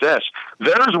I did this.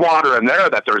 There's water in there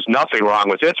that there's nothing wrong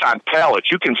with. It's on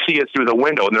pallets. You can see it through the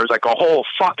window, and there's like a whole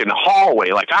fucking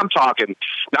hallway. Like I'm talking,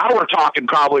 now we're talking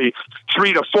probably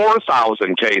 3,000 to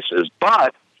 4,000 cases,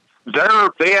 but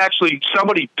they actually,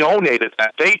 somebody donated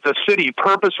that. The city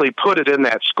purposely put it in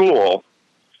that school,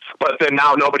 but then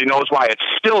now nobody knows why it's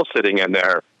still sitting in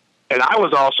there. And I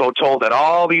was also told that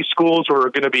all these schools were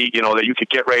going to be, that you could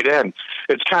get right in.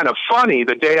 It's kind of funny,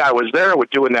 the day I was there with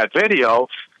doing that video,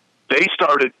 they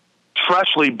started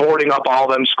freshly boarding up all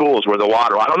them schools where the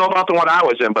water. I don't know about the one I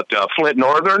was in, but Flint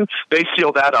Northern, they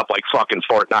sealed that up like fucking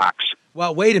Fort Knox.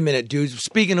 Well, wait a minute, dude.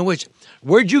 Speaking of which,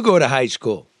 where'd you go to high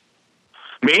school?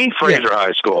 Me? Fraser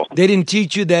High School. They didn't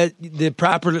teach you that the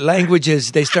proper language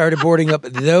is they started boarding up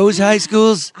those high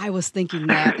schools? I was thinking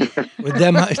that. With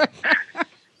them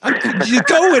you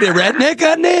go with it, redneck.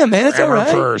 Goddamn, man. It's all Grammar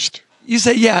right. first. You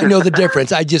say, yeah, I know the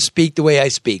difference. I just speak the way I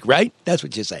speak, right? That's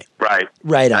what you say. Right.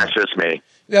 Right on. That's just me.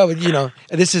 Well,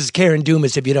 this is Karen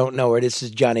Dumas, if you don't know her. This is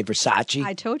Johnny Versace.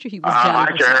 I told you he was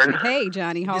Johnny. Hi, Karen. Hey,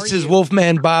 Johnny, how are This you? is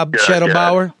Wolfman Bob Good,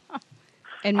 Schettelbauer.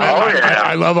 And Oh, Matt, yeah.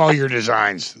 I love all your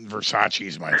designs.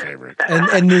 Versace's my favorite.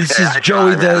 And this Yeah, is I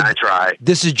Joey try, man, I try.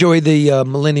 This is Joey the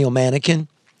millennial mannequin.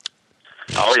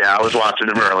 Oh, yeah, I was watching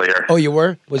him earlier. Oh, you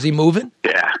were? Was he moving?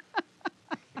 Yeah.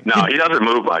 No, he doesn't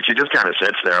move much. He just kind of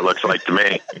sits there, looks like to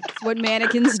me. that's what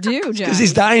mannequins do, Johnny. Because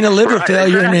he's dying of liver Right,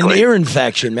 failure and an exactly. ear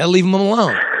infection. Man, leave him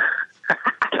alone.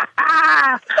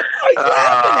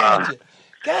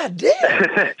 God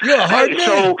damn. You're a hard Hey,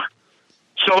 man.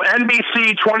 so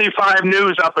NBC 25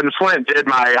 News up in Flint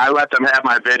I let them have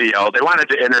my video. They wanted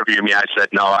to interview me. I said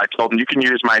no. I told them you can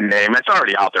use my name. It's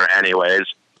already out there anyways.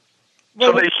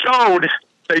 So they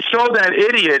showed that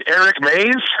idiot Eric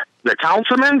Mays, the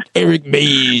councilman. Eric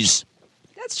Mays.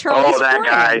 That's Charlie's Oh, that friend.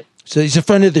 guy. So he's a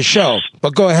friend of the show.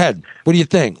 But go ahead. What do you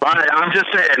think? But I'm just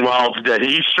saying, well, that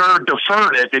he sure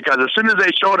deferred it because as soon as they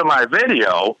showed him my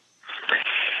video,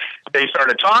 they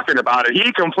started talking about it.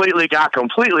 He got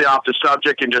completely off the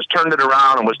subject and just turned it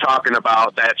around and was talking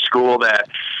about that school that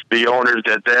the owners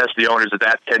did this, the owners did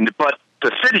that. But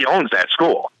the city owns that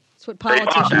school. That's what They bought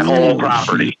politicians that whole do.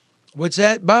 property. What's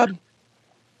that, Bob?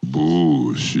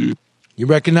 Bullshit. You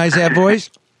recognize that voice?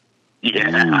 Yeah.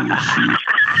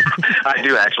 I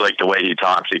do actually like the way he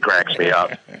talks. He cracks me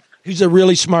up. He's a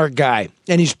really smart guy.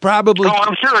 And he's probably... Oh,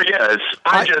 I'm sure he is.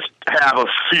 I just have a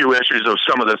few issues of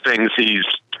some of the things he's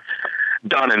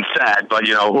done and said, but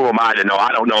who am I to know? I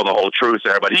don't know the whole truth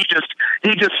there, but he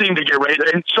just seemed to get ready,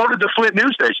 and so did the Flint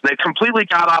news station. They completely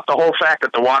got off the whole fact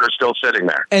that the water's still sitting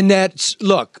there. And that's...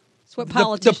 Look, That's what the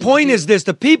politicians point do. is this.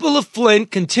 The people of Flint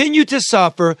continue to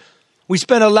suffer. We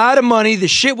spent a lot of money. The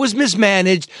shit was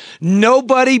mismanaged.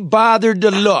 Nobody bothered to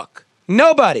look.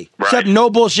 Nobody. Right. Except No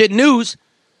Bullshit News.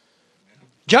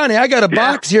 Johnny, I got a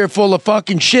box here full of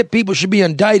fucking shit people should be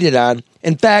indicted on.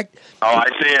 In fact... Oh, I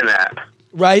see that.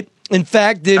 Right? In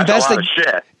fact, That's a lot of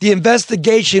shit. the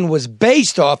investigation was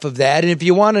based off of that. And if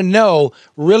you want to know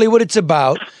really what it's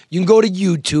about, you can go to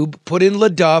YouTube, put in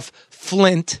LaDuff,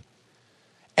 Flint,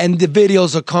 and the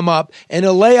videos will come up, and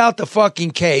it'll lay out the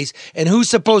fucking case and who's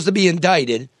supposed to be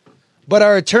indicted. But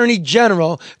our attorney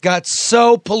general got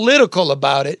so political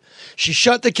about it, she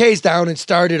shut the case down and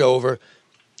started over.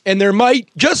 And there might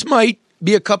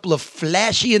be a couple of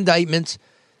flashy indictments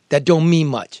that don't mean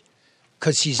much.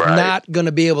 Because she's Right. not going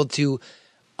to be able to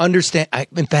understand.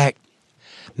 In fact,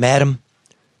 Madam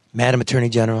Attorney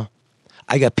General,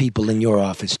 I got people in your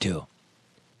office too.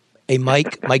 Hey,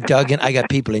 Mike Duggan, I got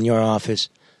people in your office.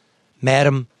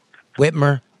 Madam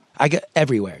Whitmer, I got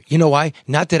everywhere. You know why?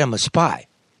 Not that I'm a spy.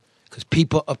 Because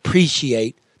people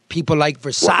appreciate people like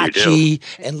Versace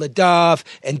and LaDuff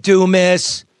and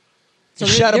Dumas So and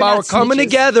they're Schettelbauer not coming snitches.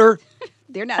 together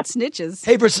They're not snitches.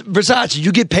 Hey, Versace,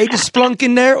 you get paid to splunk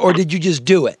in there, or did you just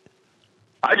do it?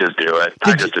 I just do it.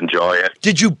 I just enjoy it.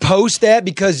 Did you post that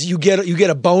because you get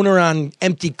a boner on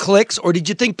empty clicks, or did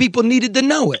you think people needed to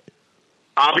know it?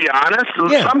 I'll be honest.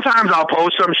 Yeah. Sometimes I'll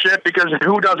post some shit because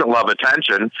who doesn't love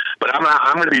attention? But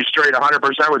I'm going to be straight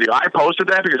 100% with you. I posted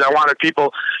that because I wanted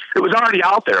people. It was already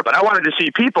out there, but I wanted to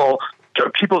see people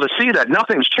to see that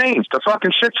nothing's changed. The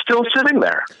fucking shit's still sitting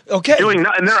there. Okay. And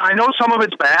I know some of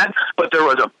it's bad, but there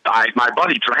was my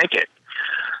buddy drank it.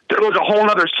 There was a whole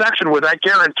other section where I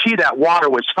guarantee that water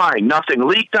was fine. Nothing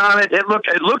leaked on it. It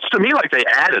looks to me like they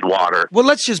added water. Well,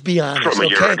 let's just be honest, from a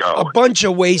year ago. A bunch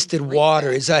of wasted water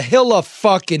is a hill of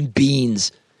fucking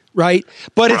beans, right?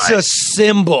 But it's a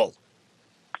symbol.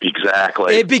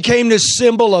 Exactly. It became the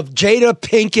symbol of Jada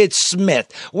Pinkett Smith.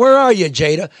 Where are you,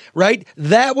 Jada? Right?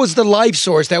 That was the life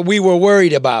source that we were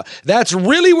worried about. That's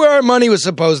really where our money was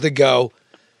supposed to go.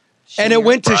 And it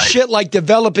went to shit like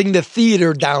developing the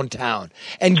theater downtown.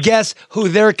 And guess who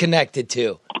they're connected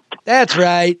to? That's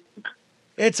right.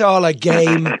 It's all a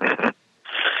game. Right.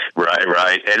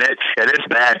 And it's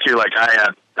bad too. Like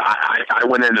I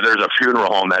went into, there's a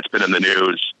funeral home that's been in the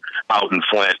news out in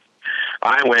Flint.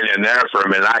 I went in there for a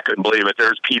minute. I couldn't believe it.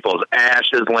 There's people's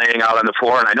ashes laying out on the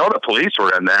floor, and I know the police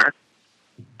were in there.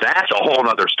 That's a whole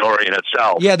other story in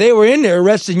itself. Yeah, they were in there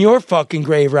arresting your fucking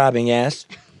grave robbing ass.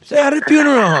 Stay out of the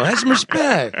funeral home. Have some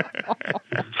respect.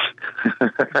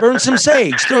 Burn some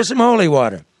sage. Throw some holy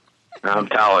water. I'm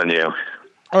telling you.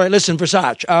 All right, listen,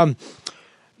 Versace.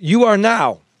 You are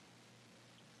now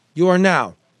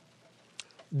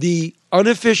the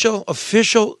official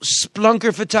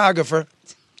Splunker photographer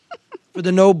for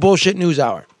the No Bullshit News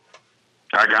Hour.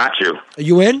 I got you. Are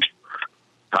you in?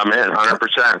 I'm in,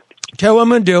 100%. Tell you what I'm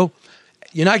going to do.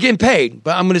 You're not getting paid,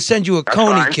 but I'm going to send you a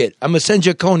Coney fine. kit. I'm going to send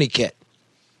you a Coney kit.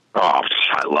 Oh,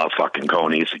 I love fucking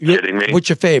Conies. Are you kidding me? What's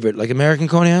your favorite? Like American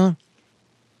Coney Island?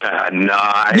 No,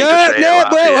 I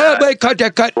Wait,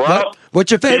 cut. Well, what's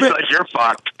your favorite? Like you're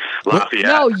fucked, Lafayette.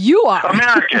 No, you are.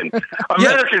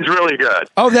 American's really good.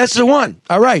 Oh, that's the one.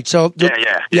 All right. So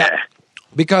Yeah.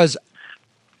 Because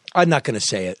I'm not going to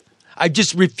say it. I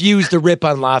just refuse to rip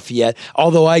on Lafayette,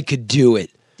 although I could do it.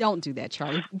 Don't do that,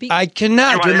 Charlie. I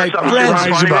cannot with my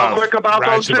friends. Real quick about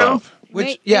those two. Go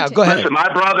ahead. Listen, my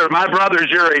brother's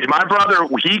your age. My brother,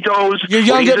 he goes. Your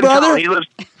younger brother? He lives.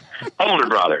 Older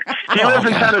brother. He lives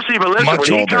in Tennessee, but listen,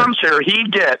 when he comes here, he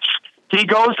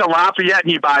goes to Lafayette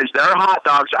and he buys their hot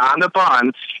dogs on the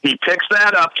bun. He picks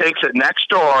that up, takes it next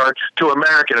door to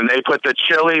American, and they put the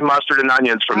chili, mustard, and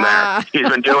onions from there. He's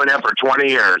been doing it for 20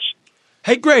 years.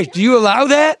 Hey, Grace, do you allow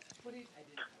that?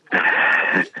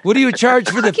 What do you charge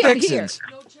for the fixins?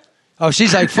 Oh,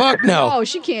 she's like, fuck no. Oh,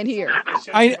 she can't hear.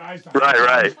 Right. He buys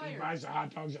the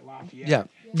hot dogs at Lafayette.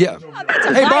 Yeah.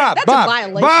 Hey,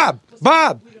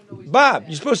 Bob,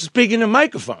 you're supposed to speak in the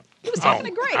microphone. He was talking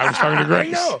to Grace. I was talking to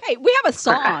Grace. Hey, we have a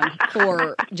song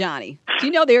for Johnny. Do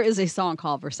you know there is a song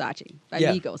called Versace by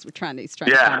Migos? He's trying to find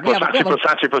it.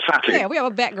 Versace. Yeah, we have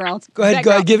a background. Go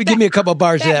ahead. Give me a couple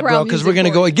bars of that, bro, because we're going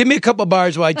to go. Give me a couple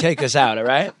bars while I take us out, all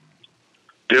right?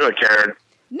 Do it, Karen.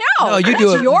 No, you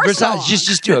do it. Your Versace, song.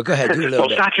 just do it. Go ahead. Do a little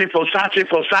bit. Versace.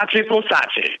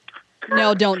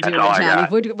 No, don't do That's it,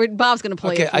 Johnny. Bob's going to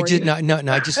play it for you. No,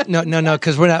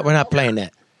 because we're not playing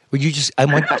that. Would you just?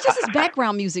 It's just his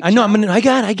background music. I know. I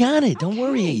got it. Don't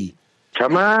worry.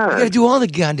 Come on. You got to do all the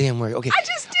goddamn work. Okay. I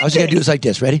just did All you got to do is like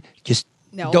this. Ready? Just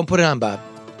No. don't put it on, Bob.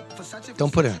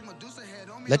 Don't put it on.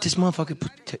 Let this motherfucker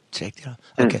take it off.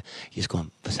 Okay. You're just going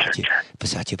Versace.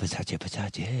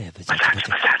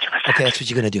 Okay, that's what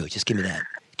you're going to do. Just give me that.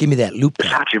 Give me that loop.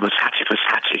 Versace.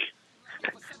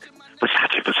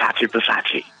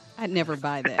 I'd never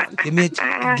buy that. Give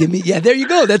me. Yeah, there you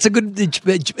go. That's a good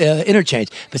interchange.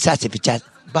 Versace.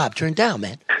 Bob, turn it down,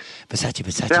 man. Versace.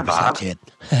 Versace.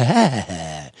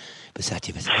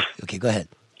 Okay, go ahead.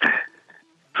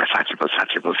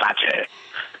 Versace.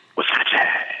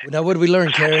 Now, what did we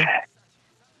learn, Karen?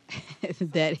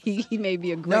 That he may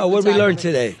be a great. No, what did we learn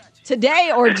today?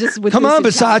 Today, or just with? Come on,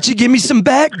 Versace, give me some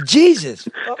back. Jesus.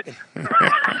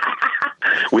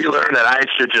 We learned that I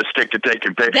should just stick to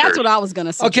taking pictures. That's what I was going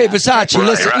to say. Okay, Versace,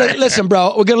 listen,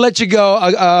 bro. We're going to let you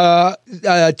go.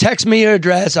 Text me your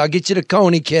address. I'll get you the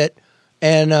Coney kit.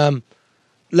 And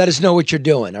let us know what you're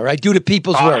doing, all right? Do the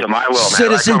people's work. Awesome, I will, man.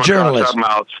 Citizen journalist.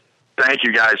 Thank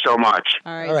you guys so much.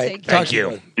 All right. Take care. Thank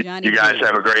you. Johnny, you guys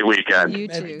have a great weekend. You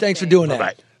too. Thanks for doing that.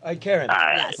 Bye-bye. All right, Karen,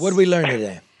 Yes. what did we learn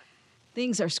today?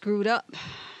 Things are screwed up.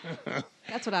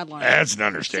 That's what I learned. That's an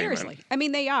understatement. Seriously. I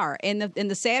mean, they are. And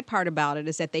the sad part about it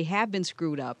is that they have been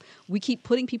screwed up. We keep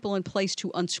putting people in place to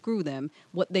unscrew them.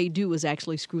 What they do is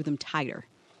actually screw them tighter.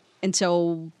 And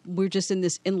so we're just in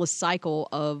this endless cycle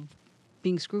of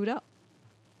being screwed up.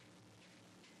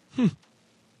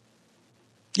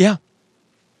 Yeah.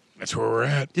 That's where we're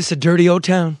at. This is a dirty old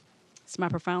town. It's my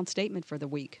profound statement for the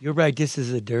week. You're right. This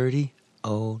is a dirty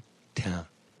old town.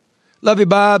 Love you,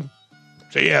 Bob.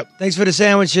 See ya. Thanks for the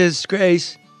sandwiches,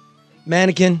 Grace.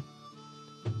 Mannequin.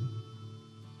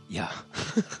 Yeah.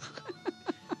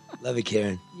 Love you,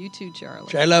 Karen. You too, Charlie.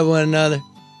 Try to love one another.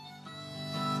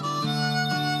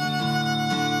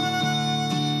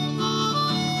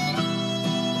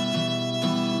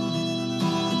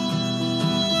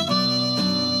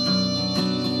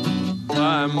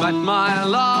 I met my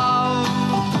love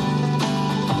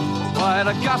by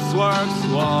the gasworks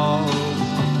wall.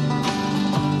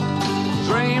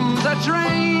 Dreamed a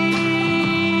dream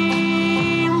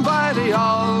by the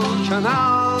old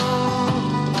canal.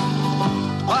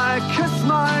 I kissed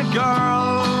my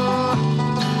girl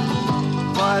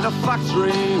by the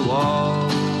factory wall.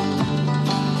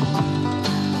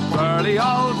 Dirty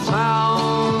old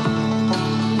town,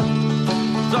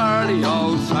 dirty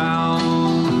old town.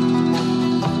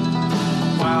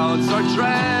 Clouds are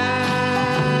drifting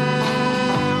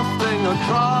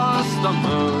across the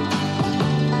moon.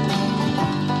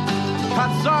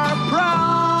 Cats are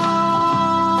prowling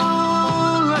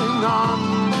on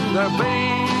their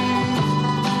beat.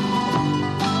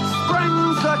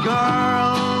 Springs a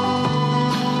girl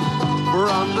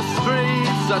from the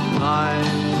streets at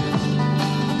night.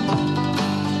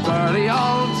 Dirty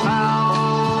old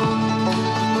town,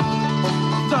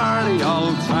 dirty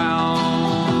old town.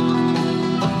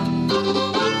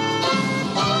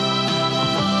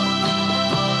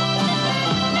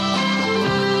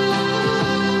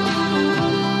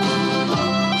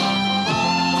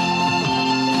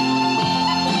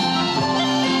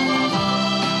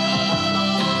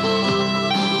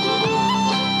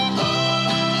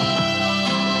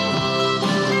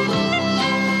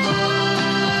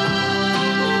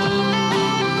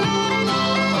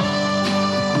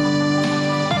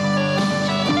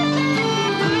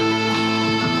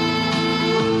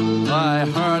 I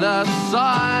heard a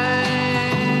siren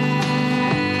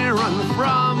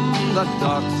from the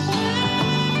docks.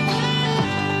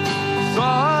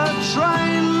 Saw a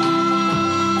train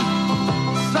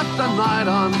set the night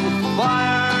on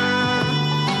fire.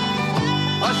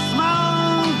 I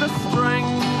smelled the string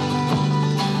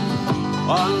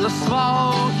on the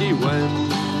smoky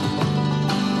wind.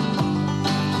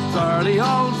 Dirty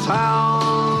old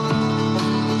town,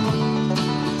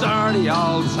 dirty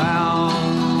old town.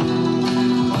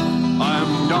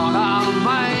 I'm gonna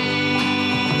make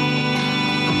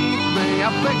me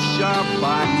a picture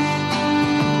box,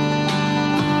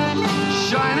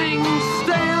 shining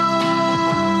steel,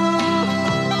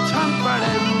 tempered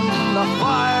in the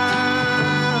fire.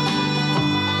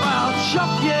 I'll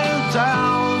chop you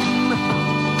down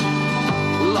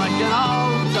like an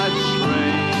old dead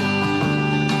tree.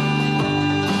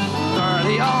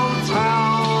 Dirty old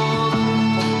town,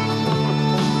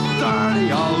 dirty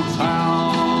old town.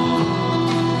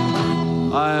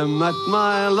 I met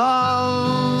my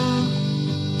love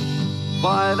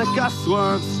by the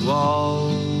gasworks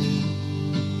wall.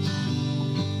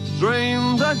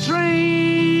 Dreamed a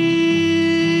dream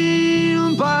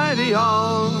by the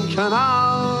old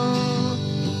canal.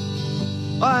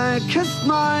 I kissed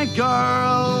my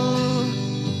girl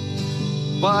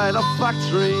by the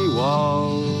factory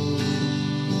wall.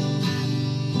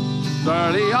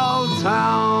 Dirty old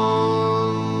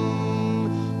town,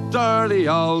 dirty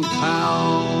old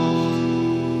town,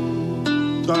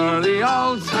 dirty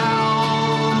old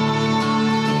town,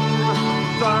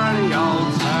 dirty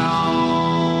old town.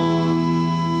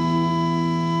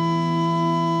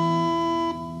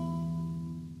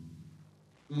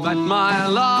 Met my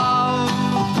love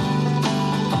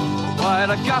by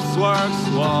the gasworks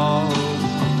wall.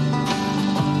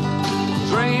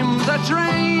 Dreamed a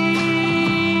dream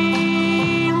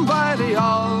by the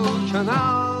old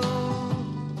canal.